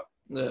you up.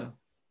 Yeah.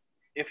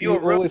 If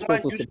you're always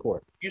supposed to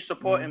support. You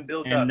support and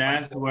build up. And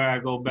that's where I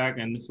go back,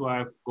 and this is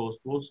why it goes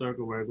full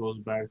circle, where it goes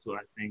back to, I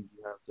think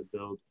you have to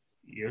build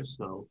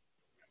yourself.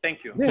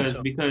 Thank you.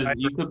 Because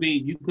you could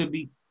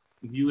be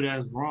viewed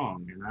as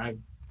wrong, and I've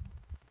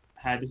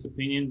had this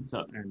opinion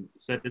and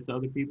said it to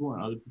other people,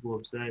 and other people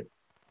have said,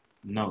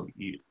 no,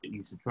 you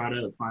should try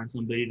to find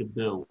somebody to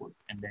build with,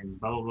 and then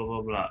blah blah blah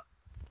blah blah.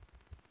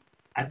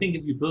 I think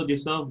if you build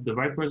yourself, the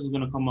right person is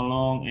gonna come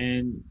along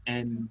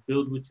and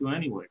build with you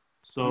anyway.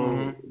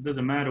 So it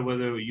doesn't matter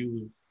whether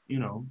you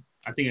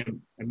I think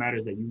it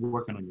matters that you're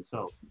working on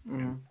yourself.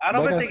 Mm-hmm. I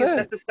don't Like I think it's said.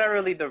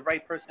 necessarily the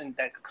right person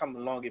that could come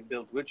along and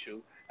build with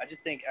you. I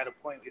just think at a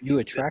point, You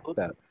attract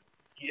that.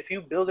 if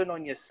you build it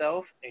on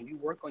yourself and you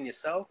work on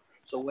yourself,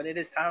 so when it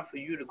is time for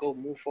you to go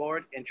move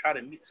forward and try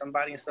to meet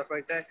somebody and stuff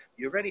like that,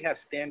 you already have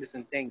standards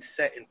and things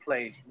set in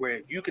place where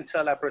you can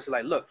tell that person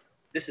like, look,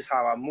 this is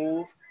how I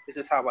move, this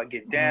is how I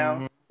get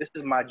down, this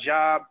is my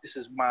job, this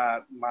is my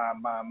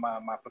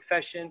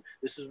profession,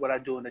 this is what I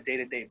do on a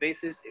day-to-day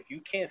basis. If you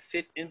can't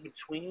fit in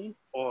between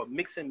or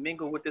mix and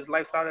mingle with this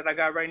lifestyle that I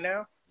got right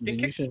now, Then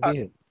you kick shouldn't rocks. be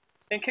here.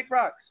 Then kick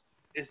rocks.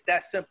 It's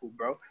that simple,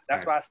 bro.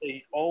 That's Right. why I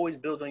say always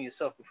build on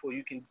yourself before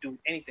you can do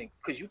anything.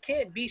 Because you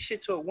can't be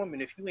shit to a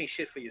woman if you ain't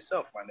shit for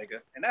yourself, my nigga.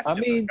 And that's I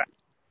just mean,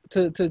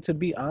 a fact. to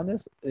be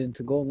honest and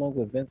to go along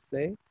with Vince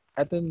say,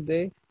 at the end of the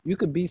day, you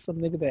could be some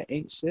nigga that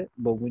ain't shit,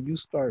 but when you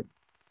start,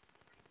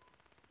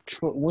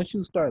 once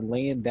you start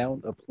laying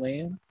down a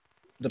plan,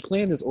 the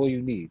plan is all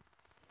you need.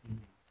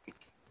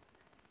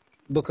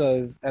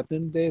 Because at the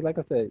end of the day, like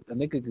I said, a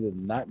nigga could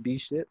not be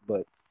shit,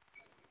 but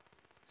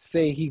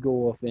say he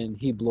go off and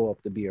he blow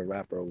up to be a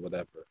rapper or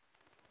whatever.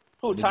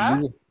 Who, Then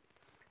Ty?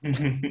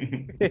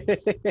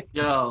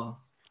 Yo,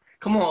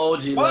 come on,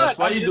 OG What? Lust.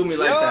 Why you do me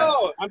like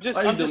that? I'm just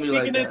Why you do me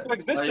like speaking that? into Why you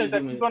existence do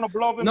that me- you're gonna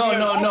blow up and No, be an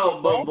no, no.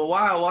 rapper, bro. But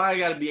why I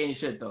gotta be ain't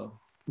shit though?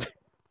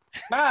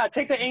 Nah,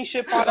 take the ain't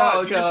shit part Oh, out.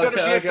 okay, You're just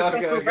gonna okay, be a okay,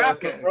 successful okay,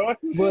 rapper, okay. bro.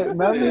 But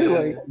I mean,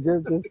 like,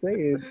 just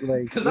saying,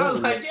 like, Because I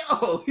was like,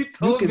 yo, he you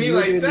told could me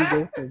like literally that.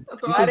 go from, I you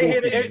thought I could didn't go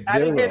hear from the I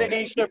didn't hear the zero.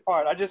 ain't shit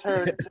part. I just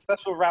heard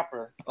successful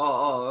rapper.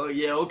 Oh,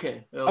 yeah,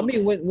 okay. I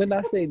mean, when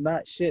I say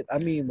not shit, I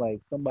mean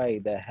like somebody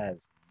that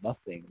has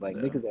nothing, like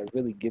Yeah. niggas that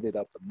really get it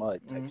out the mud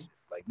type Mhm. shit.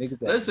 Like niggas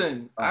that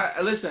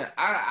Listen,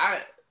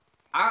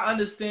 I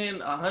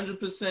understand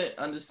 100%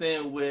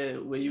 understand where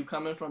you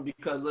coming from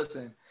because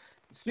listen,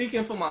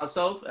 speaking for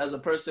myself as a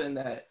person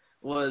that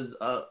was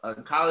a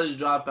college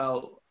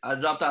dropout, I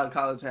dropped out of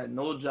college, had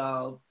no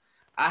job.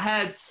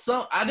 I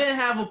didn't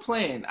have a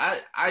plan.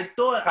 I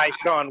thought Hi,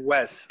 Sean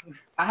West.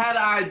 I had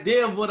an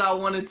idea of what I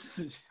wanted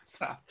to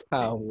stop.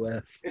 Tom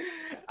West.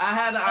 I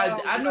had an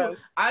idea.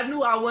 West. I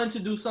knew I wanted to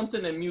do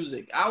something in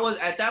music. I was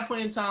at that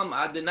point in time.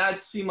 I did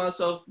not see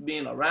myself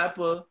being a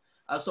rapper.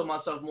 I saw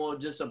myself more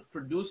just a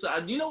producer.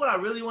 You know what I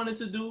really wanted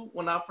to do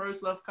when I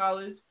first left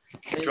college?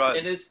 Drugs.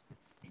 And it's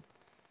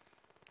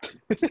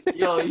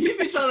yo, he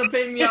be trying to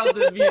pay me out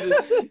to be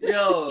the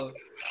yo.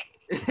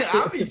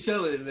 I'll be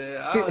chilling, man.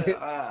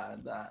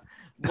 Nah.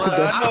 But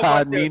That's I know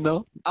Todd about this.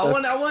 Nino. I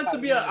wanted to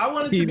be a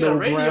Tino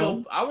radio.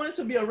 Brown. I wanted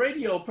to be a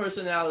radio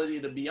personality.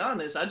 To be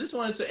honest, I just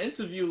wanted to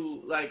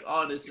interview like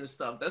artists and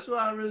stuff. That's what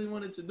I really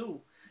wanted to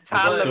do.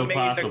 Tyler still made the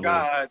possible.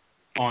 God.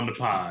 On the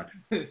pod.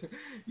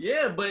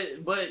 Yeah,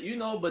 but you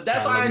know, but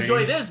that's why I Tyler enjoy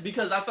Mane. this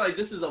because I feel like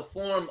this is a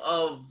form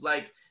of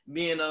like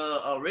being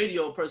a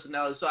radio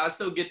personality. So I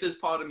still get this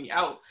part of me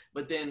out.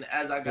 But then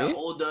as I got Yeah.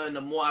 older and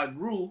the more I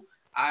grew,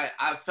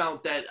 I found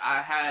that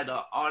I had an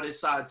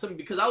artist side to me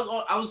because I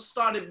was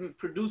started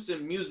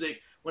producing music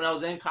when I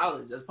was in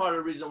college. That's part of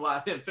the reason why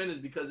I didn't finish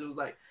because it was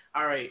like,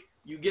 all right,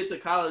 you get to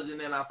college and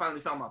then I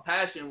finally found my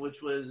passion,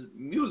 which was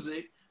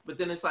music. But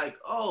then it's like,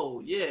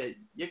 oh yeah,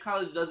 your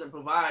college doesn't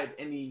provide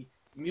any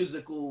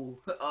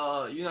musical,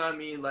 you know what I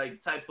mean, like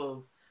type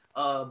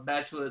of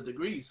bachelor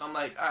degree. So I'm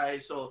like, all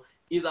right, so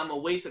either I'm gonna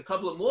waste a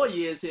couple of more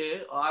years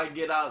here, or I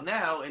get out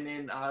now and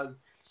then I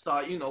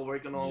start, you know,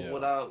 working on Yeah.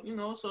 what I, you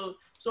know, so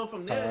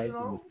from there, Tied you in the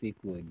know,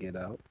 sequel and Get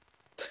Out.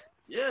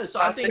 yeah. So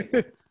I think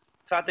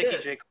So I think Yeah.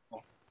 he J.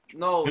 Cole.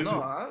 no,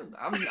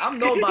 I'm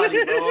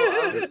nobody,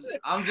 bro.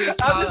 I'm just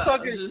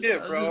talking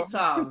shit, bro. I'm just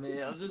Tom,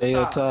 man. I'm just Hey,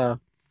 yo, Tom.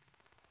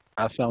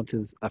 Ty, I found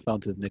his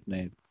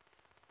nickname.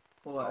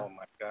 What? Oh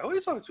my God, who are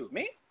you talking to?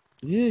 Me?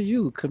 Yeah,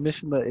 you,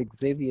 Commissioner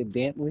Xavier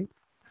Dantley.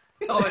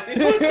 Oh,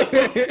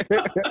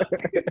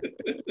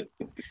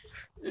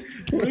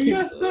 Well, you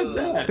guys said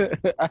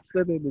that. I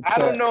said in the chat. I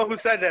don't know who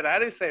said that. I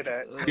didn't say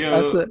that.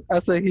 Yo, I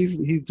said he's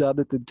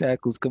Jonathan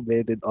Tackle's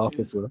commanding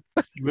officer.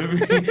 let me,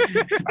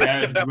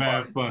 that's that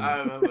mad I funny.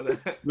 remember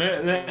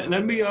that.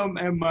 Let me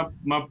end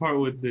my part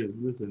with this.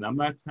 Listen, I'm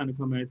not trying to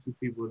come at you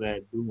people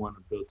that do want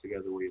to build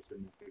together where you're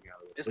sitting together.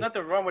 There's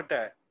nothing wrong with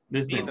that.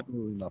 Listen,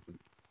 Absolutely nothing.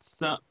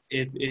 so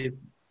if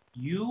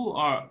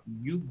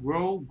you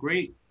grow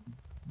great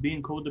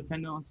being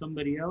codependent on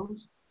somebody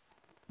else,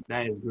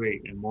 that is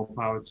great and more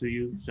power to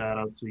you. Shout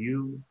out to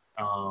you.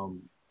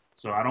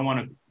 So I don't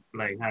want to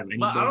like have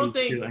But I don't anybody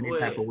think feel any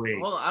type of way.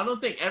 Hold on. I don't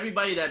think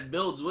everybody that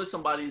builds with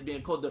somebody is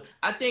being cold.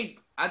 I think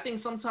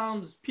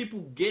sometimes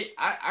people get.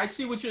 I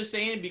see what you're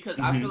saying because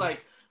I feel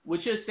like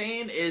what you're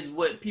saying is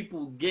what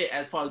people get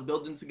as far as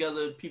building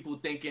together. People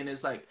thinking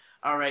it's like,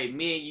 all right,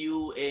 me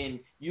and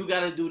you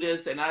got to do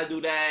this and I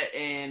do that,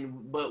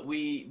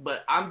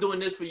 but I'm doing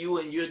this for you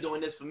and you're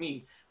doing this for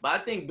me. But I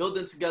think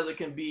building together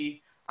can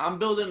be, I'm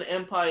building an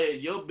empire,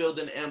 you're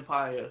building an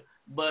empire,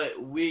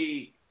 but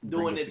we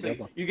doing it to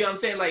you. Get what I'm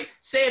saying? Like,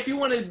 say if you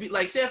want to be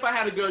like, say if I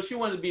had a girl, she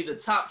wanted to be the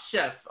top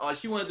chef, or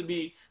she wanted to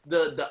be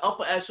the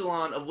upper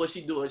echelon of what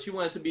she do, or she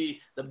wanted to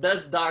be the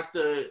best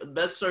doctor,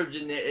 best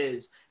surgeon there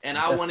is, and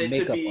I wanted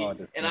to be,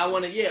 artist, and I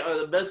want to, or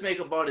the best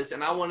makeup artist,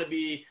 and I want to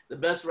be the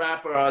best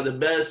rapper, or the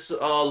best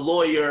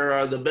lawyer,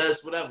 or the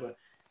best whatever.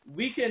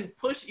 We can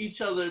push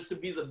each other to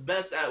be the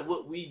best at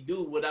what we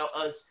do without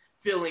us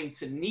feeling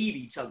to need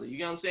each other. You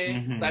get what I'm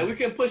saying? Mhm. Like, we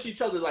can push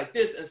each other like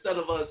this instead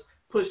of us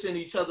pushing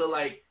each other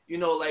like, you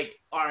know, like,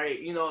 all right,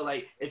 you know,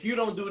 like, if you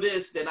don't do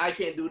this, then I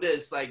can't do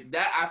this. Like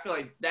that, I feel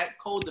like that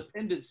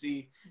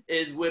codependency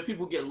is where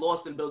people get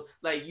lost and build.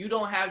 Like, you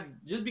don't have,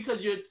 just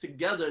because you're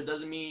together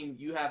doesn't mean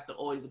you have to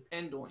always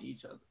depend on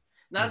each other.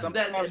 Not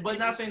that, but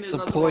not saying there's nothing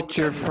wrong Support with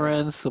your that.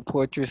 friends,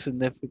 support your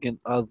significant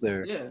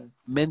other, Yeah.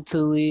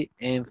 mentally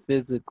and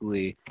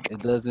physically. It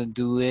doesn't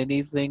do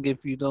anything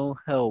if you don't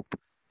help.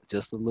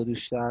 Just a little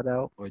shout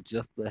out or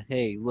just a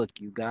hey, look,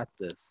 you got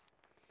this.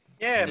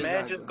 Yeah, man.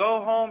 Exactly. Just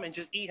go home and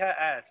just eat her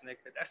ass,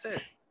 nigga. That's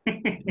it.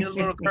 Get a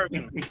little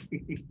encouragement.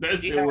 That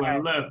Eat shit her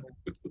went ass.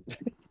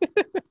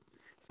 left.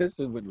 This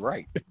shit went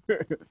right.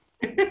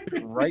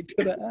 Right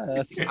to the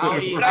ass.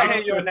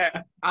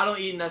 I don't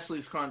eat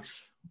Nestle's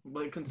Crunch,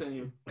 but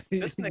continue.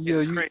 This nigga Yo,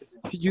 is you, crazy.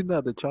 you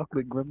know the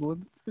chocolate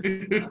gremlin?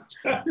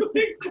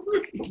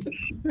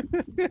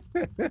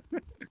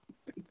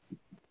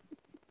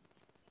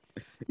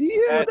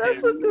 Yeah,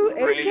 that's a new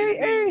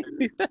AKA.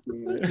 That's a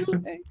new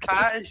AKA.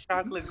 Cotton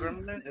chocolate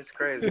gremlin is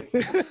crazy.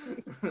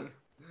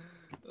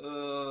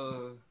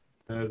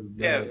 That's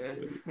Yeah.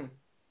 bad.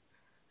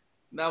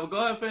 Now go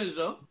ahead and finish,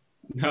 Joe.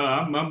 No,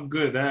 I'm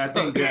good. I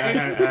think Okay.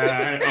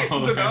 I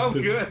So that was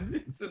to-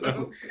 good. So that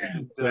was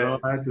So all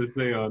I have to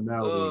say on that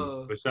Oh.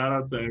 one. But shout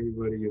out to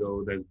everybody, you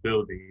know, that's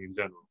building in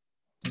general.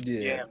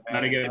 Yeah,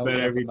 Gotta man. get I would better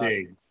never every knock-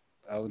 day.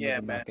 I would Yeah,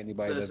 never man. knock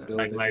anybody that's Listen,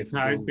 building. Like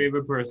Ty's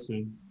favorite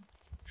person,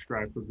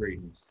 strive for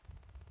greatness.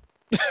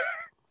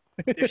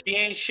 If she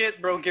ain't shit,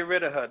 bro, get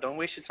rid of her. Don't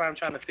waste your time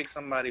trying to fix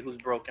somebody who's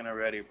broken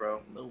already,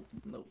 bro. nope.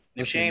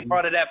 If she ain't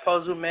part of that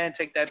puzzle, man,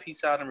 take that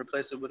piece out and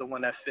replace it with the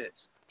one that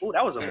fits. Ooh,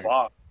 that was a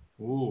bar.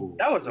 Ooh.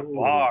 That was a Ooh.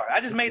 bar.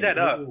 I just made that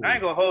up. Ooh. I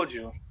ain't gonna hold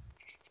you.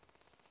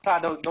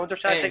 Todd, don't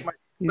just try to take my.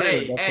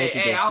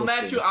 Hey, I'll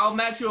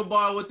match you a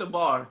bar with the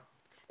bar.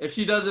 If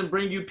she doesn't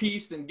bring you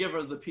peace, then give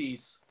her the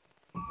peace.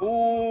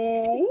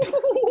 Ooh.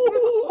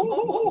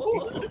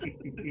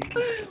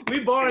 We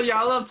barring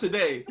y'all up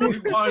today.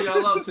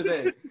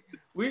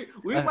 We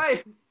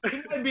might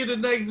be the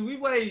next. We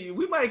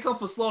might come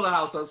for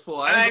Slaughterhouse us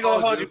for. I ain't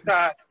gonna hold you,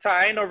 Ty.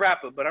 I ain't no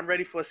rapper, but I'm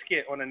ready for a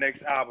skit on the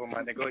next album,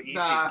 my nigga.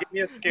 Nah. Give me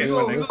a skit. Yo,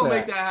 my We nigga. gonna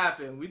make that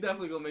happen. We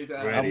definitely gonna make that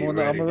happen. Ready, I'm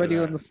ready already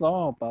for on the that.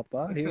 song,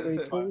 Papa. He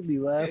already told me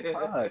last Yeah.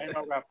 pod. I ain't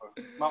no rapper.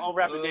 My own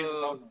rapper days is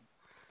over.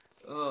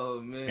 Oh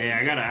man. Hey,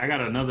 I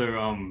got another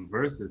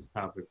versus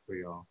topic for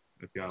y'all.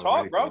 If y'all Talk,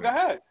 ready bro. for Go it.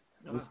 ahead.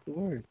 What's the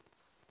word?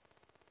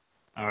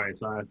 All right,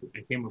 so I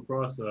came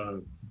across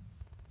a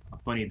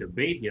funny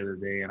debate the other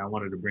day, and I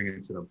wanted to bring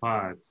it to the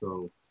pod.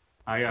 So,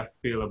 how y'all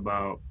feel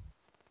about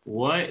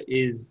what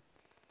is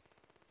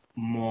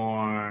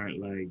more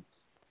like?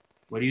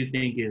 What do you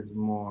think is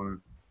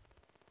more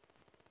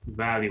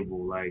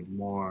valuable? Like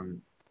more,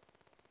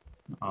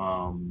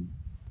 how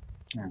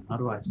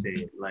do I say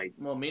it? Like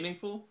More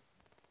meaningful.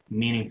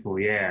 meaningful?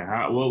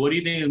 Yeah. What do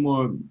you think is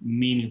more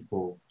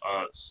meaningful?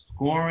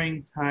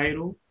 Scoring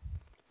title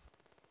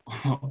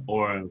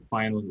or a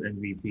Finals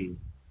MVP?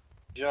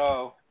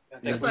 Joe.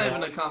 That's not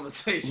even a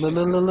conversation.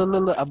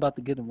 Look, I'm about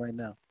to get him right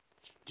now.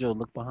 Joe,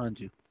 look behind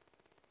you.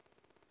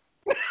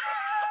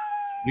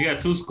 We got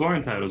 2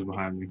 scoring titles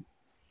behind me.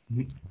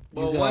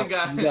 Well, You one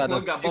got you got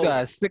one got you both.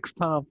 got a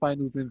 6-time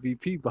Finals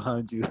MVP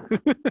behind you,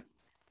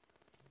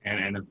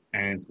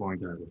 and scoring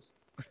titles.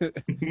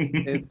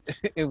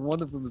 and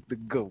one of them is the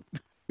GOAT.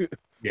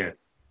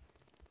 Yes.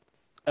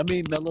 I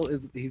mean, Melo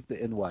he's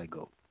the NY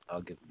GOAT.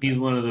 I'll give him He's that.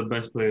 one of the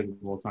best players of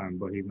all time,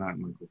 but he's not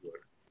Michael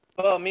Jordan.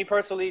 Well, me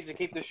personally, to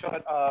keep this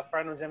short,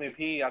 Finals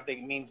MVP, I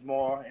think means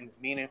more and is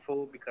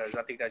meaningful because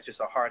I think that's just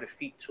a harder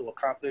feat to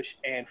accomplish.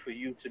 And for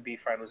you to be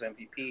Finals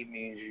MVP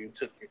means you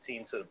took your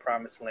team to the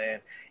promised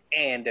land,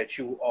 and that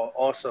you are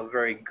also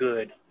very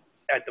good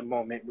at the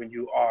moment when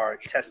you are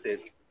tested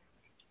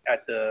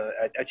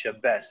at your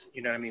best.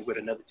 You know what I mean, with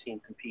another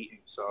team competing.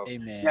 So Hey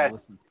man, yes,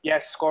 listen.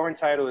 yes, scoring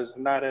title is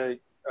not a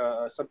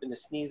something to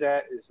sneeze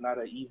at. It's not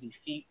an easy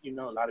feat. You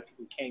know, a lot of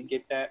people can't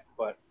get that,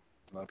 but.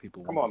 A lot of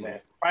people Come won't on, get man.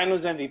 it.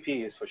 Finals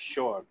MVP is for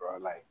sure, bro.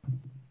 Like,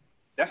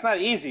 that's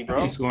not easy,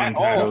 bro. He's scoring At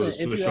all. titles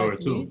Listen, if for you sure ask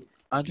me, too.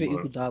 Andre But-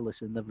 Iguodala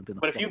should never been a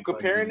But if you fucking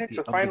comparing Finals it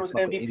to MVP. I don't give a Finals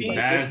fuck what MVP,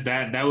 anybody says.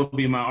 That would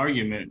be my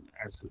argument.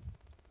 As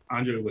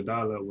Andre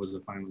Iguodala was a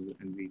Finals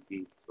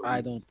MVP. So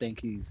I don't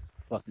think he's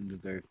fucking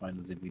deserved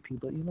Finals MVP,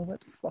 but you know what?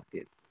 Fuck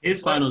it.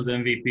 his But Finals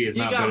MVP is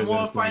He not got better more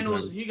than scoring finals.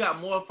 titles. He got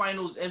more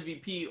finals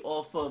MVP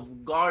off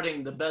of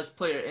guarding the best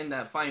player in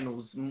that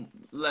finals,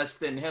 less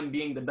than him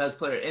being the best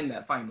player in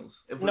that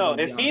finals. If we're no, gonna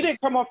be if he honest.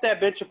 didn't come off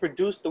that bench and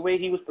produce the way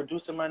he was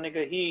producing, my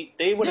nigga,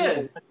 they would have Yeah.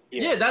 never won.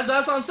 Yeah, that's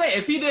what I'm saying.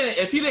 If he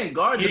didn't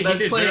guard the He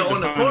best player deserved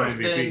on the the final court,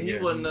 MVP, then he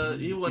yeah.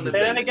 wouldn't. He wouldn't Say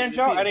have that been again,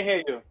 Joe. MVP. I didn't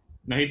hear you.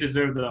 No, he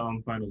deserved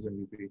the Finals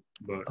MVP.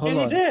 But Hold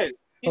Yeah, on. he did.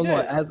 He Hold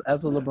did. on.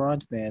 As a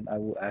LeBron fan, I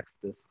will ask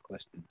this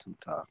question to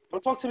Top.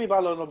 Don't talk to me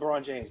about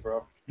LeBron James,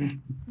 bro.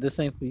 This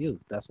ain't for you.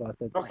 That's why I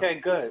said. Top. Okay,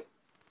 good.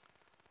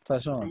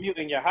 Touch I'm on.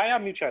 muting you. How y'all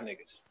mute y'all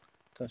niggas?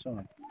 Touch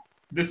on.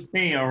 this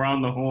thing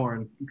around the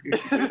horn.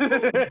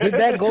 Did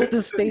that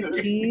Golden State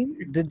team?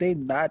 Did they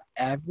not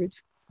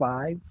average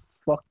 5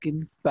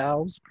 fucking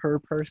fouls per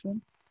person?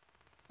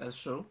 That's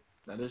true.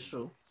 That is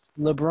true.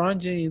 LeBron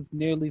James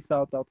nearly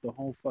fouled out the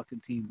whole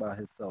fucking team by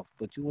himself.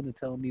 But you want to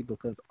tell me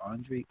because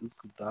Andre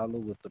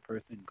Iguodala was the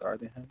person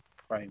guarding him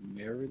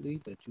primarily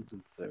that you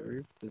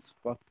deserve this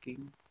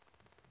fucking?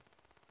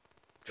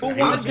 Who He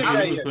won was, the he chip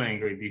that was year? playing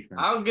great defense.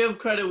 I'll give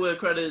credit where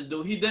credit is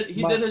due. He did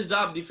his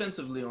job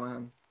defensively on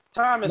him.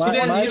 Thomas, My- who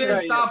won the He chip didn't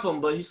that year? stop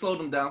him, but he slowed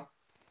him down.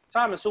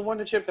 Thomas, who won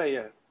the chip that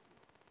year?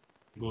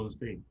 Golden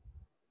State.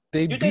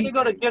 They You think beat. they're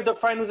gonna give the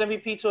Finals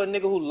MVP to a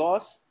nigga who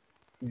lost?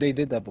 They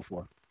did that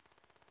before.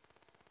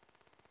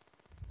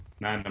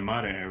 Not in the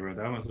modern era.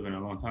 That must have been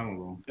a long time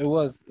ago. It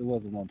was a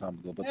long time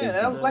ago. But Yeah,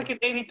 they that was like in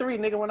 '83,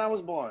 nigga, when I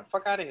was born.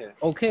 Fuck out of here.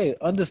 okay,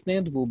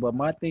 understandable. But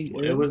my thing is,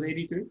 It was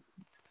 83?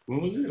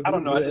 When was it? I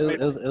don't know. I just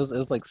made it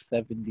was like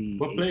 70.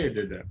 What player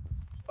did that?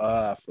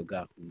 I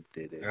forgot who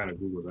did I it. gotta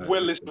Google that.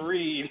 Willis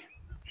Reed.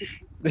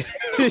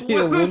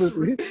 Yeah, Willis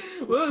Reed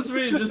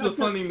is just a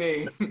funny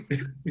name.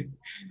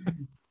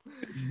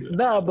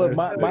 Nah, but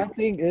That's my sick.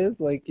 thing is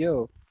like,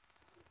 yo,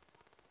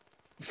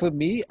 for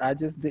me, I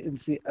just didn't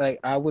see like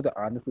I would have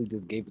honestly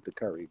just gave it to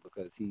Curry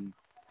because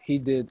he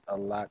did a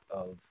lot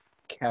of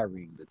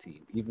carrying the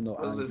team, even though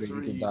Willis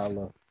Andre Reed.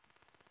 Iguodala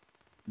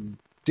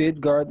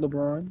did guard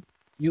LeBron.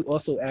 You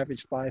also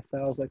averaged 5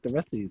 fouls like the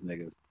rest of these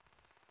niggas.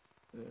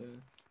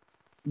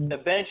 The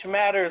bench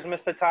matters,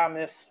 Mr.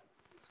 Thomas.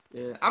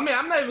 Yeah, I mean,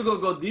 I'm not even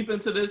gonna go deep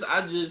into this.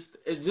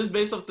 It's just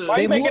based off the Why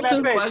you They making moved that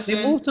him. face? question.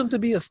 They moved him to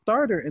be a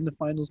starter in the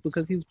finals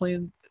because he was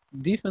playing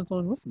defense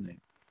on what's the name.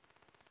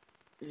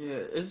 Yeah,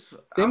 it's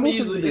They I'm moved him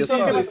to easily be a it's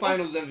easily starter.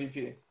 Finals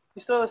MVP.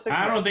 He's still a six.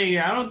 I man.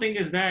 don't think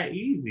it's that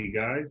easy,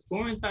 guys.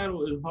 Scoring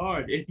title is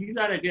hard. If you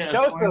gotta get a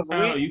Joseph, scoring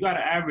title, you gotta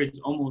average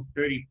almost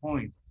 30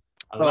 points.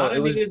 A Oh, lot it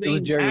of was- niggas it was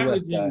ain't Jerry West,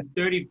 averaging guys.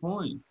 30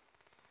 points.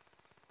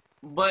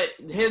 But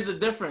here's the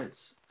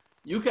difference.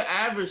 You could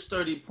average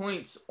 30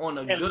 points on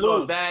a And good or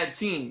lose. bad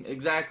team.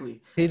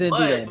 Exactly. He didn't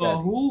do that. On But- the For bad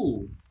team.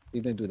 who? He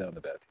didn't do that on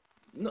the bad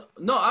team.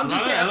 No, I'm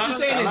just saying a in lot of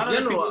the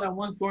people general. that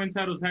won scoring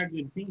titles had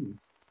good teams.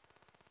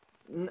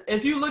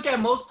 If you look at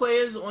most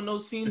players on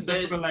those teams,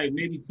 Except for like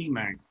maybe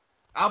T-Mac.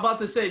 I'm about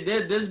to say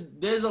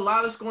there's a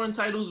lot of scoring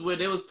titles where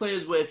there was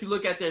players where if you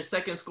look at their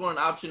second scoring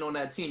option on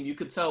that team, you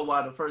could tell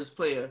why the first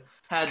player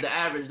had to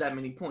average that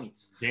many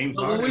points. James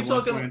But when Harden we won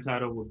talking- scoring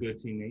title with good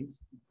teammates.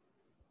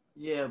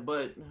 Yeah,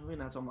 but we're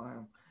not talking about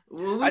him.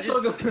 When we I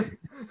just- talking,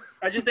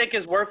 I just think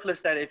it's worthless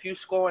that if you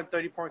scoring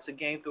 30 points a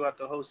game throughout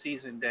the whole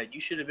season, that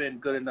you should have been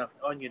good enough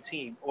on your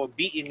team or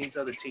beating these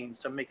other teams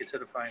to make it to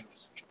the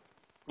finals.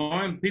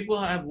 People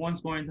have won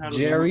scoring titles.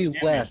 Jerry and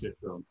won West.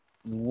 championships, though.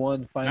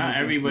 One final. Not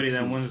everybody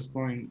that MVP won a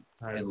scoring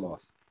and title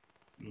lost.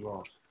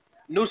 lost.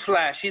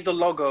 Newsflash, he's the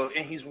logo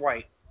and he's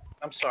white.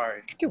 I'm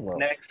sorry. Give a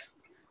Next.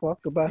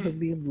 fuck about him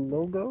being the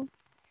logo.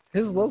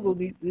 His logo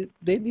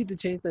they need to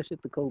change that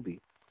shit to Kobe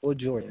or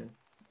Jordan.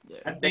 yeah.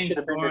 I They think should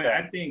have been scoring.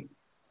 that. I think.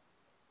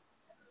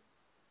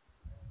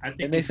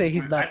 And they say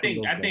he's not I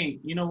think. the I logo.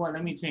 think. You know what?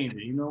 Let me change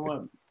it. You know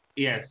what?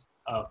 Yes,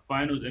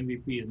 Finals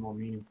MVP is more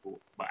meaningful,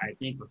 but I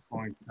think a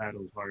scoring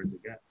title is harder to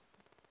get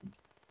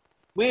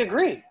We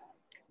agree.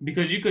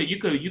 because you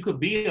could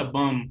be a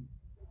bum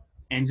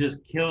and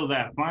just kill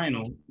that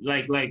final.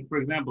 Like for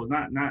example,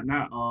 not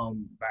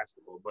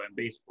basketball, but in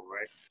baseball,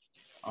 right?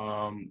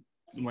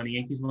 When the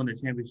Yankees won the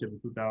championship in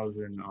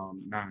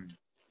 2009,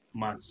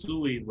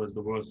 Matsui was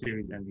the World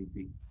Series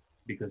MVP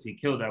because he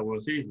killed that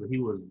World Series, but he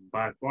was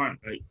by far a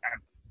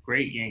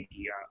great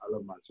Yankee. I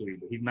love Matsui,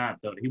 but he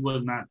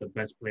was not the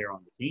best player on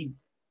the team,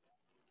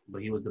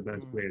 but he was the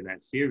best player of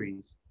that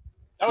series.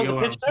 That was You know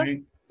a what I'm pitcher?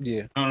 saying?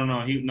 Yeah.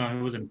 No, he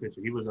wasn't a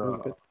pitcher. He was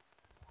was good.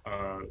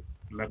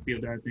 left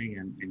fielder, I think,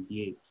 and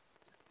DH.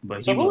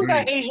 But So he who was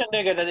that great. Asian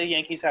nigga that the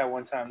Yankees had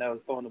one time that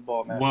was throwing the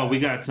ball, man? Well, we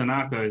got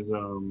Tanaka is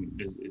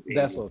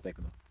That's what I'm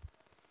thinking of.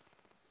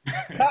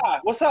 Nah,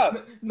 what's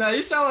up? Now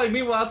you sound like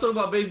me when I talk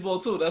about baseball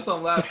too. That's why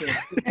I'm laughing.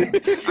 I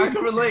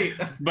can relate.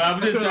 But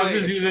I'm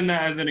just using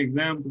that as an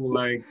example.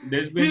 Like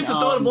there's He been used to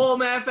throw the ball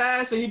mad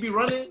fast and he'd be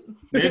running.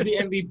 there's the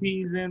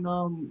MVPs and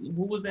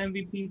who was the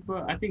MVP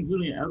for? I think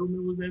Julian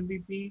Edelman was the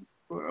MVP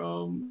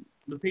for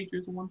the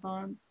Patriots at one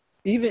time.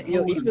 Even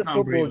Who was even Tom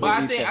football. Brady?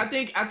 But get I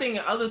beat think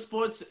in other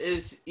sports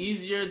it's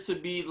easier to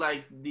be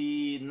like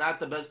the not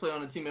the best player on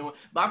the team.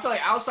 But I feel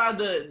like outside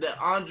the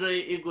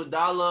Andre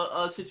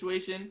Iguodala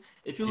situation,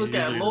 if you He's look at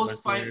usually the most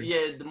best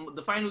player.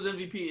 the Finals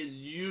MVP is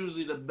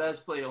usually the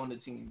best player on the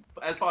team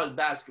as far as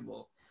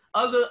basketball.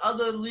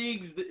 Other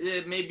leagues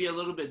it may be a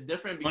little bit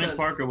different Tony because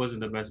Parker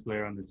wasn't the best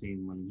player on the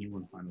team when he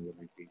won Finals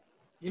MVP.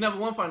 he never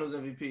won Finals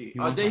MVP. He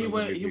Or won did he Finals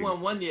won? MVP. He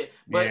won 1 year.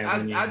 But Yeah,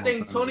 1 year I he think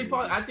won Tony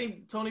Finals Park. MVP. I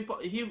think Tony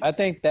Park. He I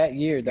think that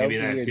year, Maybe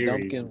that year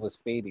series. Duncan was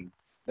fading.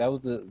 That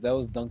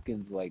was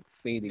Duncan's like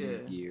fading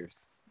Yeah. years.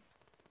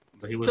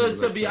 But he wasn't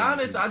To like be playing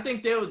honest, good. I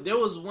think there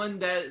was one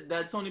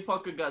that Tony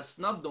Parker got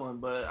snubbed on,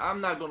 but I'm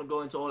not gonna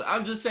go into all that.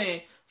 I'm just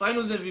saying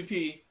Finals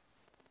MVP.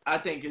 I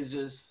think is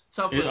just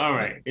tougher. All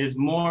right, it's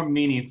more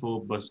meaningful,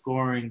 but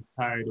scoring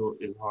title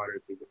is harder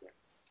to get.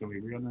 Can we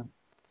agree on that?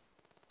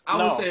 I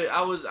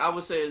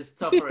would say it's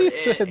tougher He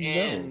said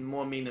and no.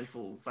 more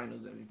meaningful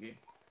Finals MVP.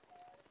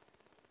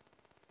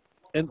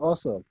 And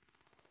also,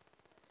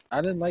 I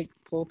didn't like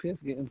Paul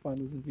Pierce getting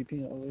Finals MVP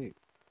in 08.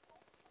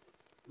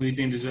 Who do you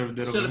think deserved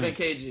that Should over have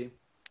been him? KG.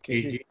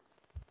 KG.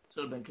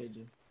 Should have been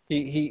KG.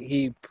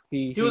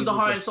 He was the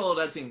heart like, and soul of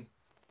that team.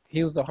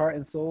 he was the heart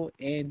and soul,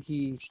 and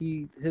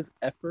his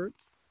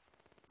efforts.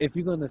 If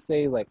you're gonna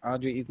say like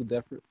Andre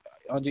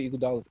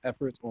Iguodala's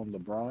efforts on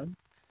LeBron,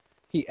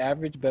 he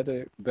averaged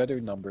better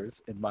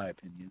numbers in my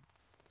opinion.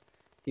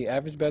 He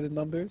averaged better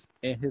numbers,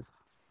 and his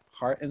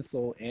heart and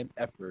soul and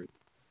effort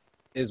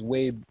is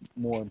way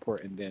more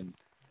important than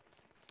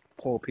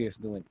Paul Pierce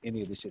doing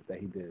any of the shit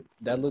that he did.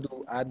 That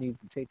little I need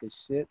to take a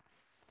shit,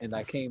 and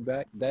I came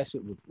back. That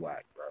shit was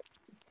whack,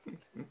 bro.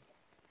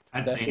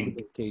 I That shit think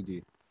was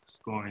KG.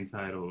 scoring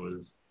title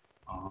is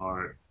a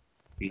hard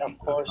feat. Of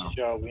course,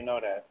 Joe, we know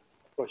that.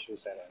 Of course, you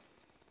say that.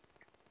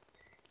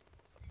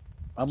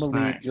 I'm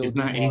gonna leave Joe It's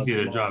not Dumars easy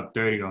to alone. drop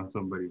 30 on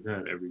somebody's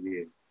head every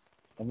year.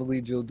 I'm gonna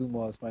leave Joe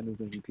Dumars Finals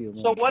MVP alone.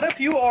 So what if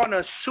you are on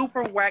a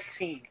super whack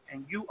team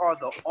and you are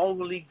the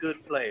only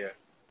good player,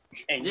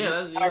 and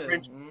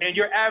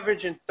you're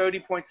averaging 30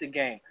 points a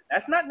game?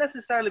 That's not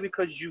necessarily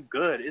because you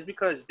good. It's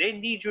because they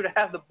need you to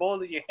have the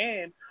ball in your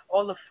hand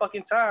all the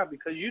fucking time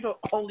because you're the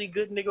only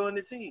good nigga on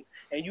the team,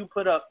 and you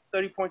put up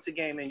 30 points a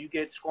game and you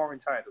get scoring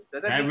title.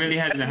 That really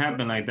hasn't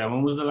happened like that.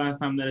 When was the last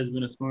time that has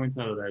been a scoring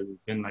title that has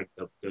been like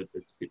the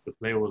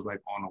player was like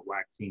on a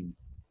whack team?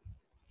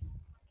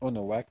 On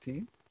a whack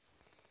team?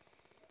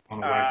 On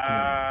a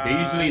whack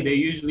team. They're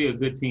usually a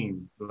good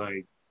team.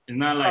 Like it's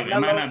not like it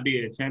might not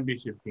be a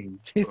championship team.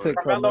 He said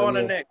Carmelo on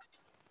the Knicks.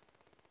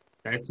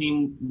 That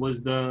team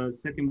was the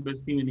second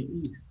best team in the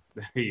East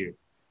that year.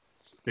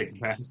 Sick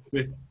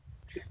bastard.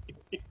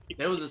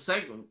 There was a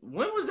second.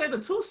 When was that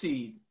the 2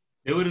 seed?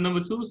 They were the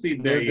number 2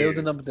 seed that They year. was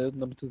the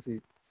number 2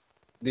 seed.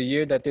 The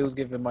year that they was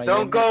giving Miami.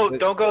 Don't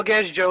go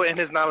against Joe and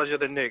his knowledge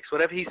of the Knicks.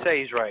 Whatever he says,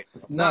 he's right.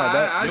 No,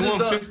 they won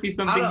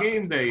 50-something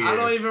games that year. I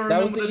don't even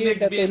that was remember the year Knicks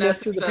that they being that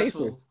lost to the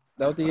successful. Pacers.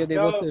 That was the year they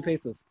lost to the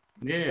Pacers.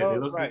 Yeah, they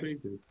lost to the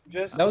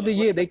Pacers. That was the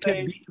year they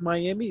kept beating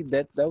Miami.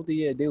 That was the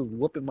year they was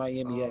whooping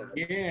Miami ass.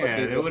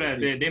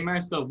 Yeah, they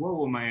matched up well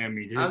with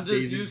Miami. I'm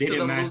just used to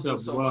them losing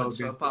so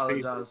much. I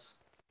apologize.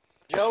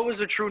 Joe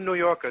is a true New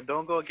Yorker.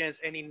 Don't go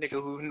against any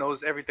nigga who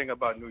knows everything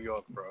about New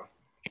York, bro.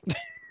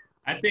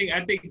 I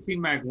think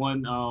T-Mac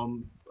won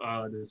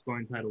the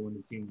scoring title when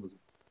the team was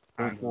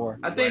 04.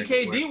 I think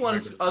KD won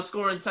a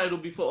scoring title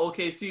before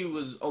OKC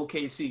was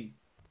OKC.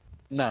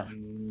 Nah,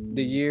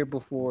 the year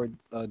before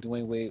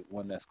Dwayne Wade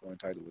won that scoring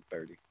title with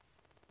 30.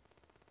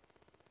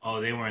 Oh,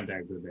 they weren't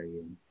that good that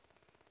year,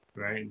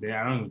 right?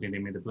 I don't even think they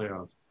made the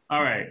playoffs.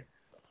 All right,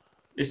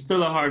 it's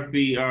still a hard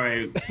feat. All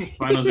right,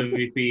 Finals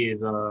MVP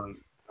is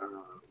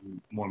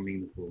more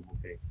meaningful.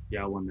 Okay,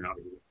 y'all won that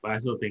argument, but I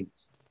still think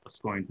a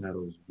scoring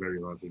title is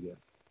very hard to get.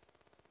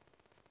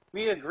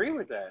 We agree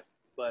with that,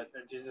 but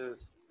just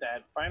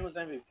that Finals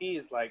MVP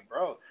is like,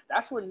 bro,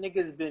 that's what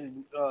niggas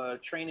been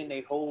training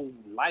their whole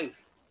life.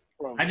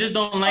 I just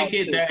don't like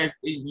it that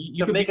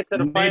you could make it to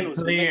the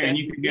finals player and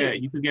you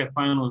could get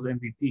Finals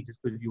MVP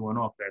just because you went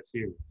off that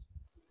series.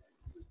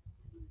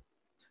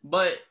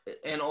 But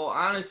in all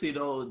honesty,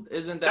 though,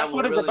 isn't that that's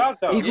what it's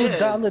about, though?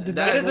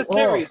 That is a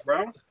series,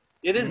 bro.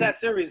 It is that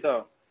series,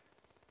 though.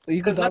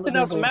 Because nothing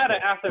else matter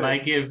after.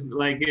 Like if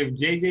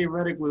JJ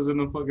Redick was in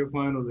the fucking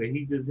finals and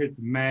he just hits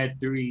mad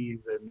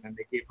threes and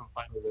they gave him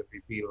Finals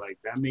MVP, like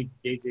that makes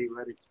JJ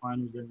Redick's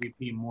Finals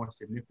MVP more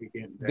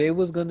significant. They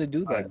was gonna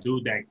do that. A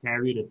dude that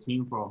carried a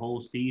team for a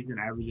whole season,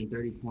 averaging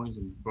 30 points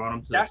and brought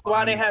them to. That's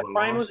why they have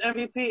Finals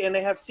MVP and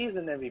they have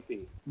season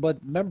MVP. But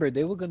remember,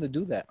 they were gonna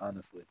do that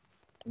honestly,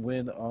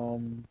 when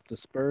the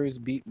Spurs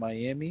beat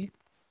Miami.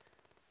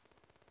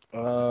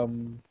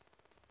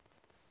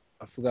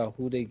 I forgot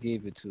who they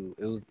gave it to.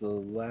 It was the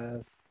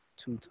last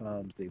 2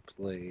 times they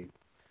played.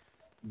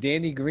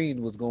 Danny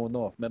Green was going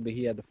off. Remember,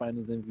 he had the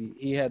Finals MVP.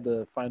 He had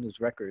the Finals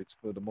records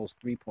for the most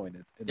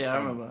 3-pointers. Yeah, I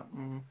remember.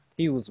 Mm-hmm.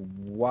 He was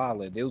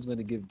wilding. They was going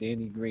to give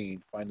Danny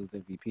Green Finals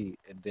MVP,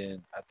 and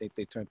then I think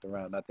they turned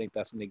around. I think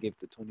that's when they gave it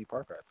to Tony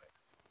Parker. I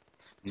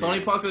think Tony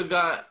Parker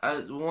got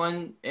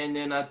one, and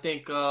then I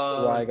think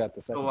Kawhi got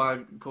the second.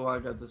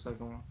 Kawhi got the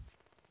second one.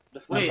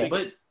 Wait,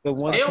 but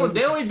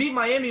they only beat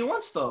Miami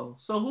once though.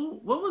 So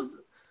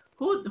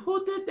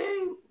who did they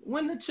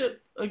win the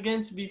chip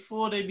against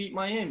before they beat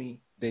Miami?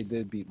 They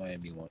did beat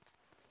Miami once.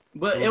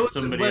 But it was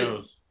somebody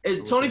else.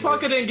 Tony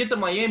Parker didn't get the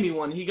Miami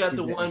one. He got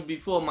the one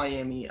before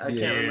Miami. I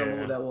can't remember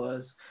who that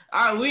was.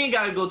 All right, we ain't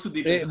gotta go too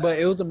deep. But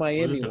it was the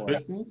Miami one.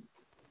 Pistons?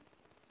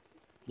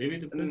 Maybe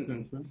the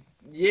Pistons, huh?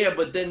 Yeah,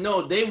 but then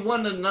no, they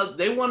won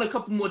a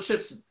couple more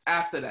chips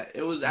after that.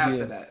 It was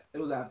after that.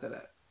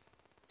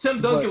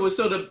 Tim Duncan was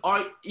still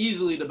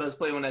easily the best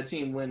player on that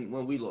team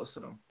when we lost to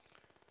them.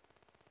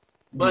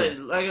 But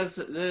like I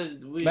said,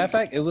 matter of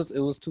fact, it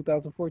was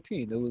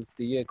 2014. It was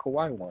the year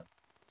Kawhi won.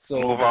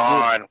 So Move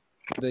on.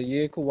 The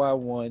year Kawhi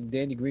won,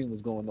 Danny Green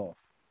was going off,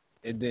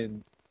 and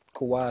then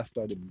Kawhi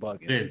started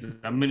bugging. Vince,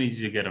 I'm gonna need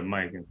you to get a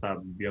mic and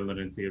stop yelling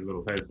into your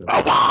little headset.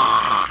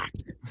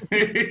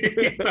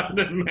 It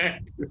sounded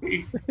mad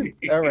crazy.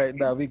 All right,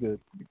 now we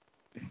good.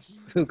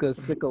 Because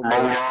Sicko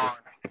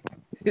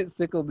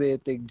Man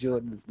think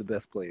Jordan is the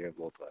best player of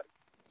all time.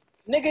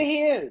 Nigga,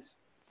 he is.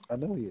 I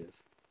know he is.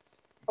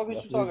 What are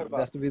you talking about?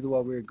 That's the reason why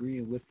we're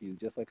agreeing with you,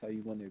 just like how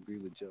you want to agree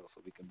with Joe, so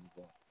we can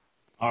move on.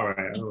 All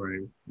right.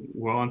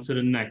 We're on to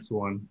the next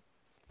one.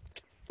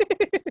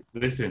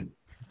 Listen,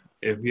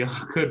 if y'all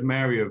could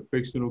marry a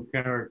fictional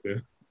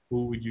character,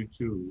 who would you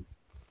choose?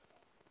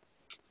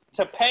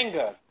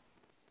 Topanga.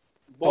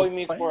 Boy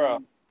Meets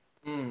World.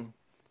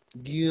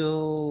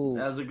 Yo.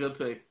 That was a good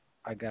pick.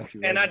 I got you.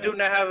 And I do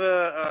not have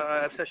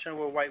a obsession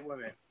with white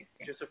women.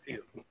 Just a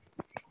few.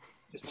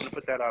 Just want to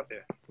put that out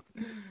there.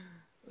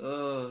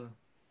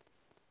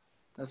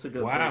 That's a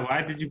good pick.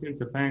 Why did you pick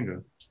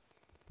Topanga?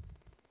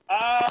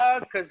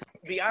 Because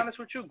be honest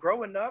with you,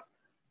 growing up,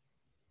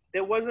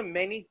 there wasn't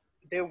many.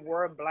 There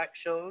were black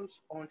shows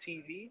on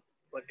TV,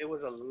 but it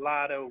was a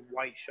lot of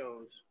white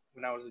shows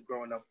when I was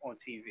growing up on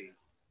TV.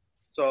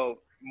 So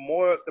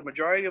the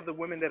majority of the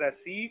women that I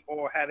see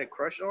or had a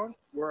crush on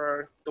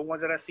were the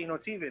ones that I seen on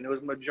TV, and it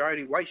was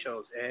majority white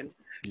shows. And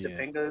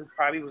Topanga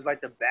probably was like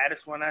the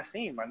baddest one I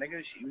seen. My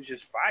nigga, she was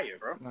just fire,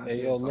 bro.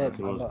 Hey, yo, look,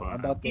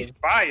 She's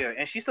fire,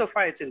 and she's still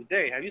fire to this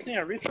day. Have you seen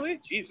her recently?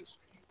 Jesus.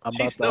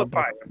 She's still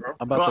fire, bro.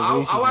 I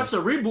watched a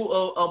reboot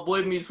of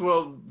Boy Meets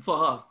World for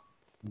her.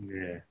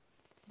 Yeah.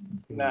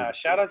 Nah,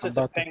 shout out to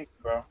Topanga,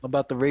 bro. I'm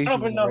about to raise I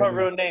don't even know her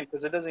real name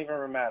because it doesn't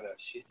even matter.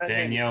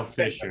 Danielle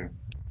Fisher.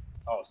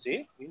 Oh,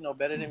 see? You know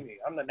better than me.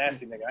 I'm the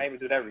nasty nigga. I ain't even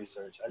do that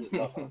research. I just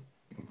love her.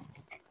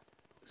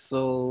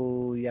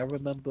 So, y'all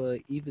remember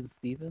Even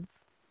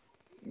Stevens?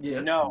 Yeah.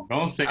 No.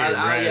 Don't say Ren.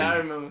 I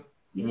remember.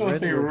 You gonna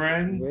say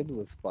Ren? Ren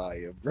was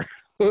fire, bro.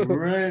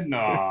 Ren?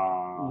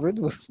 Nah. Ren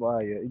was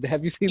fire.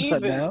 Have you seen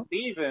that now?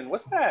 Steven,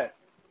 what's that?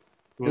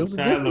 It was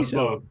a Disney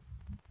show.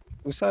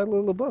 With Shia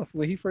LaBeouf,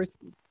 when he first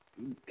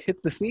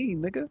hit the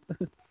scene, nigga.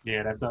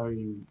 Yeah, that's how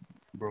he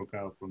broke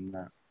out from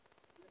that.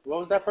 What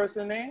was that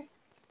person's name?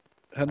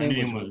 Her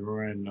name was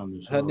Ren on the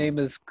show. Her name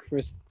is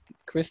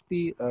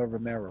Christy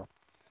Romero.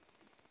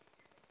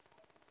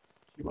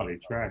 She probably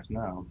trash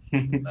now.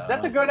 Is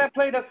that the girl that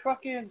played the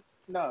fucking...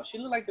 No, she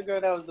looked like the girl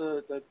that was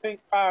the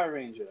pink Power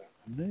Ranger.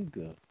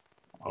 Nigga.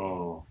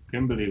 Oh,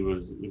 Kimberly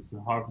was... It's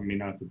hard for me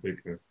not to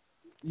pick her.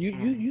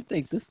 You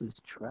think this is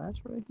trash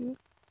right here?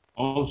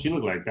 Oh, she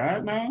look like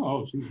that now?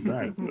 Oh, she's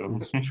trash.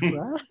 Nigga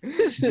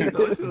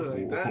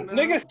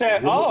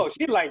said, oh,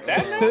 she like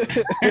that now?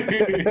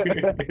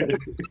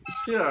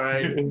 She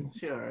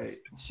alright.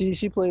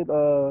 She played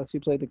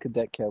the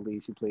Cadet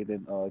Kelly. She played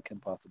in Kim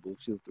Possible.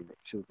 She was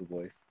the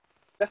voice.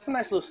 That's a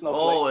nice little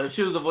snowflake. Oh, if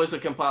she was the voice of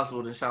Kim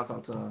Possible, then shouts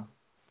out to her.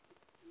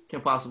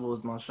 Kim Possible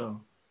is my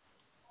show.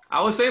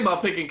 I was saying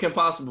about picking Kim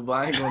Possible, but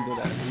I ain't gonna do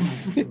that.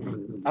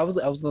 I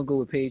was gonna go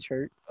with Paige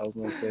Hurt. I was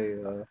gonna say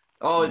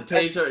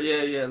Paige Hurt,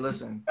 yeah,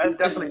 listen. That's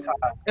definitely top.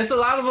 It's a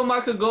lot of them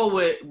I could go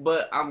with,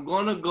 but I'm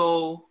gonna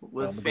go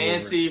with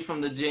Fancy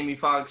from the Jamie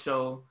Foxx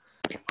show.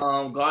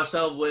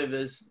 Garcelle Wave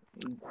is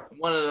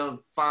one of the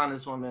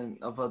finest women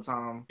of her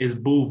time. It's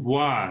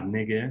Beauvoir,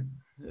 nigga.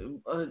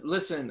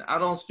 Listen, I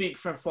don't speak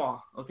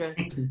Francois, okay?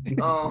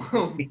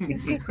 But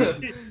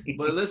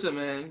listen,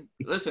 man.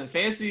 Listen,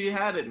 Fancy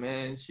had it,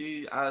 man.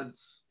 She had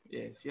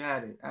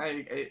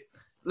it.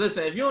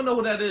 Listen, if you don't know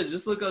who that is,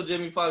 just look up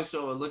Jamie Foxx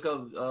show or look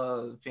up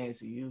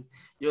Fancy.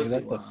 You'll see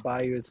why.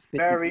 Fires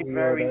very,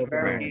 very,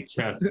 very.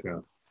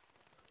 Cheska.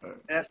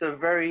 That's the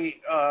very.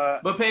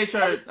 But Paige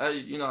Hurt,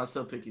 I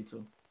still pick you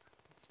too.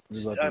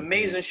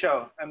 Amazing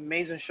show,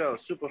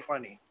 super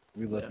funny.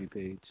 We love you,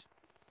 Paige,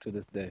 to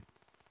this day.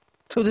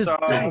 To this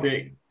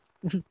day.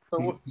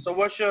 So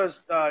what's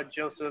yours,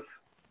 Joseph?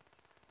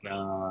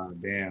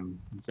 Damn.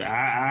 So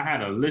I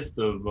had a list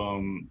of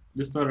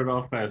this started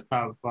off as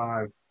top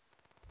 5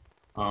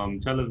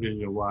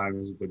 television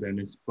wives, but then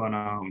it spun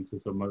out into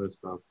some other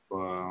stuff.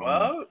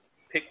 Well,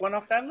 pick one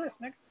off that list,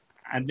 Nick.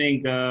 I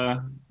think I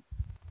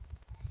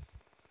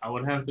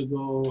would have to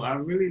go. I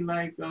really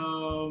like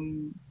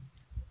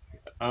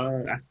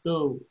I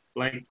still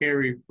like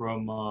Carrie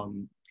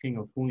from King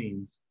of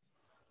Queens.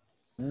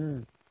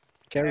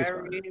 Carrie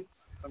from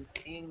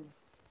King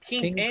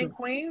and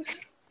Queens.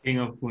 King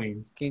of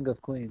Queens. King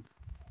of Queens.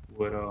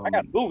 What? I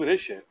got to Google this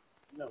shit.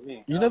 You know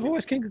me. You never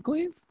watched King of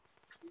Queens?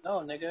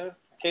 No, nigga.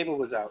 Cable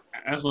was out.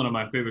 That's one of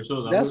my favorite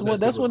shows. That's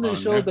one of the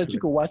shows that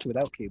you can watch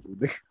without cable.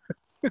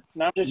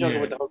 No, I'm just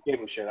joking with the whole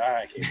cable shit. All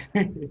right,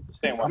 cable.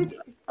 Stay and watch it.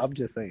 I'm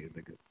just saying,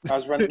 nigga. I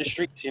was running the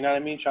streets, you know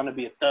what I mean? Trying to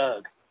be a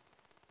thug.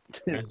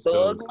 That's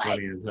so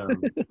funny as hell.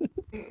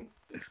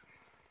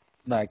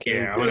 Nah,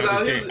 yeah,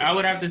 I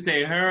would have to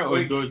say her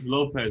or George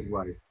Lopez's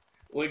wife.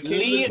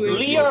 Leah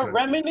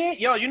Remini?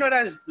 Yo, you know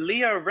that's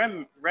Leah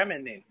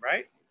Remini,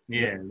 right?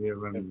 Yeah, Leah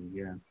Remini.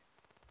 Yeah.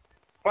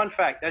 Fun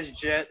fact: that's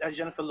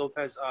Jennifer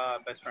Lopez's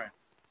best friend.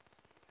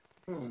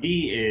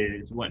 She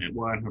is when in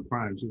her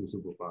prime. She was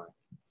super fine.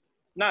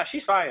 Nah,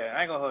 she's fire.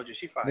 I ain't gonna hold you.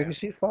 She fire. Nigga,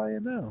 she fire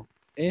now.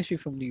 And she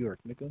from New York,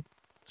 nigga.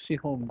 She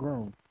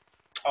homegrown.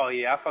 Oh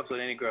yeah, I fuck with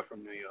any girl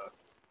from New York.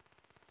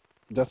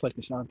 Just like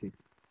Ashanti.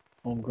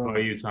 Homegrown. What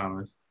are you,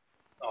 Thomas?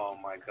 Oh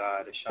my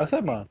God, I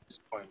said mine.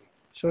 Disappointment.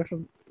 Short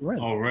from Ren.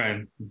 Oh,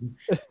 Ren.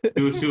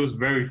 she was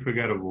very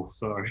forgettable.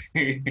 Sorry.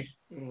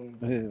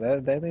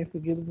 That ain't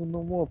forgettable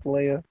no more,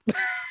 player.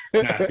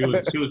 Nah,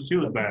 she was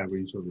bad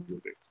when you showed the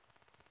good.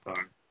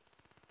 Sorry.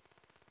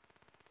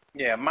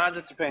 Yeah,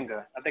 Mazza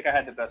Topanga. I think I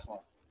had the best one.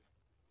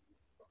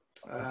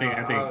 I think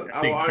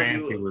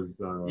Fancy was.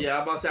 Yeah,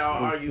 I'm about to say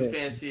I'll argue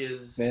Fancy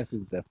is.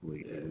 Fancy's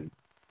definitely. Yeah.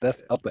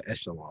 That's upper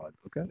echelon.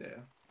 Okay.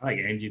 Yeah. I like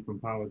Angie from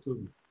Power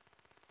too.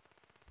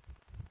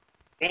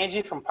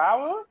 Angie from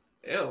Power?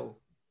 Ew.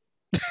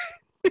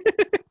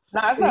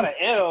 Nah, it's not an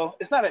L.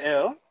 It's not an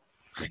L.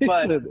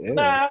 But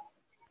nah.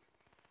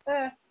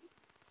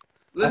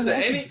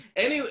 Listen,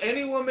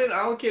 any woman,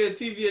 I don't care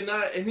TV or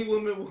not, any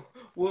woman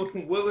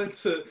willing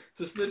to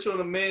snitch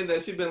on a man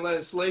that she been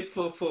letting slave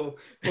for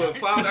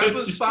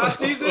 5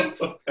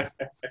 seasons.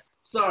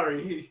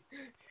 Sorry,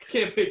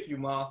 can't pick you,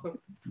 Mom.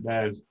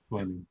 That is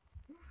funny.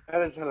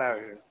 That is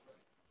hilarious.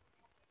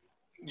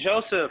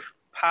 Joseph,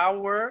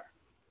 Power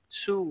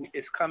 2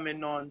 is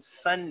coming on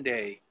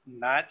Sunday,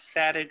 not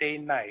Saturday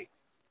night.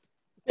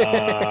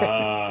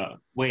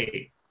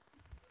 Wait.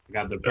 I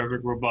got the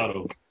perfect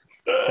rebuttal.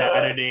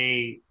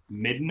 Saturday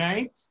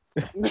midnight?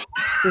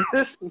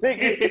 This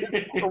nigga is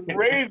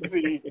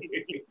crazy.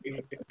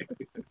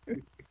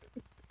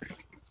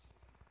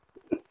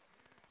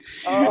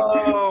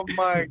 Oh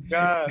my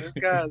God. This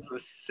guy's a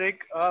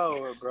sick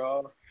hour,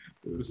 bro.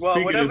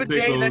 Well, whatever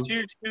day that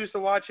you choose to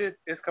watch it,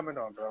 it's coming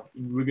on, bro.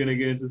 We're going to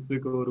get into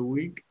Sicko of the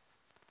Week.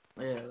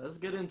 Yeah, let's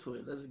get into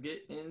it.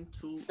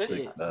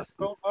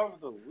 Sicko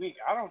of the Week.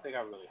 I don't think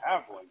I really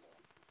have one, though.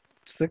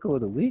 Sicko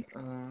of the Week?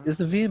 It's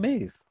the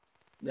VMAs.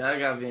 Yeah, I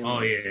got VMAs.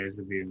 Oh, yeah, it's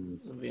the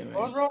VMAs.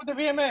 What's wrong with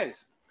the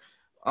VMAs?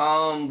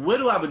 Where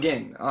do I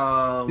begin?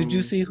 Did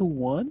you see who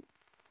won?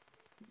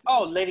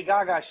 Oh, Lady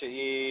Gaga shit.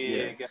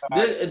 Yeah.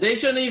 They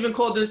shouldn't even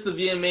call this the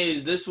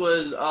VMAs. This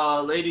was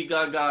Lady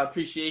Gaga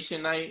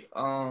Appreciation Night.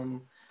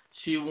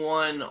 She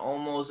won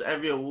almost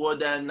every award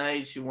that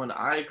night. She won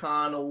the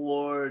Icon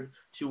Award.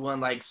 She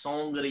won like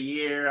Song of the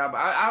Year.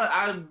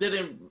 I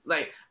didn't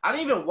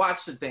even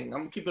watch the thing. I'm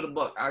gonna keep it a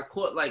buck. I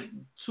caught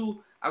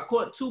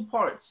two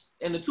parts,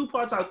 and the 2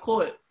 parts I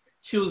caught,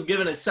 she was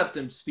giving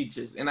acceptance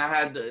speeches, and I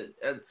had the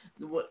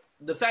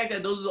fact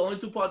that those are the only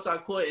 2 parts I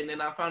caught, and then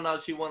I found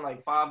out she won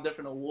like 5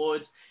 different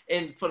awards,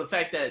 and for the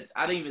fact that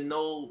I didn't even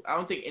know, I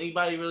don't think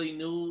anybody really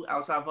knew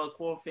outside of her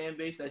core fan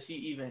base that she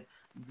even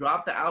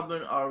dropped the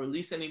album or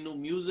released any new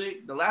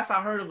music. The last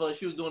I heard of her,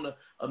 she was doing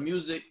a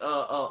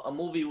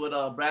movie with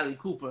Bradley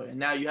Cooper, and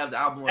now you have the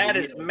album. That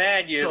is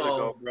mad years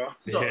ago, bro.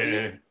 So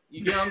yeah.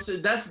 You get what I'm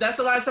saying? That's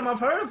the last time I've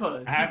heard of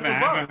her. I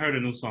haven't heard a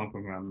new song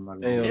from her. I'm not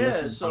gonna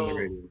listen on the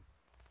radio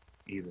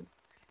either.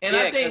 And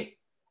I think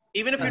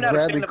even if you're not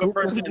a fan of a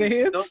person,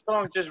 those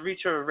songs just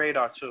reach your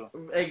radar too.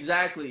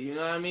 Exactly, you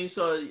know what I mean?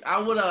 So I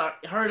would have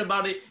heard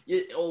about it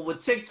or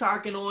with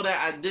TikTok and all that.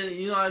 I didn't,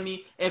 you know what I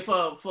mean? And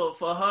for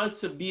her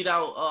to beat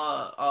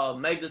out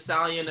Meg Thee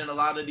Stallion in a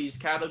lot of these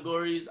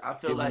categories, I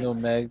feel like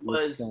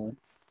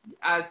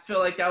I feel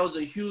like that was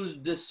a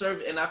huge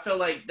disservice, and I feel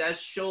like that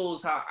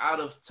shows how out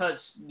of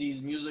touch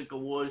these music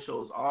award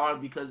shows are,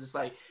 because it's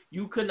like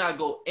you could not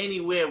go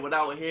anywhere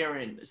without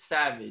hearing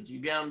Savage. You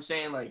get what I'm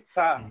saying? Like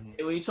when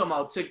you talk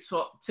about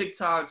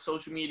TikTok,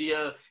 social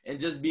media, and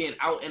just being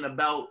out and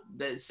about,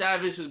 that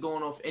Savage is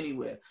going off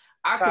anywhere.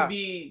 I could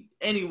be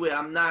anywhere.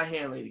 I'm not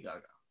hearing Lady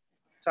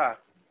Gaga.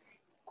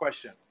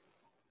 Question.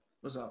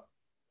 What's up?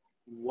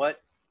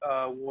 What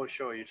award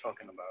show are you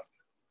talking about?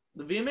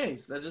 The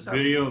VMAs. That just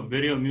happened.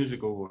 Video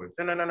Music Awards.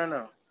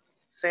 No.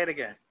 Say it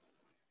again.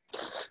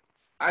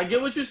 I get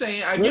what you're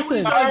saying. I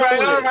Listen, get what you're trying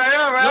to all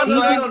right.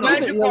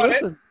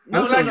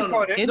 No,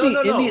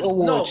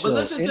 but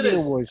listen to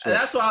this.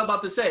 That's what I was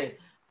about to say.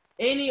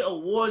 Any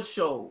award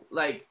show,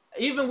 like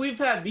even we've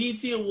had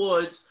BET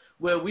Awards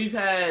where we've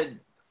had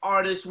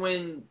artists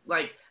win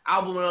like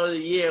album of the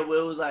year,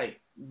 where it was like,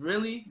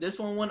 really? This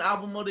one won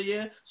album of the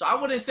year? So I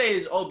wouldn't say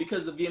it's of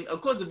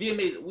course the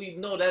VMAs, we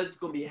know that's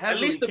gonna be heavily.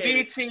 At least the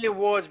BET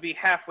Awards be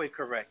halfway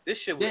correct. This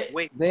shit was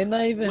they're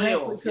not even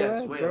halfway correct,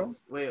 yes, bro.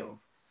 Way off.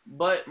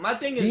 But my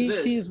thing is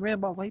BET this. is ran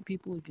by white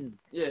people again.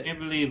 Yeah. I can't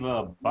believe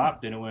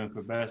Bop didn't win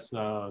for best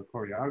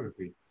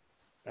choreography.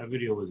 That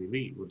video was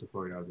elite with the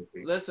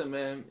choreography. Listen,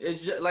 man,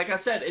 it's just, like I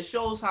said, it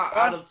shows how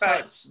out of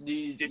touch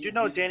these. Did you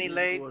know Danny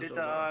Lay did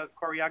the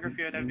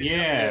choreography of that video?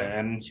 Yeah,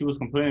 and she was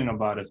complaining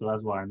about it, so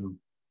that's why I knew.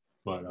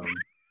 But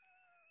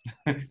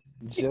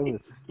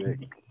jealous.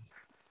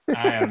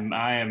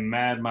 I am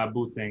mad my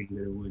boo thing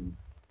didn't win.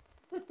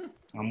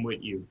 I'm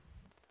with you.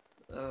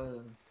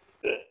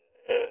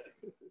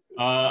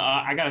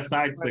 I got a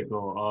side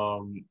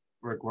sickle.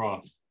 Rick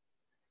Ross.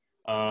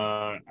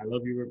 I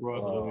love you, Rick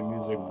Ross. I love your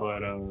music, but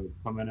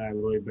coming at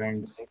Lloyd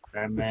Banks,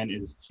 that man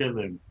is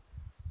chilling.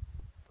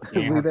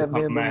 You ain't Leave have to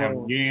that come man at him.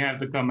 alone. You ain't have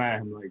to come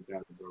at him like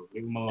that, bro.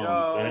 Leave him alone.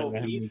 Yo, Let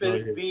him beef enjoy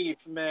is his. beef,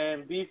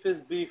 man. Beef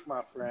is beef,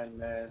 my friend,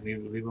 man. Leave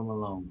him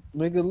alone.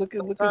 Nigga, look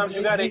at Sometimes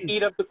you gotta Jay-Z.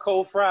 eat up the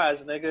cold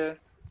fries, nigga.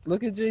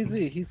 Look at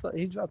Jay-Z.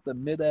 He dropped a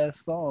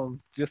mid-ass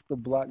song just to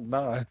block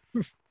Nas.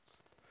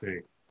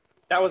 Sick.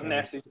 That was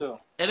nasty too.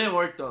 It didn't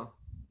work though.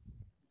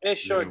 It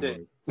sure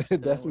Didn't did.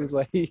 work. That's the reason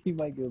why he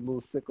might get a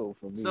little sicko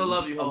from me. Still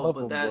love you, I Ho, love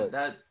but him,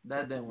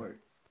 that didn't work.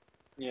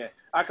 Yeah,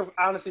 I could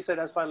honestly say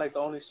that's probably like the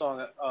only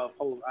song of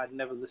Hov I'd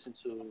never listened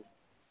to more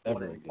Ever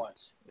than again.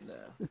 once.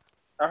 Yeah.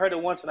 I heard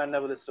it once and I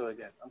never listened to it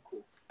again. I'm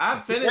cool. I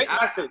finished.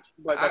 Great message,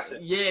 but that's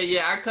it.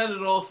 Yeah. I cut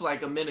it off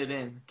like a minute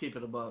in. Keep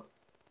it above.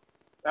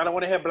 I don't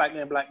want to hear black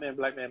man, black man,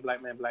 black man,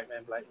 black man, black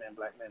man, black man,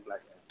 black man, black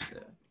man.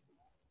 Yeah.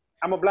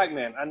 I'm a black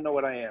man. I know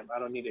what I am. I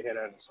don't need to hear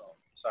that in the song.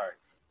 Sorry.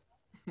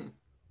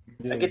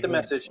 Yeah, I get the but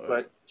message,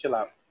 but chill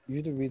out.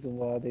 You're the reason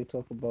why they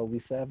talk about we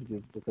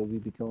savages because we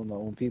be killing our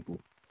own people.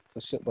 For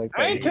shit like that.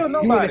 I ain't killed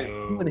You nobody.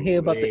 wanna hear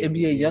about the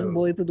NBA young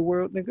boys of the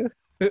world, nigga?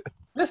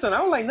 Listen, I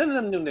don't like none of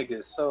them new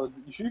niggas, so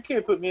you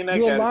can't put me in that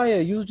You a category. liar.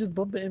 You was just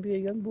bumping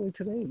NBA young boy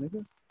today,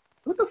 nigga.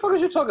 What the fuck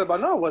is you talking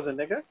about? No, I wasn't,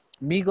 nigga.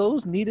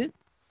 Migos needed.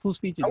 Who's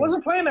featured? I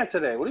wasn't playing that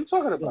today. What are you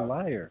talking You're a about?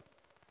 liar.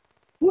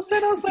 Who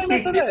said I was playing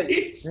that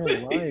today? You're a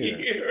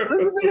liar. What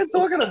is this nigga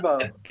talking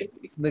about?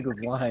 This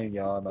nigga's lying,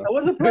 y'all. I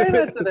wasn't playing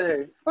that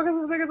today. What the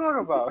fuck is this nigga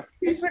talking about?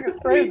 This nigga's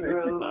crazy.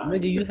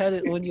 Nigga, you had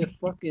it on your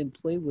fucking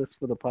playlist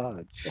for the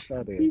pod. Fuck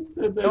out of He here.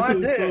 said that No, I shit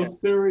was so didn't.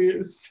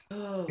 serious.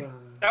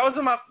 That was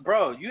in my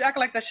bro. You act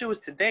like that shit was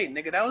today,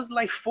 nigga. That was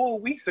like 4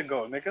 weeks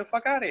ago, nigga.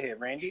 Fuck out of here,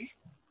 Randy.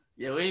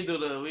 Yeah, we ain't do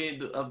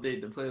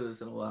update the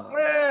playlist in a while.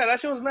 Yeah, that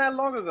shit was mad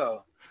long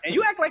ago. And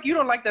you act like you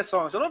don't like that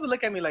song, so don't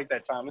look at me like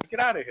that, Tom. Let's get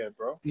out of here,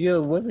 bro. Yeah,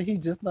 wasn't he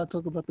just not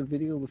talking about the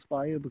video was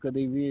fire because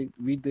they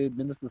redid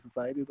Minister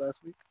Society last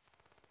week?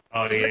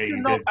 Oh Just yeah, let you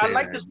you know, did I say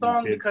like that. the You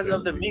song did because say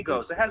of the that.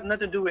 Migos. It has nothing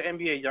to do with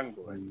NBA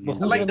YoungBoy. But You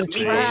who's like on the the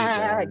Migos.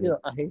 track? said Yo,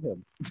 I hate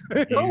him.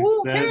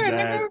 Who said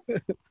cares, that.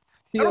 nigga? I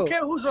Yo, don't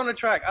care who's on the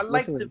track. I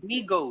like listen. the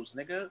Migos,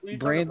 nigga. What you talking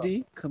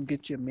Brandy, come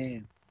get your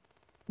man.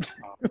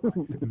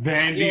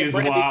 Vandy Yeah, is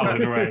Brandy,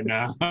 wilding right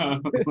now.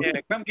 about? Yeah,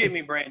 come get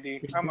me,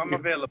 Brandy. I'm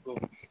available.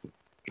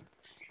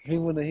 He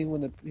wanna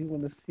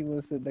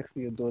sit next to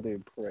your daughter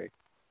and pray.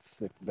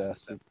 Sick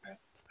bastard.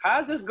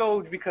 How's this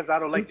go because I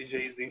don't like the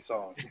Jay-Z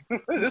song?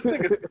 This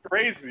nigga's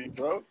crazy,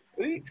 bro.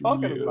 What are you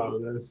talking Yo,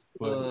 about? that's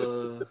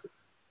funny.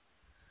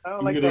 I don't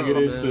You like gonna that get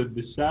song. into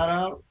the shout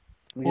out?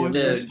 Yeah, Yeah.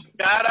 man.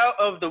 Shout out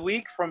of the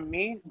week from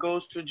me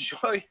goes to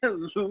Joy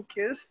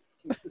Lucas.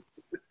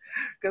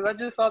 Because I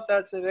just thought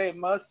that today.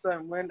 My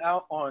son went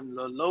out on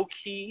the low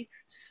key,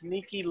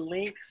 sneaky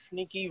link,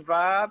 sneaky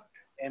vibe,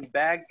 and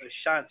bagged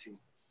Ashanti.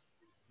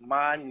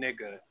 My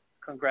nigga.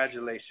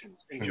 Congratulations.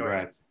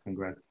 Enjoy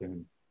Congrats to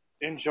him.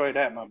 it. Enjoy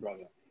that, my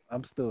brother.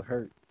 I'm still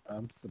hurt.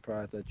 I'm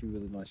surprised that you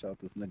really gonna shout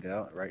this nigga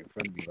out right in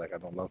front of me like I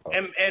don't love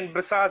her. And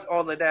besides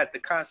all of that, the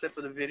concept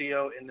of the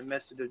video and the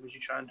message that what you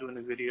trying to do in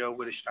the video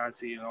with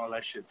Ashanti and all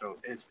that shit, though,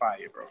 it's fire,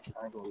 bro.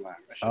 I ain't gonna lie.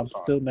 That shit I'm was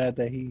hard. still mad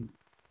that he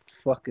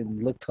fucking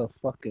licked her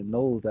fucking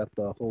nose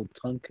after a whole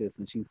tongue kiss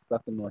and she's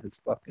sucking on his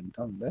fucking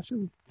tongue. That shit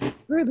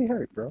really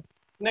hurt, bro.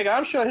 Nigga,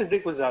 I'm sure his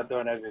dick was out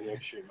during that video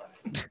shoot,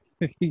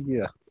 man.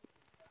 Yeah.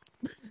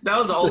 That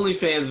was the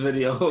OnlyFans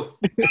video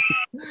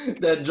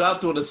that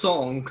dropped with a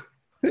song.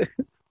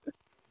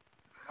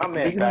 My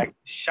man back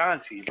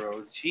Shanti,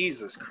 bro.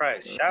 Jesus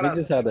Christ. Shout We out.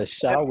 just had a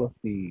shower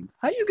scene.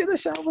 How you get a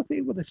shower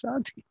scene with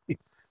Ashanti?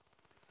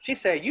 She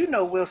said, "You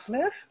know Will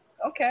Smith?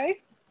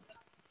 Okay."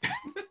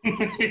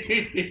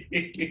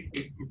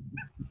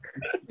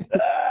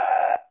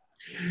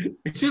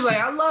 She's like,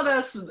 I love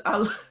that. I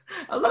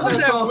love What's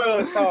that that song.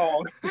 Will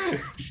song?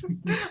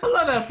 I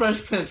love that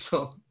Fresh Prince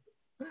song.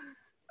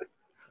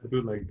 I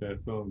do like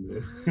that song,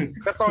 man.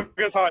 That song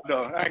is hard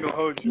though. I ain't gonna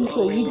hold you. You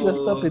say he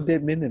dressed up and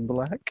did Men in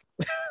Black?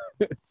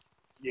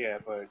 Yeah,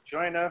 but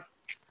Joyner,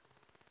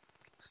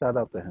 Shout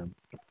out to him.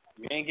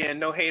 you ain't getting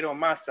no hate on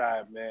my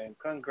side, man.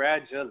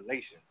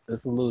 Congratulations.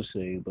 It's a little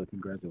shade, but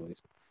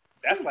congratulations.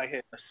 That's like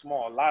hitting a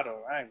small lotto.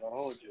 I ain't gonna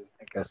hold you.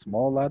 A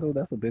small lotto,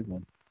 that's a big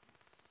one.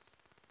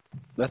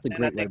 That's the And I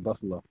Great think- White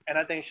Buffalo. And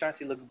I think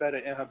Shanti looks better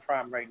in her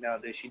prime right now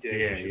than she did.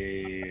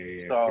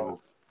 Yeah. So,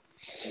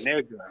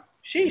 nigga.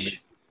 Sheesh.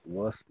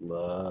 What's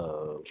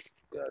love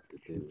got to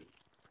do?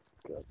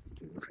 Got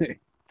to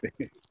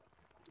do.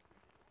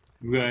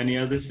 You got any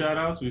other shout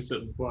outs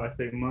before I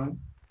say mine?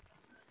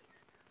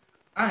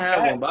 I had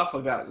one, but I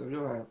forgot. Go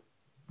ahead.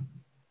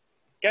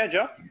 Yeah,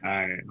 Joe.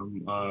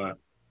 Alright,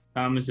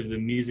 Thomas, if the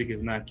music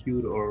is not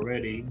queued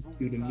already,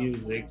 cue the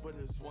music.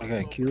 I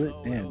gotta cue it.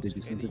 Damn, did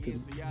you send it to me?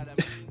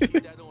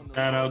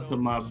 Shout out to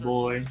my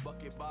boy,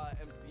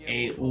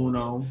 A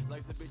Uno.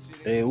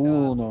 Hey,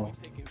 Uno.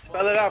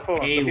 Spell it out for us.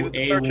 So people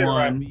can search it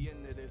right. A1.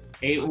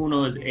 A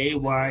Uno is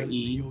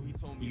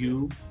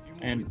AYEUNO.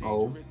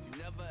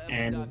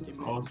 And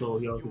also,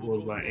 he also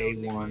goes by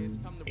A1,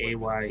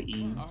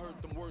 AYE.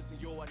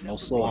 No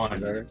sauce,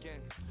 One. right?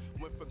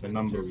 the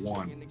number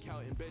one.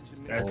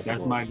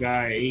 That's my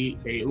guy,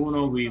 A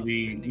Uno. We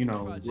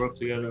grew up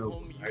together,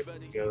 went to high school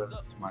together.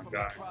 That's my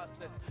guy.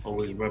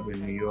 Always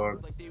repping New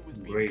York.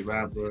 Great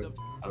rapper.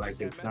 I like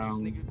his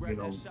sound.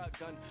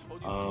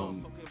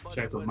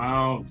 Check him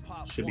out.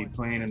 Should be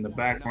playing in the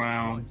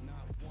background.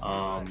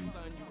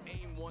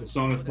 The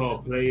song is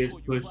called Players,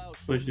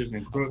 Pushes,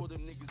 and Crooks.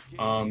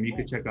 You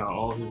can check out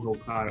all his whole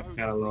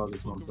catalog.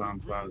 It's on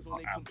SoundCloud, it's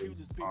on Apple.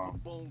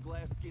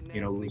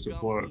 We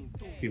support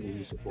people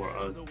who support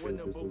us.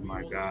 This is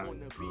my guy.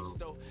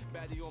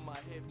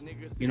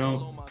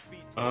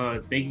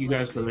 Thank you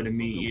guys for letting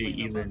me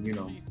even,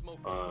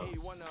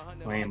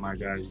 playing my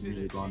guys'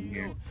 music on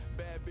here.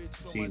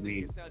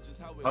 TV.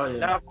 Oh yeah.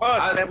 Now, of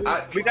course,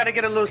 we got to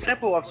get a little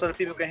sample up so that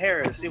people can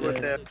hear it. See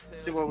what I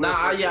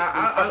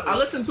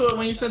listened to it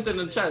when you sent it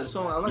in the chat.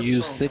 So I like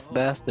you sick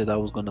bastard! I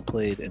was gonna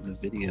play it in the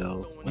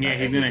video. Yeah,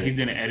 he's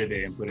gonna edit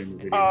it and put it in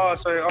the video. Oh,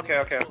 so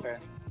okay.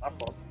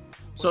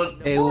 So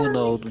hey,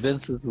 no,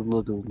 Vince is a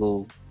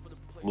little.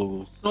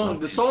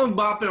 The song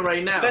bopping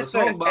right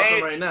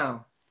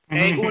now.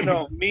 Hey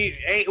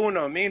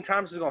Uno, me and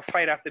Thomas is gonna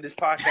fight after this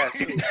podcast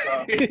too.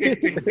 So.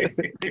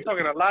 He's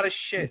talking a lot of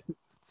shit.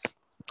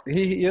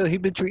 He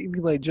been treating me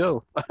like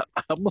Joe.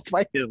 I'm gonna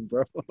fight him,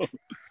 bro.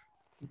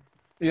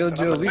 Yo,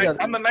 Joe,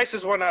 I'm the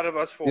nicest one out of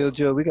us four. Yo,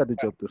 Joe, we got to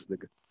jump this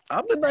nigga.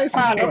 I'm the nicest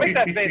one. Don't make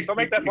that face. Don't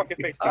make that fucking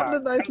face. I'm the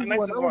nicest one.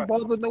 I don't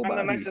bother nobody. I'm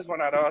the nicest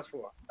one out of us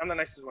four. I'm the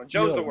nicest one.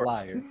 Joe's the worst.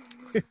 Liar.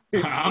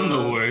 I'm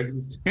the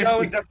worst.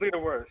 Joe is definitely the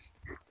worst.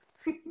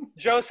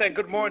 Joe said,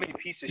 "Good morning,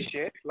 piece of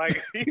shit."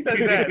 Like he does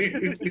that.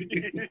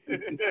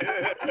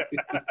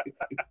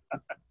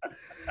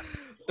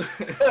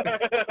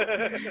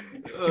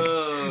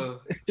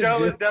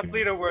 Joe is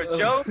definitely the worst.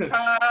 Joe,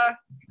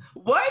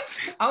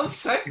 what? I'm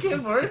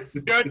second worst.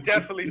 You're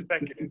definitely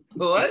second.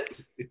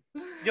 What?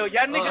 Yo,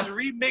 y'all niggas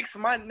remix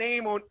my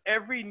name on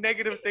every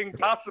negative thing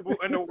possible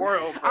in the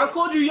world. Bro. I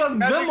called you Young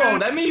Bimbo.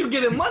 That means you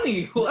getting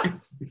money. What?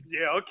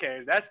 Yeah,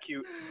 okay, that's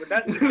cute. But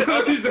that's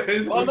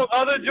all the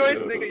other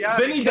joints, nigga. Y'all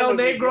Vinny Del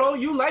Negro.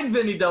 You like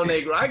Vinny Del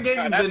Negro. I gave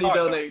you Vinny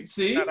Del Negro.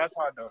 See? No, that's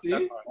hard though. See?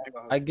 That's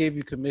hard. I gave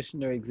you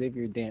Commissioner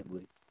Xavier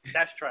Dantley.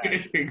 That's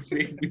trash.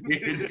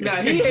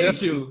 Nah, he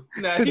hates you.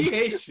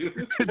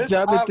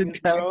 Jonathan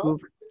Tackle.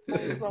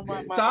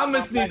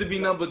 Thomas need to be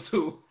number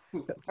 2.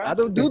 I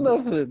don't do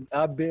nothing.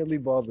 I barely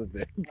bother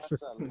Vince.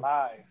 That's a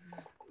lie.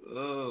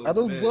 Oh, I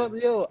don't bother.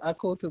 Yo, I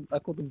called him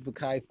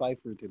Bakai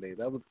Pfeiffer today.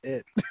 That was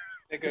it.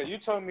 Nigga, you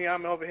told me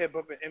I'm over here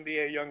bumping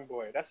NBA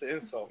YoungBoy. That's an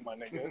insult, my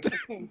nigga.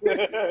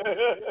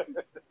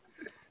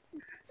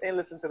 Ain't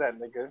listen to that,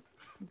 nigga.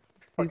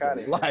 He's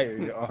a liar,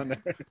 Your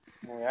Honor.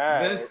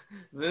 Yeah.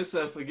 This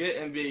forget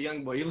NBA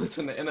YoungBoy. You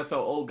listen to NFL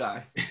Old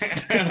Guy.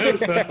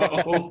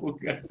 Old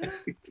guy.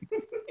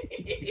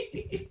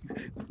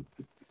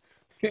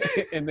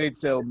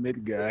 NHL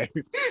mid guy.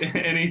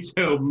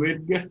 NHL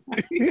mid guy.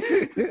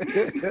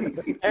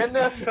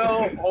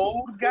 NFL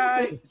old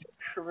guy?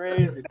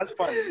 Crazy. That's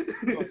funny.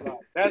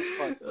 That's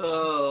funny.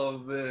 Oh,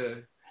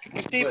 man.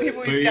 You see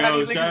people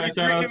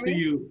shout out to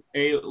you,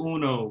 A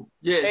Uno.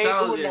 Yeah,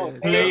 shout out. Yeah.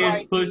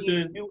 Players,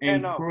 Pushers,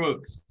 and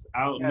Crooks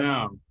out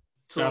now.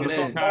 Shout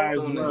out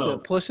to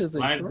Pushes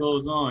and Life Crooks.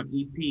 Goes On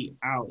EP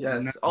out.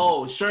 Yes. Now.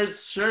 Oh,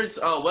 shirts.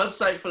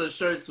 Website for the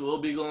shirts will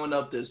be going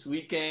up this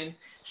weekend.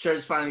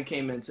 Shirts finally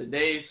came in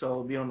today,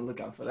 so be on the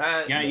lookout for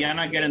that. Yeah,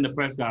 not getting the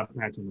Prescott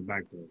patch in the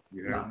back though.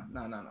 You heard?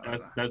 No.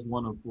 That's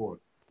 1 of 4.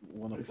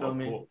 1 of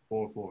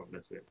 4.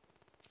 That's it.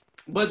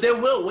 But there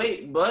will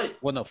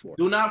 1 of 4.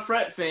 Do not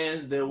fret,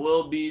 fans. There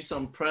will be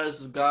some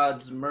Press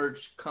Gods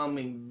merch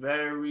coming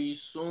very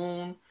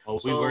soon. Oh,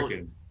 we're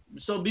working.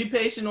 So be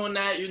patient on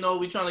that.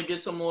 We're trying to get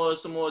some more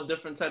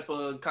different type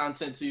of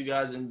content to you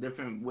guys in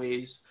different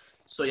ways,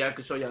 so y'all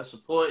can show y'all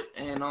support.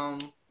 And I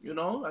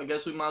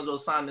guess we might as well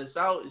sign this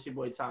out. It's your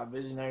boy Ty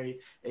Visionary,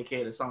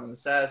 aka the Silent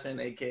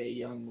Assassin, aka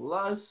Young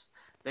Lust.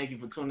 Thank you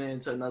for tuning in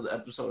to another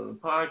episode of the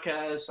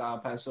podcast. I'll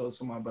pass it over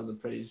to my brother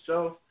Praise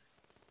Joe.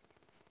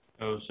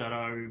 Oh, shout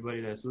out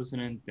everybody that's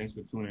listening. Thanks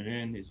for tuning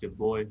in. It's your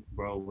boy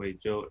Broadway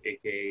Joe,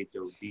 aka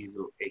Joe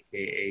Diesel,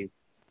 aka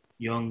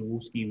Young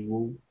Wooski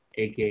Woo,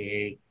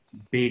 aka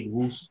Big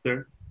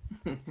Wooster.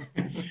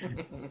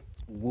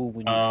 Woo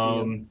when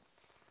you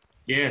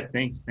yeah,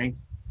 thanks.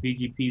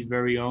 PGP's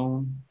very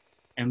own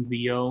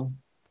MVO.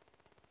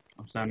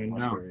 I'm signing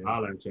out.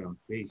 Holla at y'all.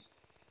 Peace.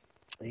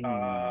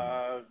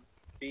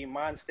 The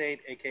Mon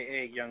State,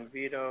 aka Young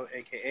Vito,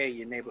 aka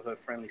your neighborhood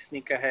friendly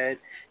sneakerhead,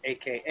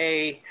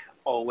 aka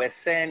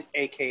OSN,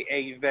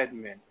 aka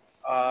Vedman.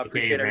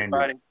 Appreciate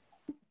everybody.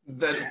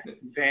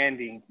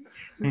 Randy.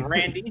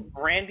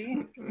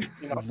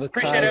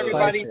 Appreciate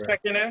everybody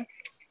checking in.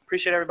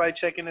 Appreciate everybody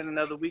checking in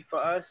another week for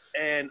us.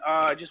 And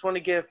I just want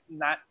to give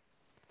not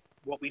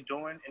what we're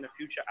doing in the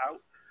future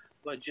out,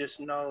 but just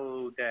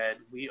know that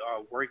we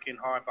are working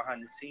hard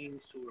behind the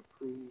scenes to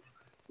improve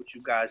what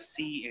you guys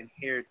see and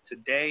hear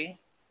today.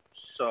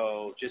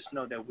 So just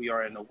know that we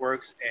are in the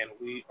works and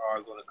we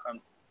are going to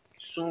come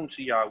soon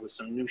to y'all with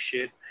some new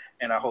shit.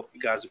 And I hope you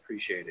guys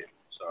appreciate it.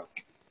 So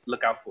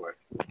look out for it.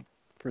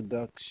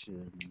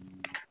 Production.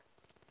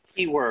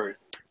 Keyword.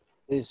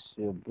 It's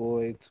your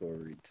boy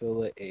Tori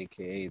Tilla,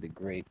 aka the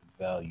Great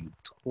Value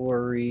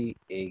Tori,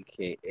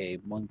 aka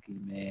Monkey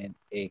Man,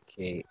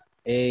 aka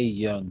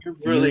Young You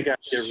really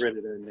got to Huge. get rid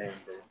of their name,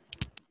 bro.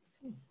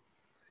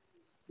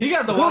 He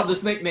got the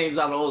wildest nicknames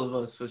out of all of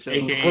us for sure.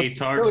 AKA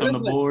Tarks Yo, on the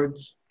listen.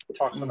 boards.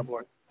 Talks on the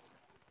board.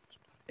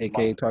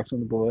 AKA Talks on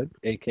the Board,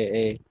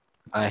 aka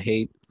I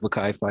Hate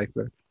Makai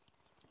Pfeiffer.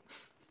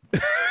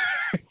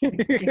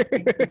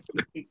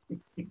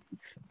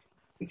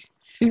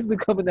 He's been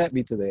coming at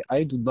me today.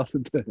 I do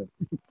nothing to him.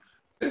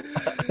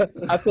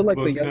 I feel like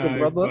the younger Makai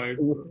brother.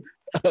 Pfeiffer.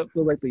 I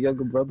feel like the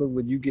younger brother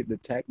when you get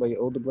attacked by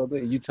your older brother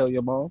and you tell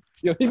your mom,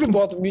 yo, he been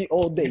bothering me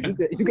all day.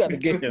 You gotta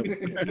get him.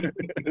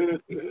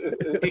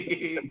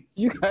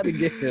 You gotta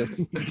get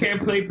him. He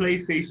can't play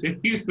PlayStation.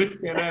 He's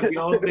been at me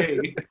all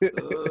day.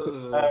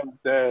 I'm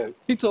dead.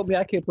 He told me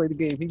I can't play the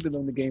game. He's been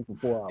on the game for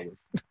 4 hours.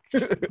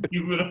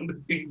 You've been on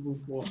the game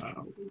for 4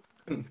 hours.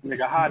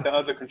 Nigga, hide the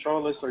other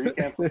controller so you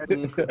can't play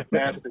it.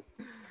 Bastard.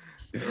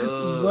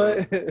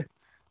 But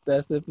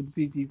that's it for the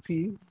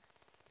PGP.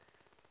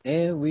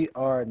 And we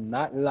are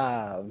not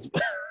live.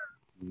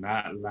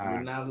 Not We're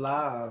live. not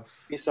live.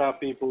 Peace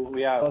out, people.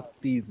 We out. Fuck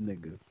these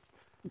niggas.